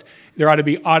vote. There ought to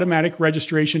be automatic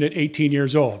registration at 18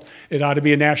 years old. It ought to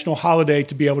be a national holiday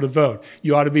to be able to vote.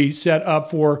 You ought to be set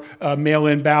up for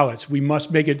mail-in ballots. We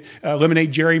must make it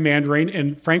eliminate gerrymandering,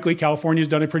 and frankly, California's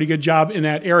done a pretty good job in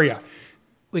that area.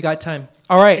 We got time.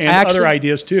 All right. And other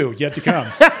ideas too, yet to come.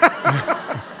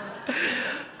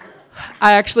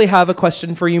 I actually have a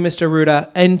question for you, Mr. Rouda.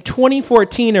 In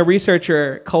 2014, a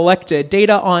researcher collected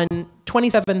data on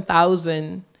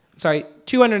 270,000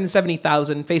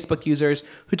 Facebook users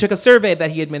who took a survey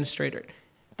that he administered.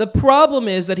 The problem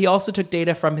is that he also took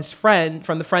data from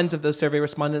the friends of those survey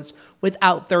respondents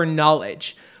without their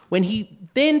knowledge. When he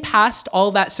then passed all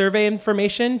that survey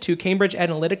information to Cambridge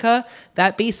Analytica,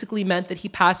 that basically meant that he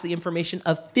passed the information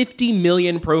of 50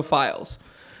 million profiles.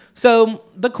 So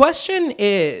the question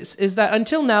is that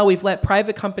until now we've let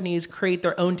private companies create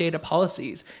their own data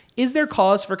policies. Is there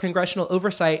cause for congressional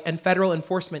oversight and federal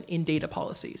enforcement in data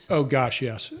policies? Oh gosh,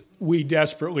 yes. We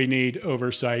desperately need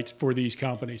oversight for these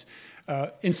companies.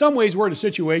 In some ways, we're in a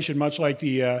situation much like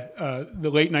the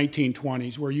late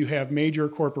 1920s, where you have major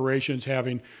corporations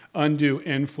having undue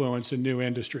influence in new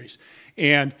industries.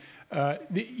 And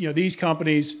these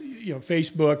companies,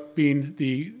 Facebook being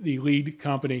the lead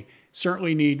company,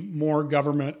 certainly need more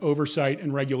government oversight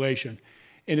and regulation.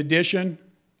 In addition,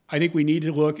 I think we need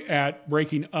to look at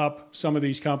breaking up some of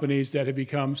these companies that have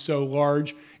become so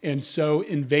large and so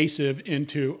invasive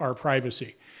into our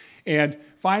privacy. And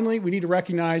finally, we need to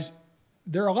recognize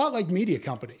they're a lot like media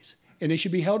companies, and they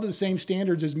should be held to the same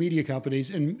standards as media companies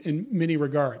in many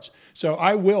regards. So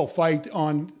I will fight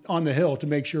on the Hill to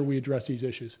make sure we address these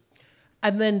issues.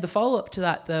 And then the follow-up to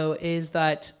that, though, is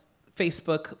that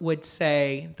Facebook would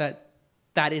say that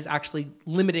is actually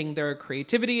limiting their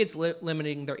creativity, it's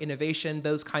limiting their innovation,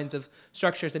 those kinds of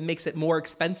structures. It makes it more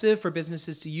expensive for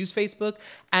businesses to use Facebook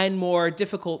and more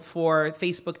difficult for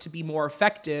Facebook to be more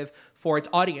effective for its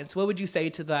audience. What would you say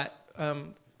to that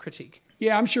critique?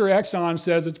 Yeah, I'm sure Exxon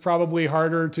says it's probably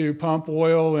harder to pump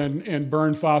oil and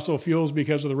burn fossil fuels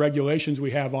because of the regulations we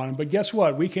have on them. But guess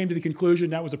what? We came to the conclusion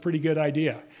that was a pretty good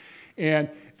idea. And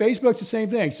Facebook's the same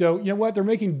thing. So you know what? They're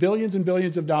making billions and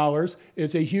billions of dollars.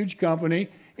 It's a huge company,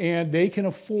 and they can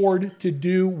afford to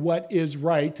do what is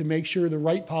right to make sure the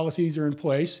right policies are in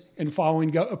place and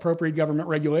following appropriate government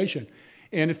regulation.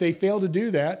 And if they fail to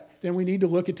do that, then we need to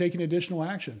look at taking additional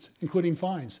actions, including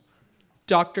fines.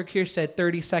 Dr. Keirstead,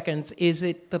 30 seconds. Is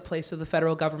it the place of the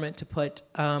federal government to put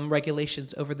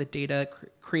regulations over the data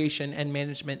creation and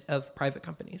management of private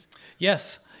companies?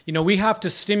 Yes. We have to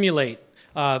stimulate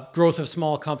growth of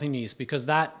small companies, because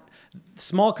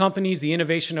small companies, the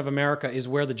innovation of America, is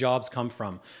where the jobs come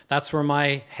from. That's where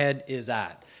my head is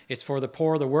at. It's for the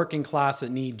poor, the working class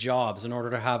that need jobs in order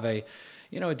to have a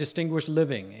distinguished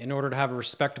living, in order to have a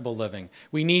respectable living.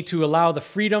 We need to allow the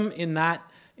freedom in that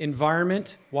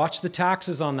environment, watch the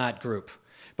taxes on that group.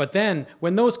 But then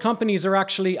when those companies are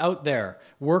actually out there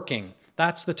working,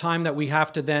 that's the time that we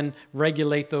have to then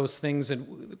regulate those things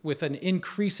with an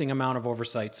increasing amount of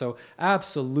oversight. So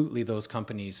absolutely, those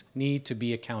companies need to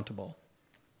be accountable.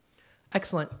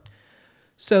 Excellent.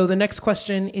 So the next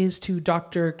question is to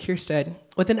Dr. Keirstead.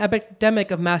 With an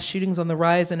epidemic of mass shootings on the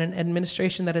rise and an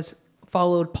administration that has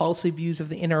followed policy views of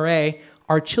the NRA,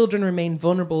 our children remain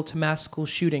vulnerable to mass school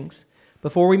shootings.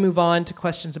 Before we move on to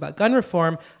questions about gun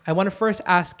reform, I want to first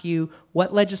ask you,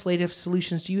 what legislative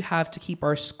solutions do you have to keep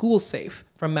our schools safe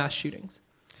from mass shootings?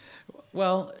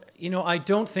 Well, You know, I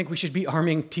don't think we should be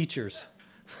arming teachers.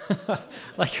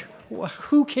 Like,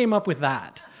 who came up with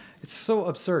that? It's so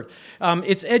absurd.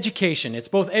 It's education. It's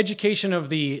both education of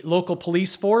the local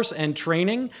police force and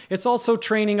training. It's also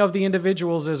training of the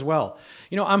individuals as well.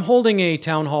 You know, I'm holding a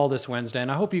town hall this Wednesday, and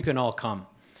I hope you can all come,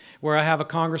 where I have a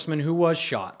congressman who was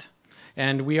shot.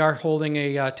 And we are holding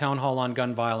a town hall on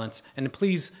gun violence. And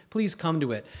please come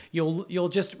to it. You'll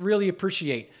just really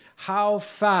appreciate how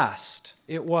fast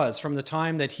it was from the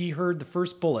time that he heard the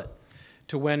first bullet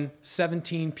to when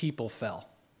 17 people fell.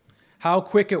 How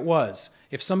quick it was.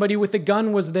 If somebody with a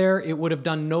gun was there, it would have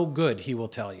done no good, he will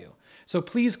tell you. So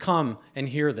please come and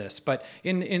hear this. But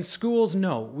in schools,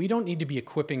 no, we don't need to be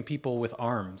equipping people with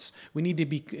arms. We need to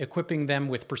be equipping them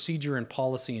with procedure and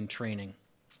policy and training.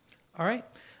 All right.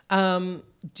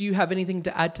 Do you have anything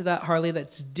to add to that, Harley,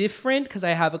 that's different? Because I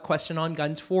have a question on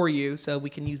guns for you, so we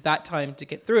can use that time to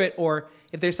get through it. Or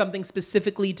if there's something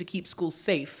specifically to keep schools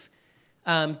safe,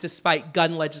 despite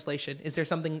gun legislation, is there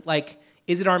something like,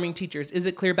 is it arming teachers? Is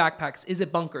it clear backpacks? Is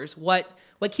it bunkers? What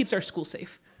keeps our schools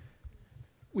safe?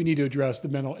 We need to address the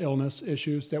mental illness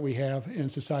issues that we have in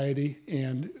society.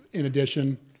 And in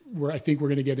addition, I think we're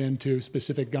going to get into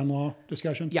specific gun law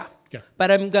discussion. Yeah. Okay.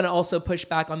 But I'm going to also push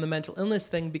back on the mental illness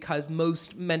thing, because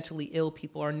most mentally ill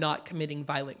people are not committing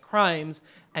violent crimes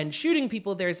and shooting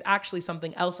people. There's actually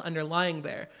something else underlying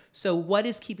there. So what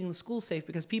is keeping the schools safe?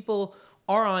 Because people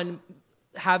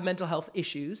have mental health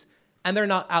issues, and they're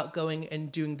not out going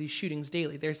and doing these shootings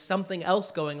daily. There's something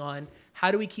else going on. How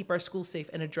do we keep our schools safe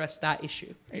and address that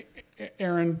issue?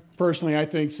 Aaron, personally, I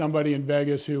think somebody in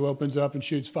Vegas who opens up and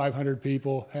shoots 500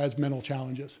 people has mental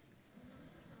challenges.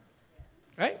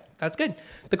 All right, that's good.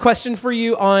 The question for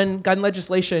you on gun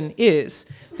legislation is,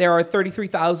 there are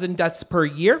 33,000 deaths per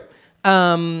year,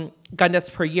 gun deaths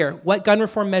per year. What gun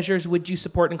reform measures would you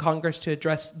support in Congress to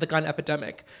address the gun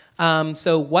epidemic?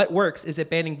 So what works? Is it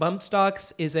banning bump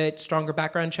stocks? Is it stronger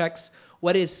background checks?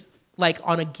 What is, like,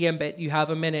 on a gambit, you have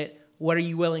a minute, what are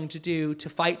you willing to do to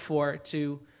fight for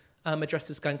to address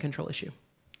this gun control issue?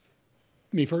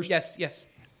 Me first? Yes.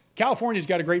 California's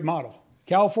got a great model.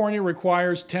 California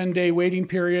requires 10-day waiting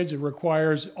periods. It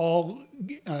requires all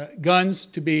guns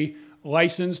to be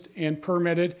licensed and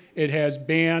permitted. It has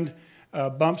banned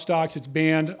bump stocks. It's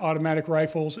banned automatic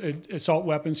rifles, assault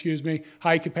weapons,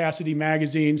 high-capacity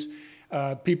magazines,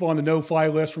 people on the no-fly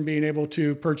list from being able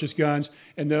to purchase guns,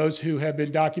 and those who have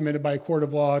been documented by a court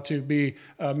of law to be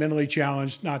mentally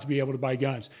challenged not to be able to buy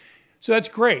guns. So that's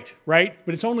great, right?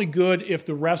 But it's only good if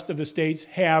the rest of the states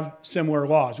have similar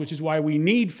laws, which is why we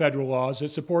need federal laws that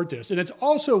support this. And it's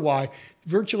also why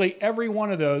virtually every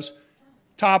one of those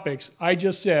topics I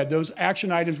just said, those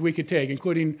action items we could take,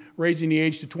 including raising the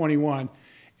age to 21,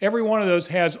 every one of those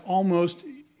has almost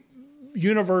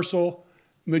universal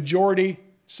majority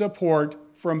support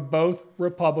from both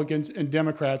Republicans and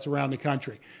Democrats around the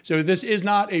country. So this is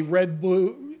not a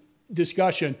red-blue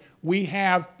discussion. We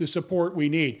have the support we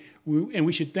need. And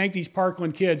we should thank these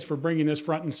Parkland kids for bringing this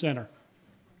front and center.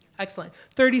 Excellent.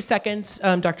 30 seconds,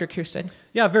 Dr. Keirstead.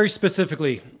 Yeah, very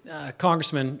specifically,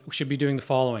 Congressman should be doing the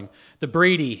following. The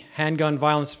Brady Handgun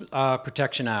Violence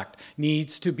Protection Act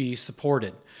needs to be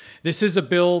supported. This is a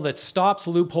bill that stops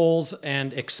loopholes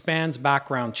and expands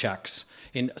background checks.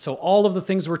 So all of the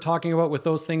things we're talking about with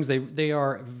those things, they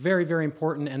are very, very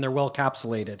important, and they're well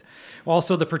encapsulated.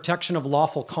 Also, the protection of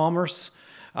lawful commerce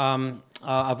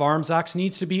of arms acts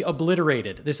needs to be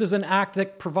obliterated. This is an act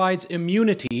that provides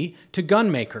immunity to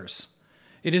gun makers.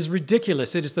 It is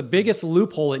ridiculous. It is the biggest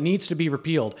loophole. It needs to be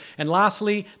repealed. And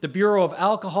lastly, the Bureau of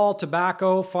Alcohol,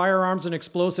 Tobacco, Firearms, and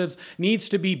Explosives needs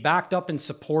to be backed up and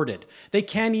supported. They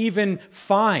can't even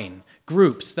fine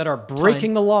groups that are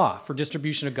breaking the law for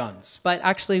distribution of guns. But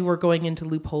actually, we're going into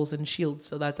loopholes and shields,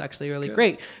 so that's actually really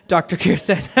great, Dr.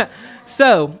 Keirstead.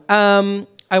 So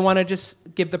I want to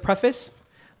just give the preface.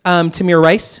 Tamir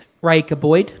Rice, Raika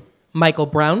Boyd, Michael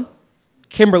Brown,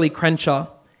 Kimberly Crenshaw,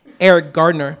 Eric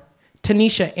Gardner,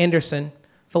 Tanisha Anderson,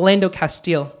 Philando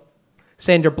Castile,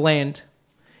 Sandra Bland.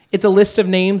 It's a list of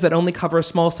names that only cover a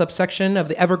small subsection of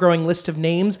the ever-growing list of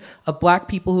names of Black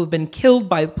people who have been killed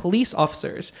by police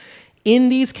officers. In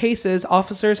these cases,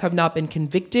 officers have not been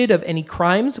convicted of any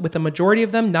crimes, with a majority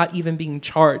of them not even being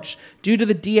charged, due to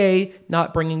the DA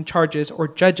not bringing charges or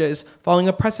judges following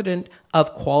a precedent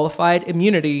of qualified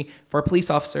immunity for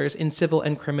police officers in civil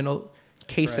and criminal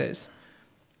cases. Right.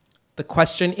 The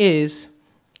question is,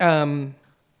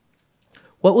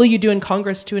 what will you do in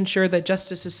Congress to ensure that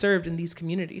justice is served in these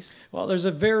communities? Well, there's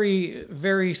a very,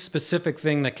 very specific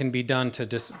thing that can be done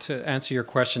to answer your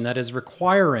question, that is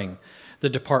requiring the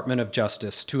Department of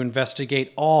Justice to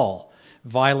investigate all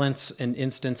violence and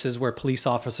instances where police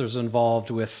officers are involved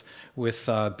with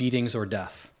beatings or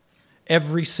death.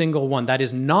 Every single one. That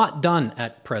is not done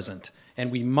at present,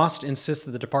 and we must insist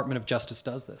that the Department of Justice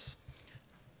does this.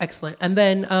 Excellent. And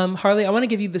then, Harley, I want to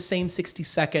give you the same 60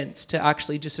 seconds to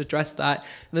actually just address that,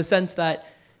 in the sense that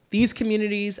these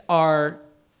communities are,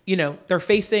 they're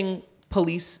facing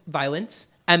police violence,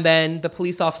 and then the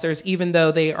police officers, even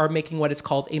though they are making what is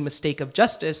called a mistake of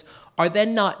justice, are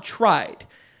then not tried.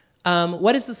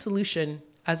 What is the solution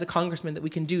as a congressman that we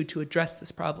can do to address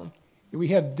this problem? We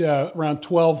had around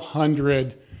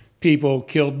 1,200 people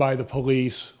killed by the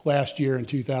police last year in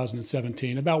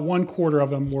 2017. About 1/4 of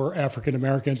them were African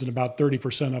Americans, and about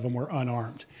 30% of them were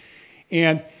unarmed.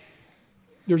 And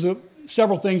there's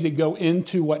several things that go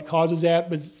into what causes that,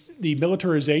 but the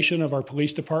militarization of our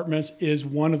police departments is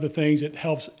one of the things that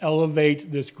helps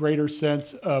elevate this greater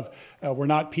sense of we're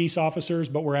not peace officers,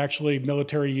 but we're actually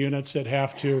military units that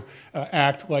have to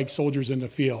act like soldiers in the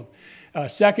field.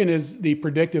 Second is the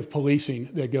predictive policing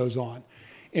that goes on.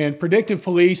 And predictive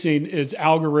policing is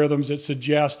algorithms that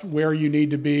suggest where you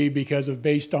need to be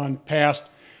based on past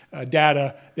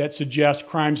data that suggests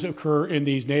crimes occur in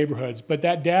these neighborhoods. But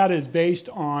that data is based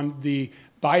on the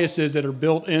biases that are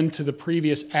built into the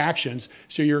previous actions.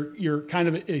 So you're kind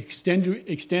of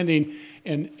extending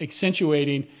and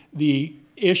accentuating the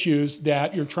issues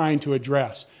that you're trying to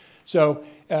address. So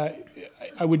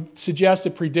I would suggest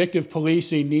that predictive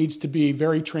policing needs to be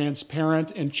very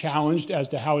transparent and challenged as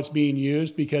to how it's being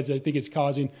used, because I think it's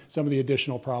causing some of the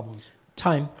additional problems.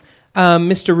 Time.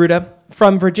 Mr. Rouda,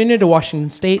 from Virginia to Washington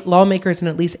State, lawmakers in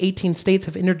at least 18 states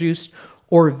have introduced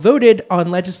or voted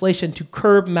on legislation to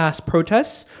curb mass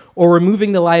protests or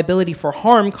removing the liability for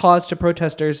harm caused to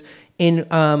protesters in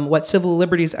what civil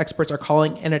liberties experts are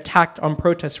calling an attack on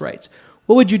protest rights.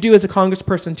 What would you do as a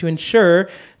congressperson to ensure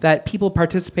that people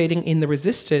participating in the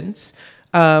resistance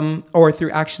or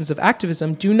through actions of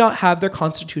activism do not have their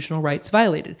constitutional rights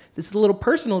violated? This is a little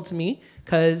personal to me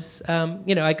because,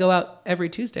 I go out every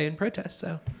Tuesday and protest,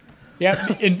 so. Yeah,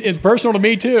 and personal to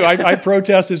me too. I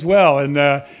protest as well, and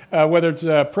whether it's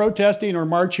protesting or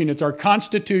marching, it's our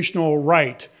constitutional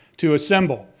right to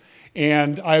assemble.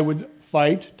 And I would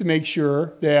fight to make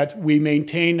sure that we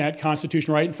maintain that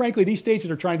constitutional right. And frankly, these states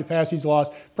that are trying to pass these laws,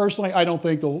 personally, I don't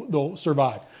think they'll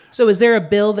survive. So is there a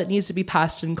bill that needs to be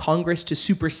passed in Congress to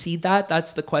supersede that?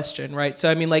 That's the question, right? So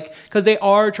I mean, because they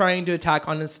are trying to attack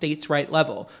on the state's right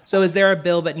level. So is there a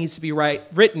bill that needs to be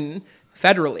written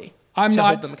federally to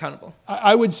hold them accountable?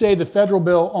 I would say the federal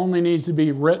bill only needs to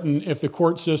be written if the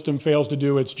court system fails to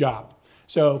do its job.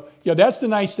 So, that's the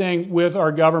nice thing with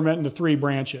our government and the three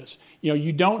branches.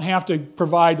 You don't have to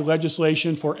provide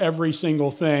legislation for every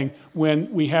single thing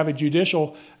when we have a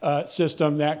judicial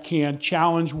system that can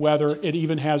challenge whether it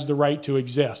even has the right to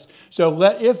exist. So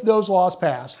if those laws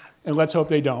pass, and let's hope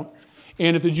they don't,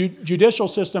 and if the judicial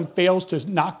system fails to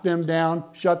knock them down,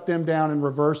 shut them down, and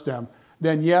reverse them,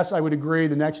 then yes, I would agree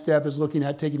the next step is looking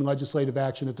at taking legislative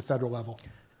action at the federal level.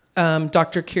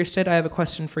 Dr. Keirstead, I have a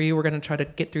question for you. We're going to try to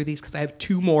get through these because I have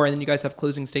two more, and then you guys have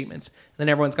closing statements. And then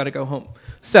everyone's got to go home.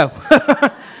 So,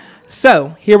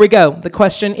 so here we go. The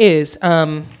question is,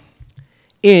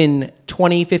 in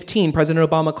 2015, President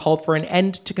Obama called for an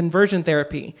end to conversion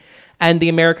therapy, and the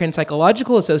American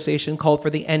Psychological Association called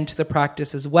for the end to the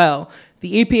practice as well.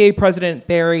 The APA President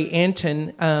Barry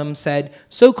Anton said,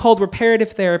 so-called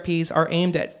reparative therapies are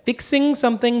aimed at fixing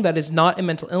something that is not a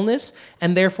mental illness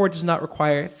and therefore does not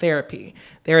require therapy.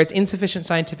 There is insufficient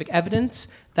scientific evidence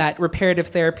that reparative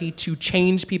therapy to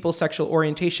change people's sexual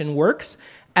orientation works,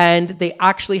 and they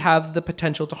actually have the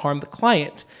potential to harm the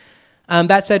client.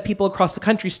 That said, people across the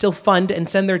country still fund and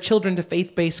send their children to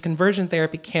faith-based conversion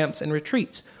therapy camps and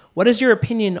retreats. What is your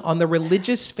opinion on the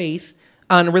religions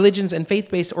and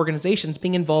faith-based organizations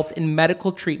being involved in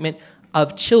medical treatment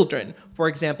of children, for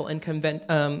example, in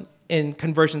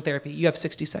conversion therapy? You have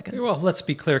 60 seconds. Well, let's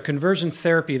be clear. Conversion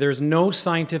therapy, there's no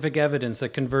scientific evidence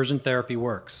that conversion therapy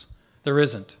works. There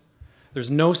isn't. There's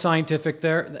no scientific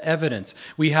evidence.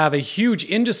 We have a huge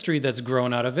industry that's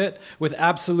grown out of it with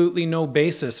absolutely no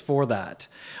basis for that.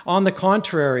 On the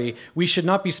contrary, we should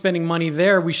not be spending money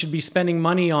there. We should be spending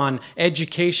money on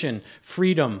education,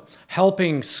 freedom,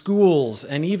 helping schools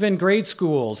and even grade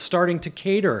schools starting to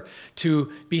cater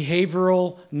to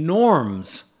behavioral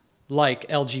norms like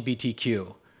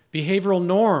LGBTQ. Behavioral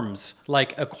norms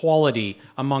like equality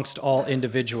amongst all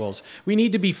individuals. We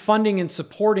need to be funding and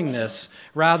supporting this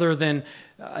rather than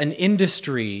an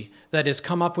industry that has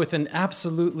come up with an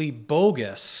absolutely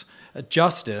bogus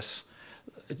justice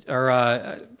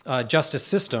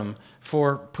system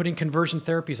for putting conversion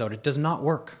therapies out. It does not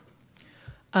work.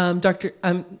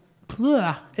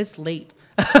 It's late.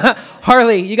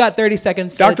 Harley, you got 30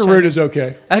 seconds. Dr. Rouda is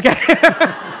okay. Okay.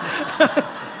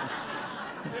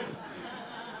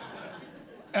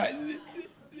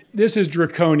 This is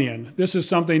draconian. This is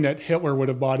something that Hitler would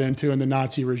have bought into in the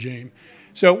Nazi regime.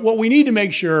 So what we need to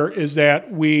make sure is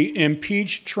that we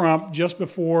impeach Trump just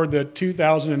before the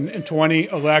 2020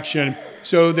 election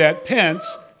so that Pence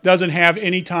doesn't have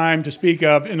any time to speak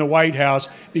of in the White House,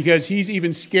 because he's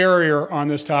even scarier on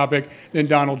this topic than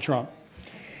Donald Trump.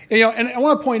 And I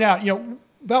want to point out,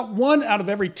 about 1 out of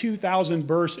every 2,000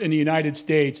 births in the United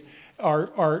States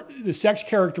are the sex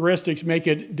characteristics make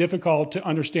it difficult to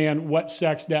understand what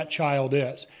sex that child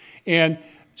is. And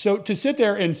so to sit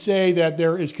there and say that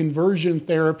there is conversion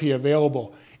therapy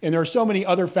available, and there are so many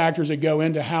other factors that go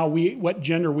into what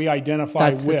gender we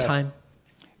identify That's with, the time.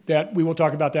 That we will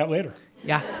talk about that later.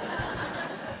 Yeah.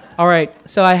 All right.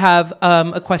 So I have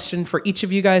a question for each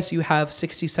of you guys. You have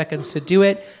 60 seconds to do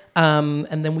it.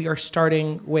 And then we are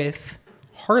starting with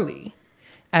Harley.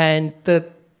 And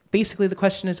basically the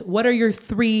question is, what are your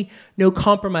 3 no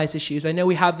compromise issues? I know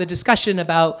we have the discussion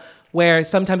about where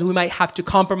sometimes we might have to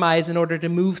compromise in order to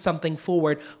move something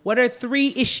forward. What are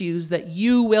 3 issues that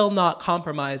you will not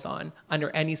compromise on under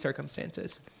any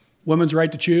circumstances? Women's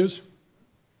right to choose.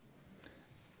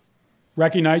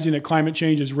 Recognizing that climate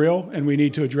change is real and we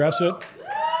need to address it.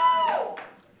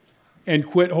 And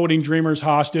quit holding dreamers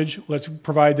hostage. Let's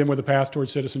provide them with a path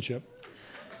towards citizenship.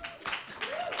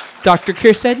 Dr.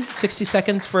 Keirstead, 60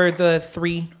 seconds for the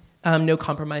 3 no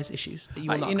compromise issues that you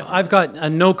will not compromise. I've got a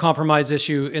no compromise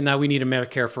issue in that we need a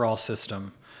Medicare for all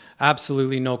system.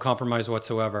 Absolutely no compromise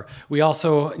whatsoever. We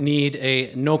also need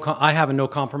I have a no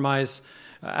compromise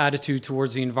attitude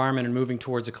towards the environment and moving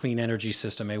towards a clean energy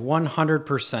system, a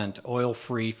 100%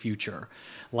 oil-free future.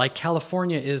 Like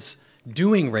California is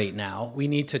doing right now, we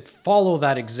need to follow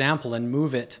that example and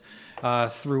move it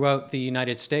throughout the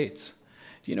United States.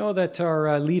 Do you know that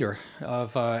our leader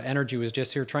of energy was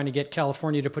just here trying to get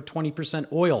California to put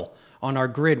 20% oil on our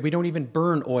grid? We don't even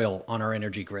burn oil on our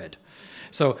energy grid.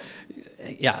 So,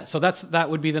 yeah, so that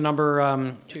would be the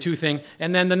number 2 thing.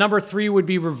 And then the number 3 would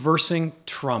be reversing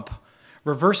Trump.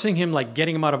 Reversing him, like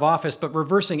getting him out of office, but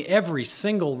reversing every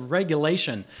single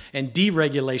regulation and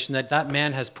deregulation that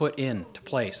man has put into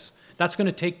place. That's going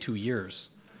to take 2 years.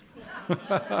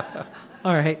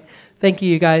 All right. Thank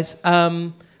you guys.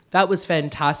 That was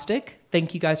fantastic.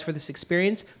 Thank you guys for this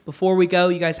experience. Before we go,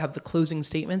 you guys have the closing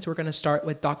statements. We're going to start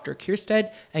with Dr.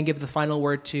 Keirstead and give the final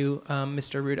word to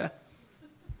Mr. Rouda.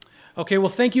 Okay, well,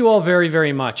 thank you all very,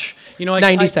 very much.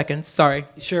 90 seconds, sorry.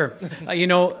 Sure.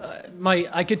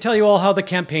 I could tell you all how the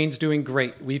campaign's doing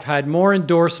great. We've had more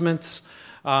endorsements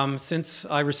since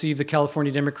I received the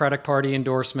California Democratic Party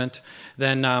endorsement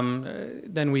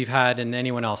than we've had and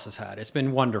anyone else has had. It's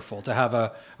been wonderful to have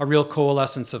a real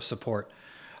coalescence of support.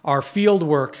 Our field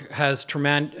work has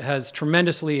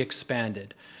tremendously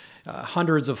expanded,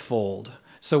 hundreds of fold.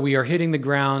 So we are hitting the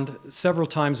ground several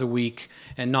times a week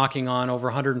and knocking on over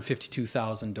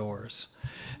 152,000 doors.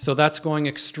 So that's going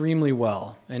extremely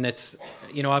well. And it's,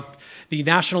 the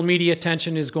national media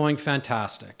attention is going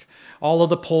fantastic. All of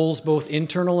the polls, both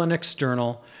internal and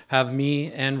external, have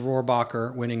me and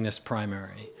Rohrabacher winning this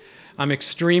primary. I'm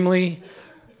extremely,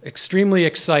 extremely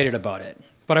excited about it.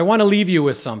 But I want to leave you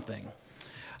with something.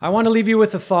 I want to leave you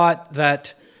with the thought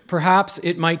that perhaps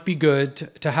it might be good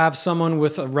to have someone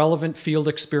with a relevant field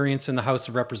experience in the House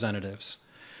of Representatives.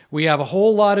 We have a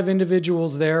whole lot of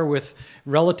individuals there with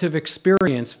relative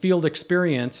experience, field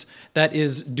experience, that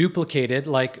is duplicated,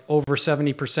 like over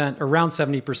 70%, around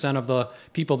 70% of the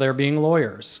people there being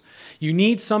lawyers. You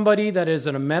need somebody that is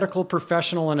a medical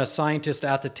professional and a scientist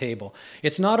at the table.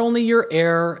 It's not only your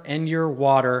air and your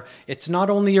water, it's not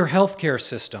only your healthcare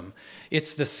system,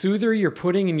 it's the soother you're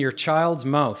putting in your child's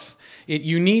mouth.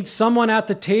 You need someone at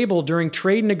the table during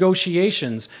trade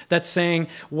negotiations that's saying,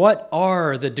 what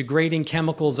are the degrading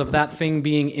chemicals of that thing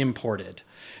being imported?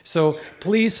 So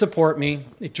please support me,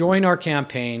 join our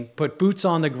campaign, put boots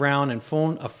on the ground and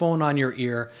a phone on your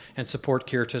ear, and support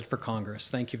Keirstead for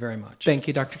Congress. Thank you very much. Thank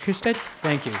you, Dr. Keirstead.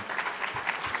 Thank you.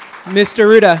 Mr.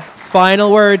 Rouda,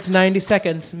 final words, 90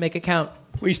 seconds, make it count.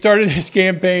 We started this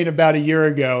campaign about a year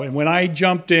ago, and when I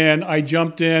jumped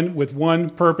in with one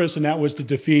purpose, and that was to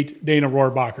defeat Dana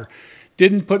Rohrabacher.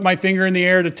 Didn't put my finger in the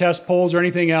air to test polls or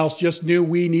anything else, just knew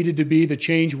we needed to be the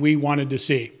change we wanted to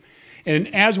see.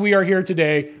 And as we are here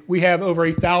today, we have over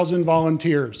 1,000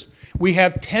 volunteers. We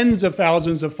have tens of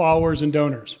thousands of followers and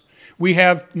donors. We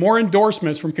have more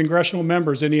endorsements from congressional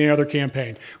members than any other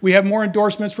campaign. We have more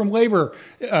endorsements from labor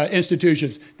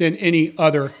institutions than any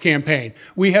other campaign.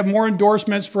 We have more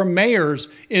endorsements from mayors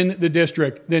in the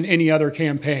district than any other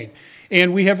campaign.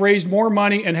 And we have raised more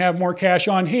money and have more cash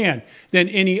on hand than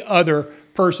any other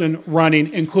person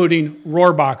running, including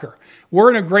Rohrabacher. We're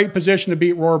in a great position to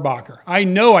beat Rohrabacher. I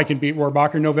know I can beat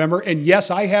Rohrabacher in November, and yes,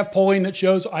 I have polling that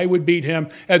shows I would beat him,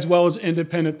 as well as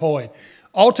independent polling.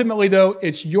 Ultimately, though,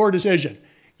 it's your decision.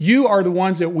 You are the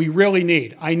ones that we really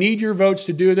need. I need your votes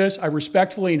to do this. I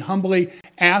respectfully and humbly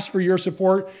ask for your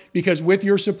support, because with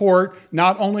your support,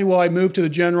 not only will I move to the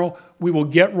general, we will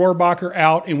get Rohrabacher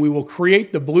out, and we will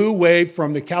create the blue wave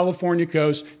from the California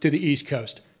coast to the East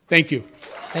Coast. Thank you.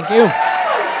 Thank you.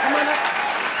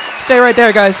 Stay right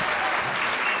there, guys.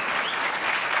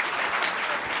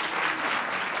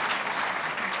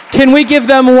 Can we give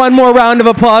them one more round of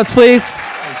applause, please?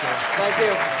 Thank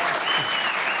you.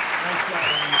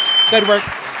 Good work.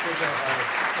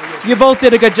 You both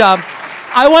did a good job.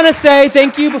 I want to say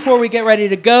thank you before we get ready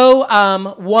to go.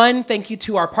 One, thank you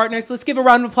to our partners. Let's give a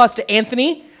round of applause to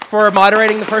Anthony for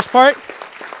moderating the first part.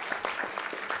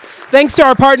 Thanks to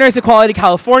our partners, Equality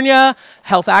California,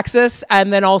 Health Access,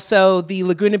 and then also the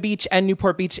Laguna Beach and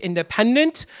Newport Beach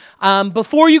Independent.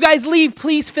 Before you guys leave,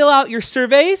 please fill out your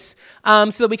surveys so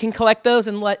that we can collect those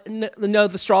and know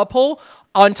the straw poll.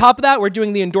 On top of that, we're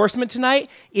doing the endorsement tonight.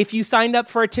 If you signed up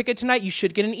for a ticket tonight, you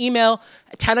should get an email.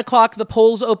 At 10 o'clock, the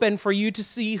poll's open for you to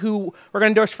see who we're going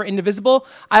to endorse for Indivisible.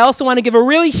 I also want to give a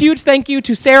really huge thank you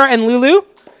to Sarah and Lulu.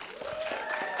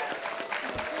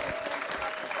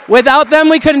 Without them,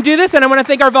 we couldn't do this, and I want to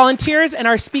thank our volunteers and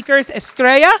our speakers,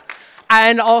 Estrella,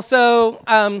 and also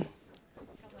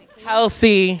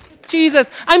Kelsey. Jesus,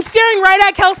 I'm staring right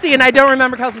at Kelsey, and I don't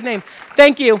remember Kelsey's name.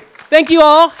 Thank you. Thank you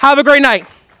all. Have a great night.